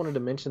 I just wanted to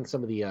mention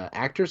some of the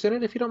actors in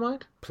it, if you don't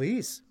mind.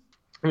 Please.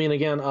 I mean,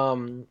 again,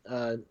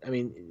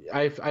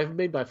 I've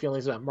made my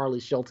feelings about Marley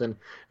Shelton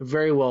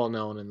very well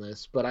known in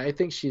this, but I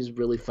think she's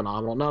really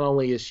phenomenal. Not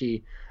only is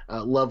she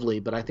lovely,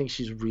 but I think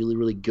she's really,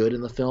 really good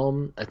in the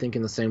film. I think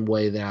in the same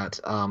way that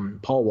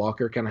Paul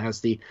Walker kind of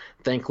has the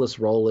thankless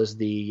role as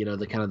the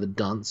the kind of the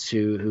dunce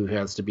who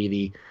has to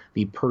be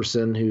the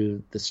person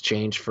who this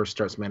change first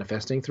starts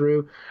manifesting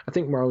through. I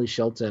think Marley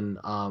Shelton,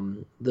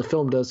 the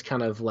film does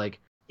kind of like,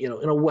 in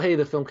a way,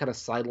 the film kind of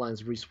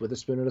sidelines Reese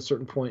Witherspoon at a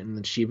certain point, and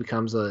then she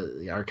becomes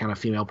our kind of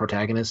female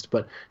protagonist.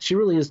 But she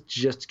really is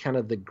just kind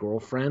of the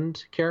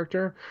girlfriend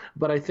character.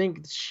 But I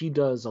think she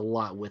does a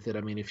lot with it.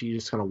 I mean, if you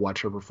just kind of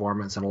watch her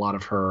performance and a lot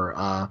of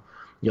her,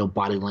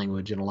 body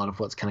language and a lot of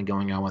what's kind of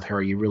going on with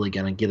her, you're really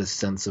going to get a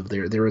sense of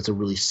there is a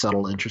really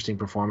subtle, interesting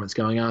performance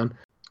going on.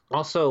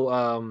 Also,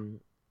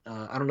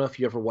 I don't know if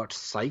you ever watched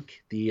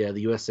Psych, the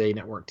USA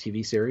Network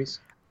TV series.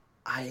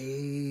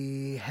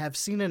 I have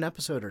seen an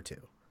episode or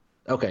two.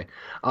 Okay.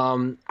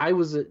 I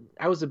was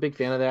a big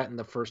fan of that in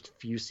the first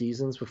few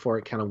seasons before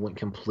it kind of went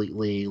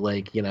completely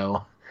like,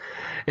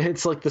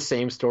 it's like the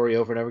same story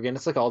over and over again.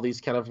 It's like all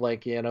these kind of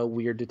like,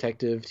 weird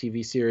detective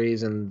TV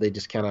series, and they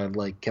just kind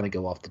of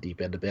go off the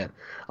deep end a bit.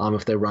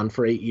 If they run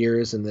for 8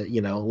 years and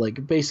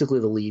like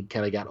basically the lead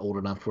kind of got old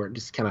enough where it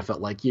just kind of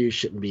felt like you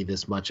shouldn't be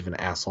this much of an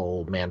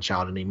asshole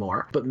man-child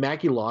anymore. But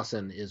Maggie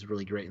Lawson is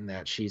really great in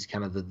that. She's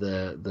kind of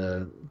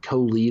the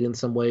co-lead in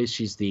some ways.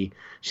 She's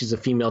a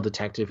female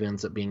detective who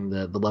ends up being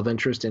the love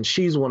interest, and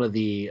she's one of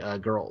the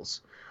girls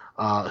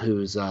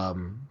who's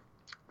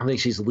I think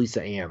she's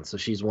Lisa Ann, so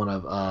she's one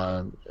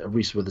of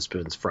Reese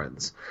Witherspoon's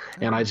friends,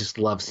 and I just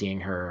love seeing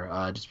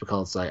her just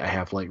because I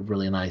have like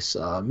really nice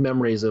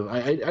memories of.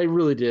 I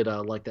really did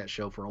like that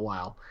show for a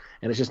while,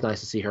 and it's just nice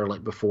to see her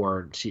like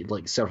before she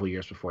like several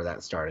years before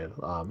that started,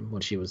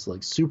 when she was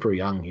like super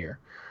young here.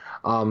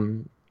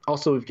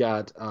 Also, we've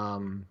got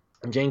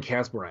Jane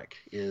Kasparek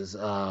is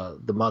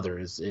the mother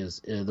is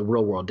in the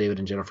real world David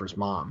and Jennifer's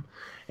mom,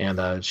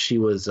 and she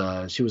was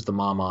the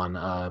mom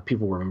on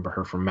people remember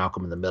her from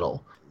Malcolm in the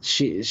Middle.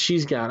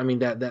 She's got, I mean,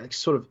 that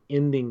sort of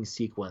ending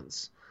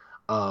sequence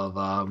of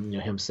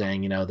him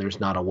saying, there's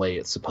not a way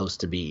it's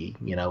supposed to be,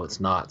 it's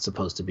not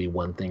supposed to be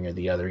one thing or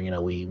the other,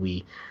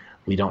 we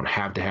don't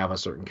have to have a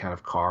certain kind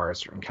of car, a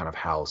certain kind of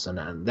house,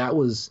 and that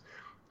was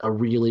a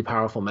really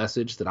powerful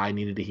message that I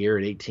needed to hear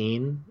at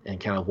 18, and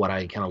kind of what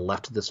I kind of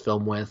left this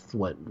film with,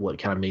 what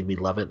kind of made me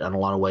love it in a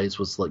lot of ways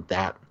was like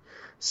that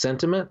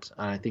sentiment.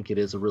 I think it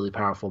is a really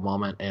powerful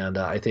moment, and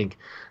I think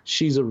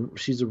she's a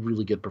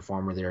really good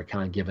performer there,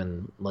 kind of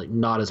given like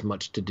not as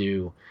much to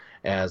do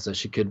as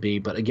she could be,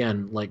 but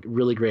again, like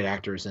really great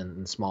actors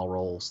in small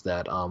roles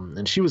that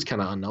and she was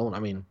kind of unknown. I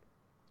mean,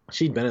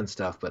 she'd been in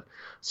stuff, but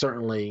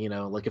certainly,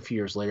 like a few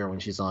years later when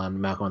she's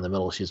on Malcolm in the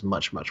Middle, she's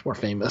much, much more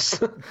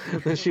famous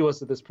than she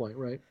was at this point,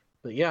 right?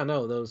 But yeah,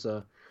 no, those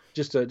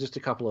just a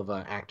couple of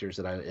actors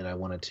that I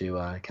wanted to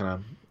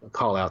kind of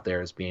call out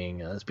there as being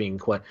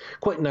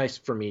quite nice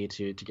for me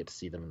to get to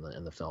see them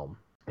in the film.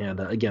 And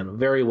again,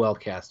 very well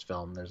cast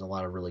film. There's a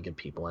lot of really good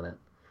people in it.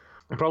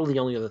 And probably the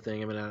only other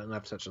thing, I mean, and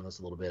I've touched on this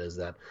a little bit, is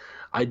that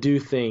I do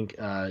think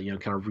kind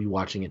of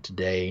rewatching it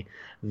today,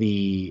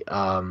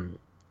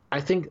 I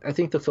think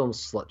the film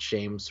slut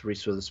shames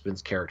Reese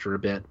Witherspoon's character a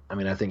bit. I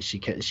mean, I think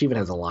she even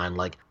has a line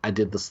like, "I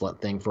did the slut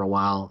thing for a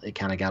while. It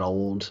kind of got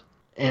old,"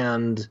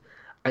 and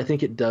I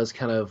think it does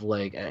kind of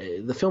like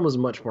the film is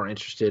much more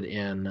interested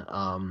in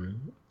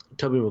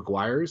Tobey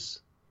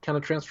Maguire's kind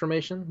of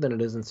transformation than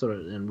it is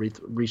in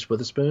Reese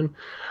Witherspoon.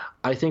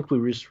 I think I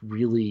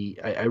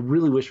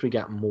really wish we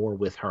got more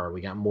with her.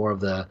 We got more of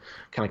the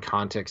kind of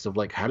context of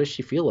like, how does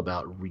she feel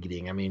about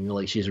reading? I mean,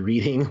 like she's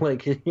reading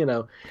like,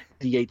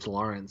 D.H.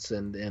 Lawrence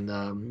and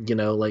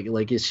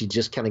like is she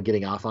just kind of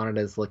getting off on it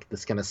as like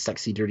this kind of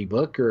sexy, dirty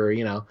book, or,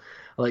 and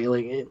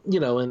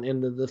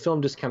the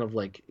film just kind of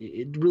like,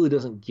 it really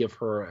doesn't give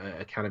her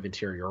a kind of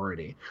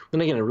interiority.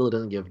 Then again, it really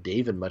doesn't give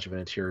David much of an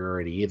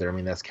interiority either. I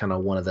mean, that's kind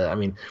of one of the, I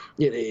mean,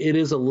 it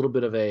is a little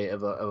bit of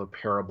a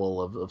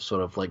parable of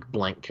sort of like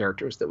blank characters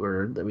that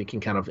we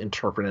can kind of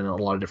interpret in a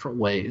lot of different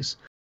ways.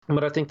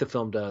 But I think the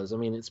film does. I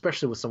mean,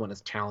 especially with someone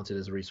as talented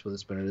as Reese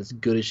Witherspoon and as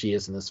good as she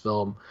is in this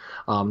film,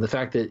 the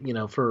fact that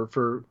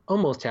for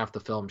almost half the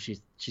film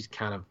she's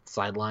kind of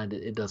sidelined,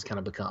 it does kind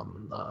of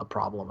become a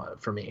problem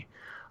for me.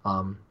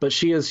 But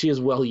she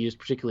is well used,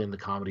 particularly in the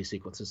comedy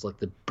sequences, like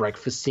the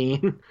breakfast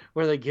scene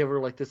where they give her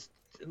like this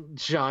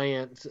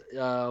giant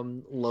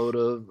load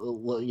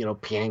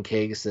of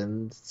pancakes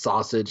and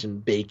sausage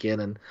and bacon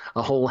and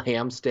a whole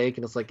ham steak,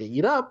 and it's like,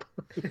 eat up.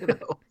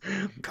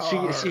 She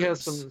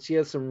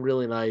has some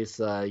really nice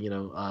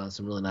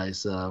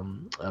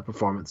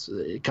performance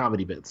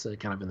comedy bits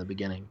kind of in the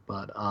beginning,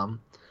 but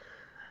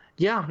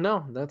yeah,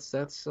 no, that's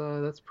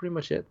pretty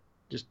much it.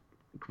 Just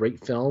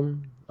great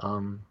film.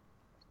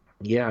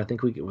 Yeah, I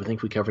think we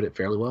covered it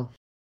fairly well.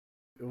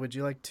 Would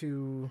you like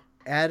to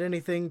add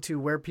anything to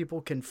where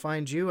people can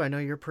find you? I know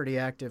you're pretty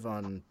active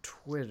on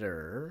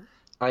Twitter.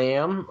 I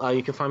am.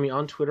 You can find me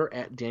on Twitter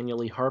at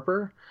Daniel E.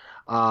 Harper.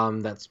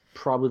 That's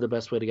probably the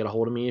best way to get a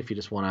hold of me if you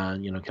just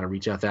want to, kind of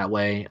reach out that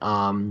way.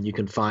 You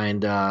can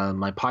find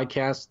my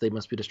podcast, They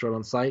Must Be Destroyed,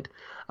 on site,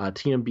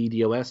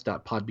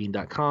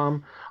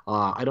 tmbdos.podbean.com.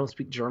 I Don't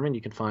Speak German.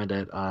 You can find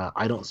it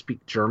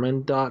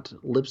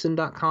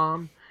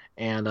idon'tspeakgerman.libsyn.com.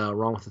 And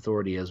Wrong with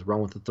Authority is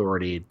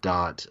wrongwithauthority.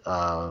 I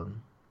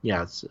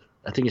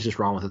think it's just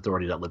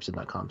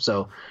wrongwithauthority.libsyn.com.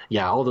 So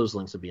yeah, all those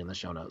links will be in the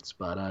show notes.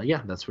 But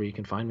yeah, that's where you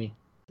can find me.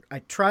 I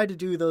try to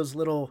do those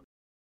little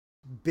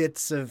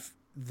bits of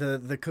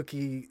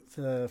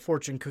the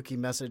fortune cookie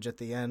message at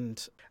the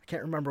end. I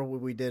can't remember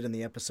what we did in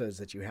the episodes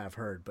that you have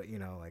heard, but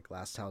like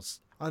Last House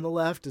on the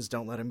Left is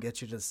don't let him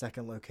get you to the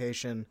second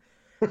location.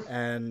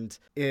 And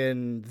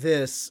in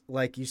this,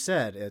 like you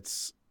said,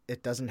 it's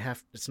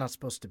not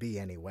supposed to be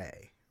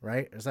anyway,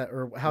 right? Is that,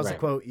 or how's the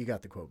quote? You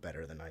got the quote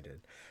better than I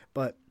did.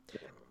 But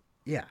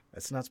yeah,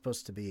 it's not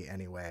supposed to be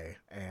anyway.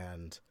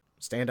 And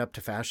stand up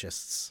to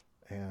fascists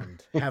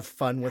and have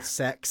fun with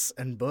sex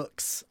and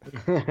books.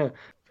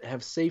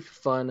 Have safe,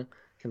 fun,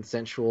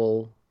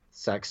 consensual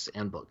sex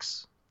and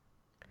books.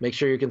 Make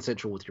sure you're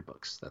consensual with your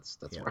books. That's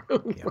where.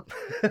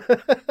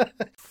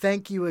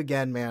 Thank you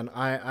again, man.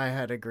 I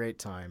had a great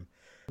time.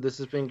 This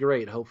has been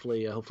great.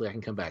 Hopefully I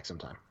can come back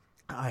sometime.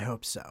 I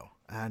hope so.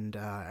 And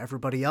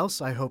everybody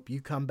else, I hope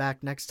you come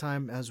back next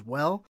time as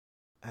well.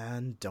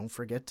 And don't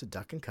forget to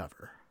duck and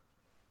cover.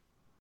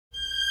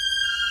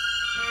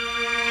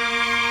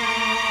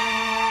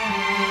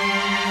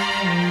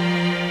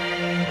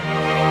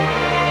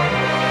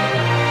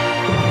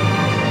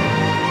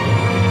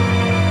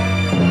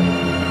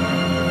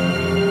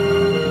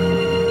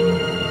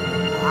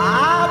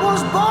 I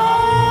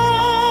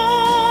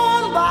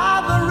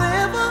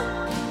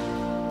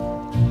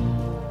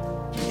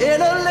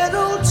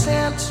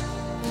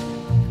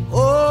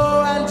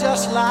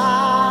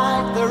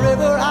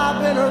river I've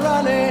been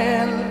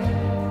running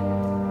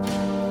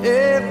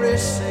ever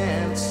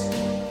since.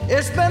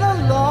 It's been a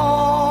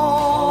long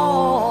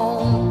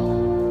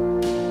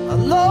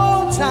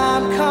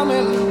time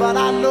coming, but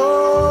I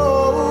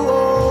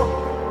know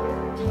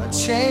a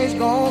change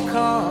gonna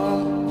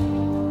come.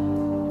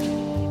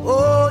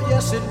 Oh,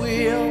 yes it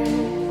will.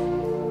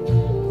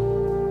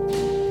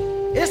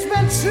 It's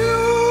been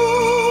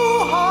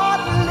too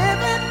hard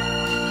living,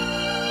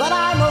 but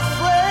I'm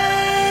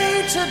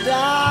afraid to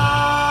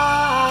die.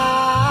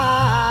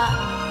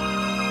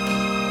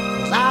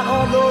 'Cause I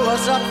don't know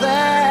what's up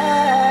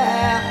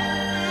there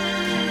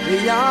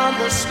beyond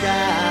the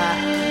sky.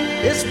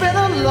 It's been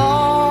a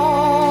long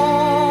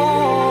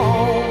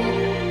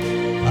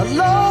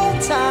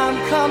time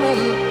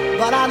coming,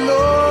 but I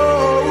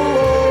know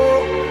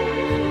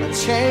a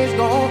change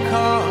gonna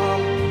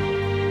come.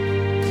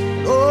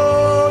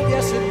 Oh,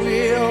 yes it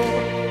will.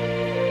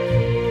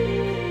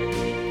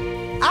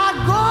 I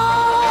go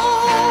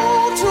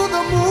to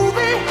the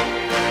movie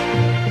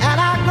and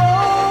I go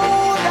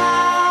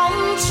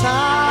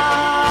downtown.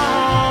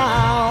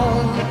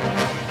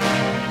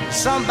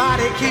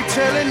 Somebody keep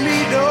telling me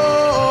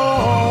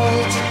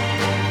don't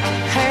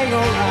hang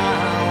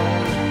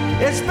around.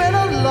 It's been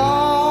a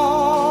long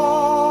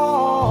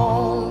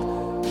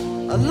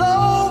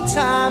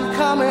time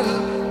coming,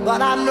 but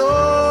I know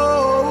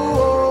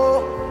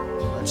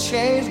a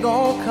change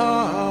gonna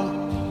come.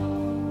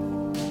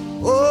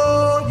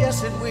 Oh, yes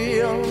it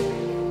will.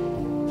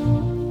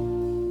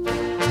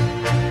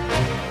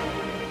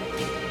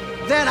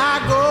 Then I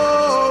go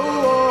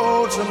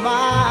to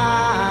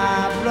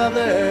my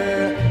brother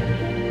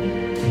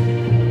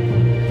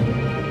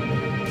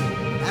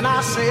and I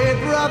say,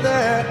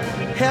 brother,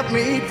 help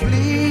me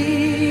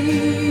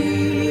please.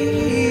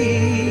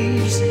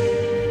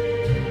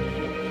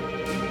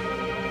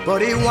 But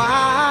he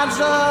winds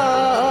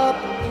up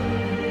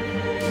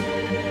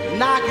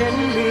knocking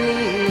me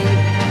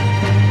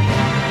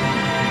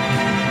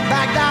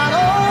back down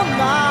on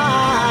my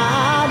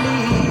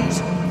knees.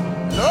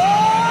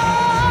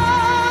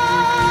 Oh,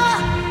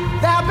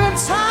 there've been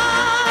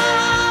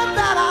times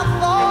that I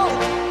thought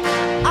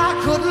I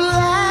could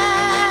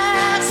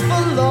last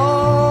for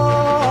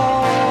long,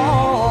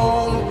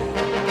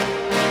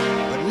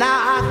 but now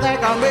I think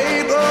I'm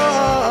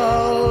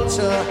able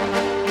to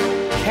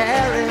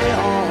carry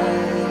on.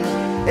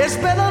 It's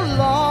been a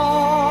long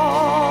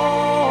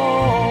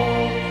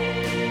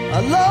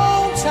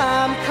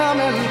time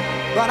coming,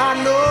 but I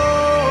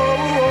know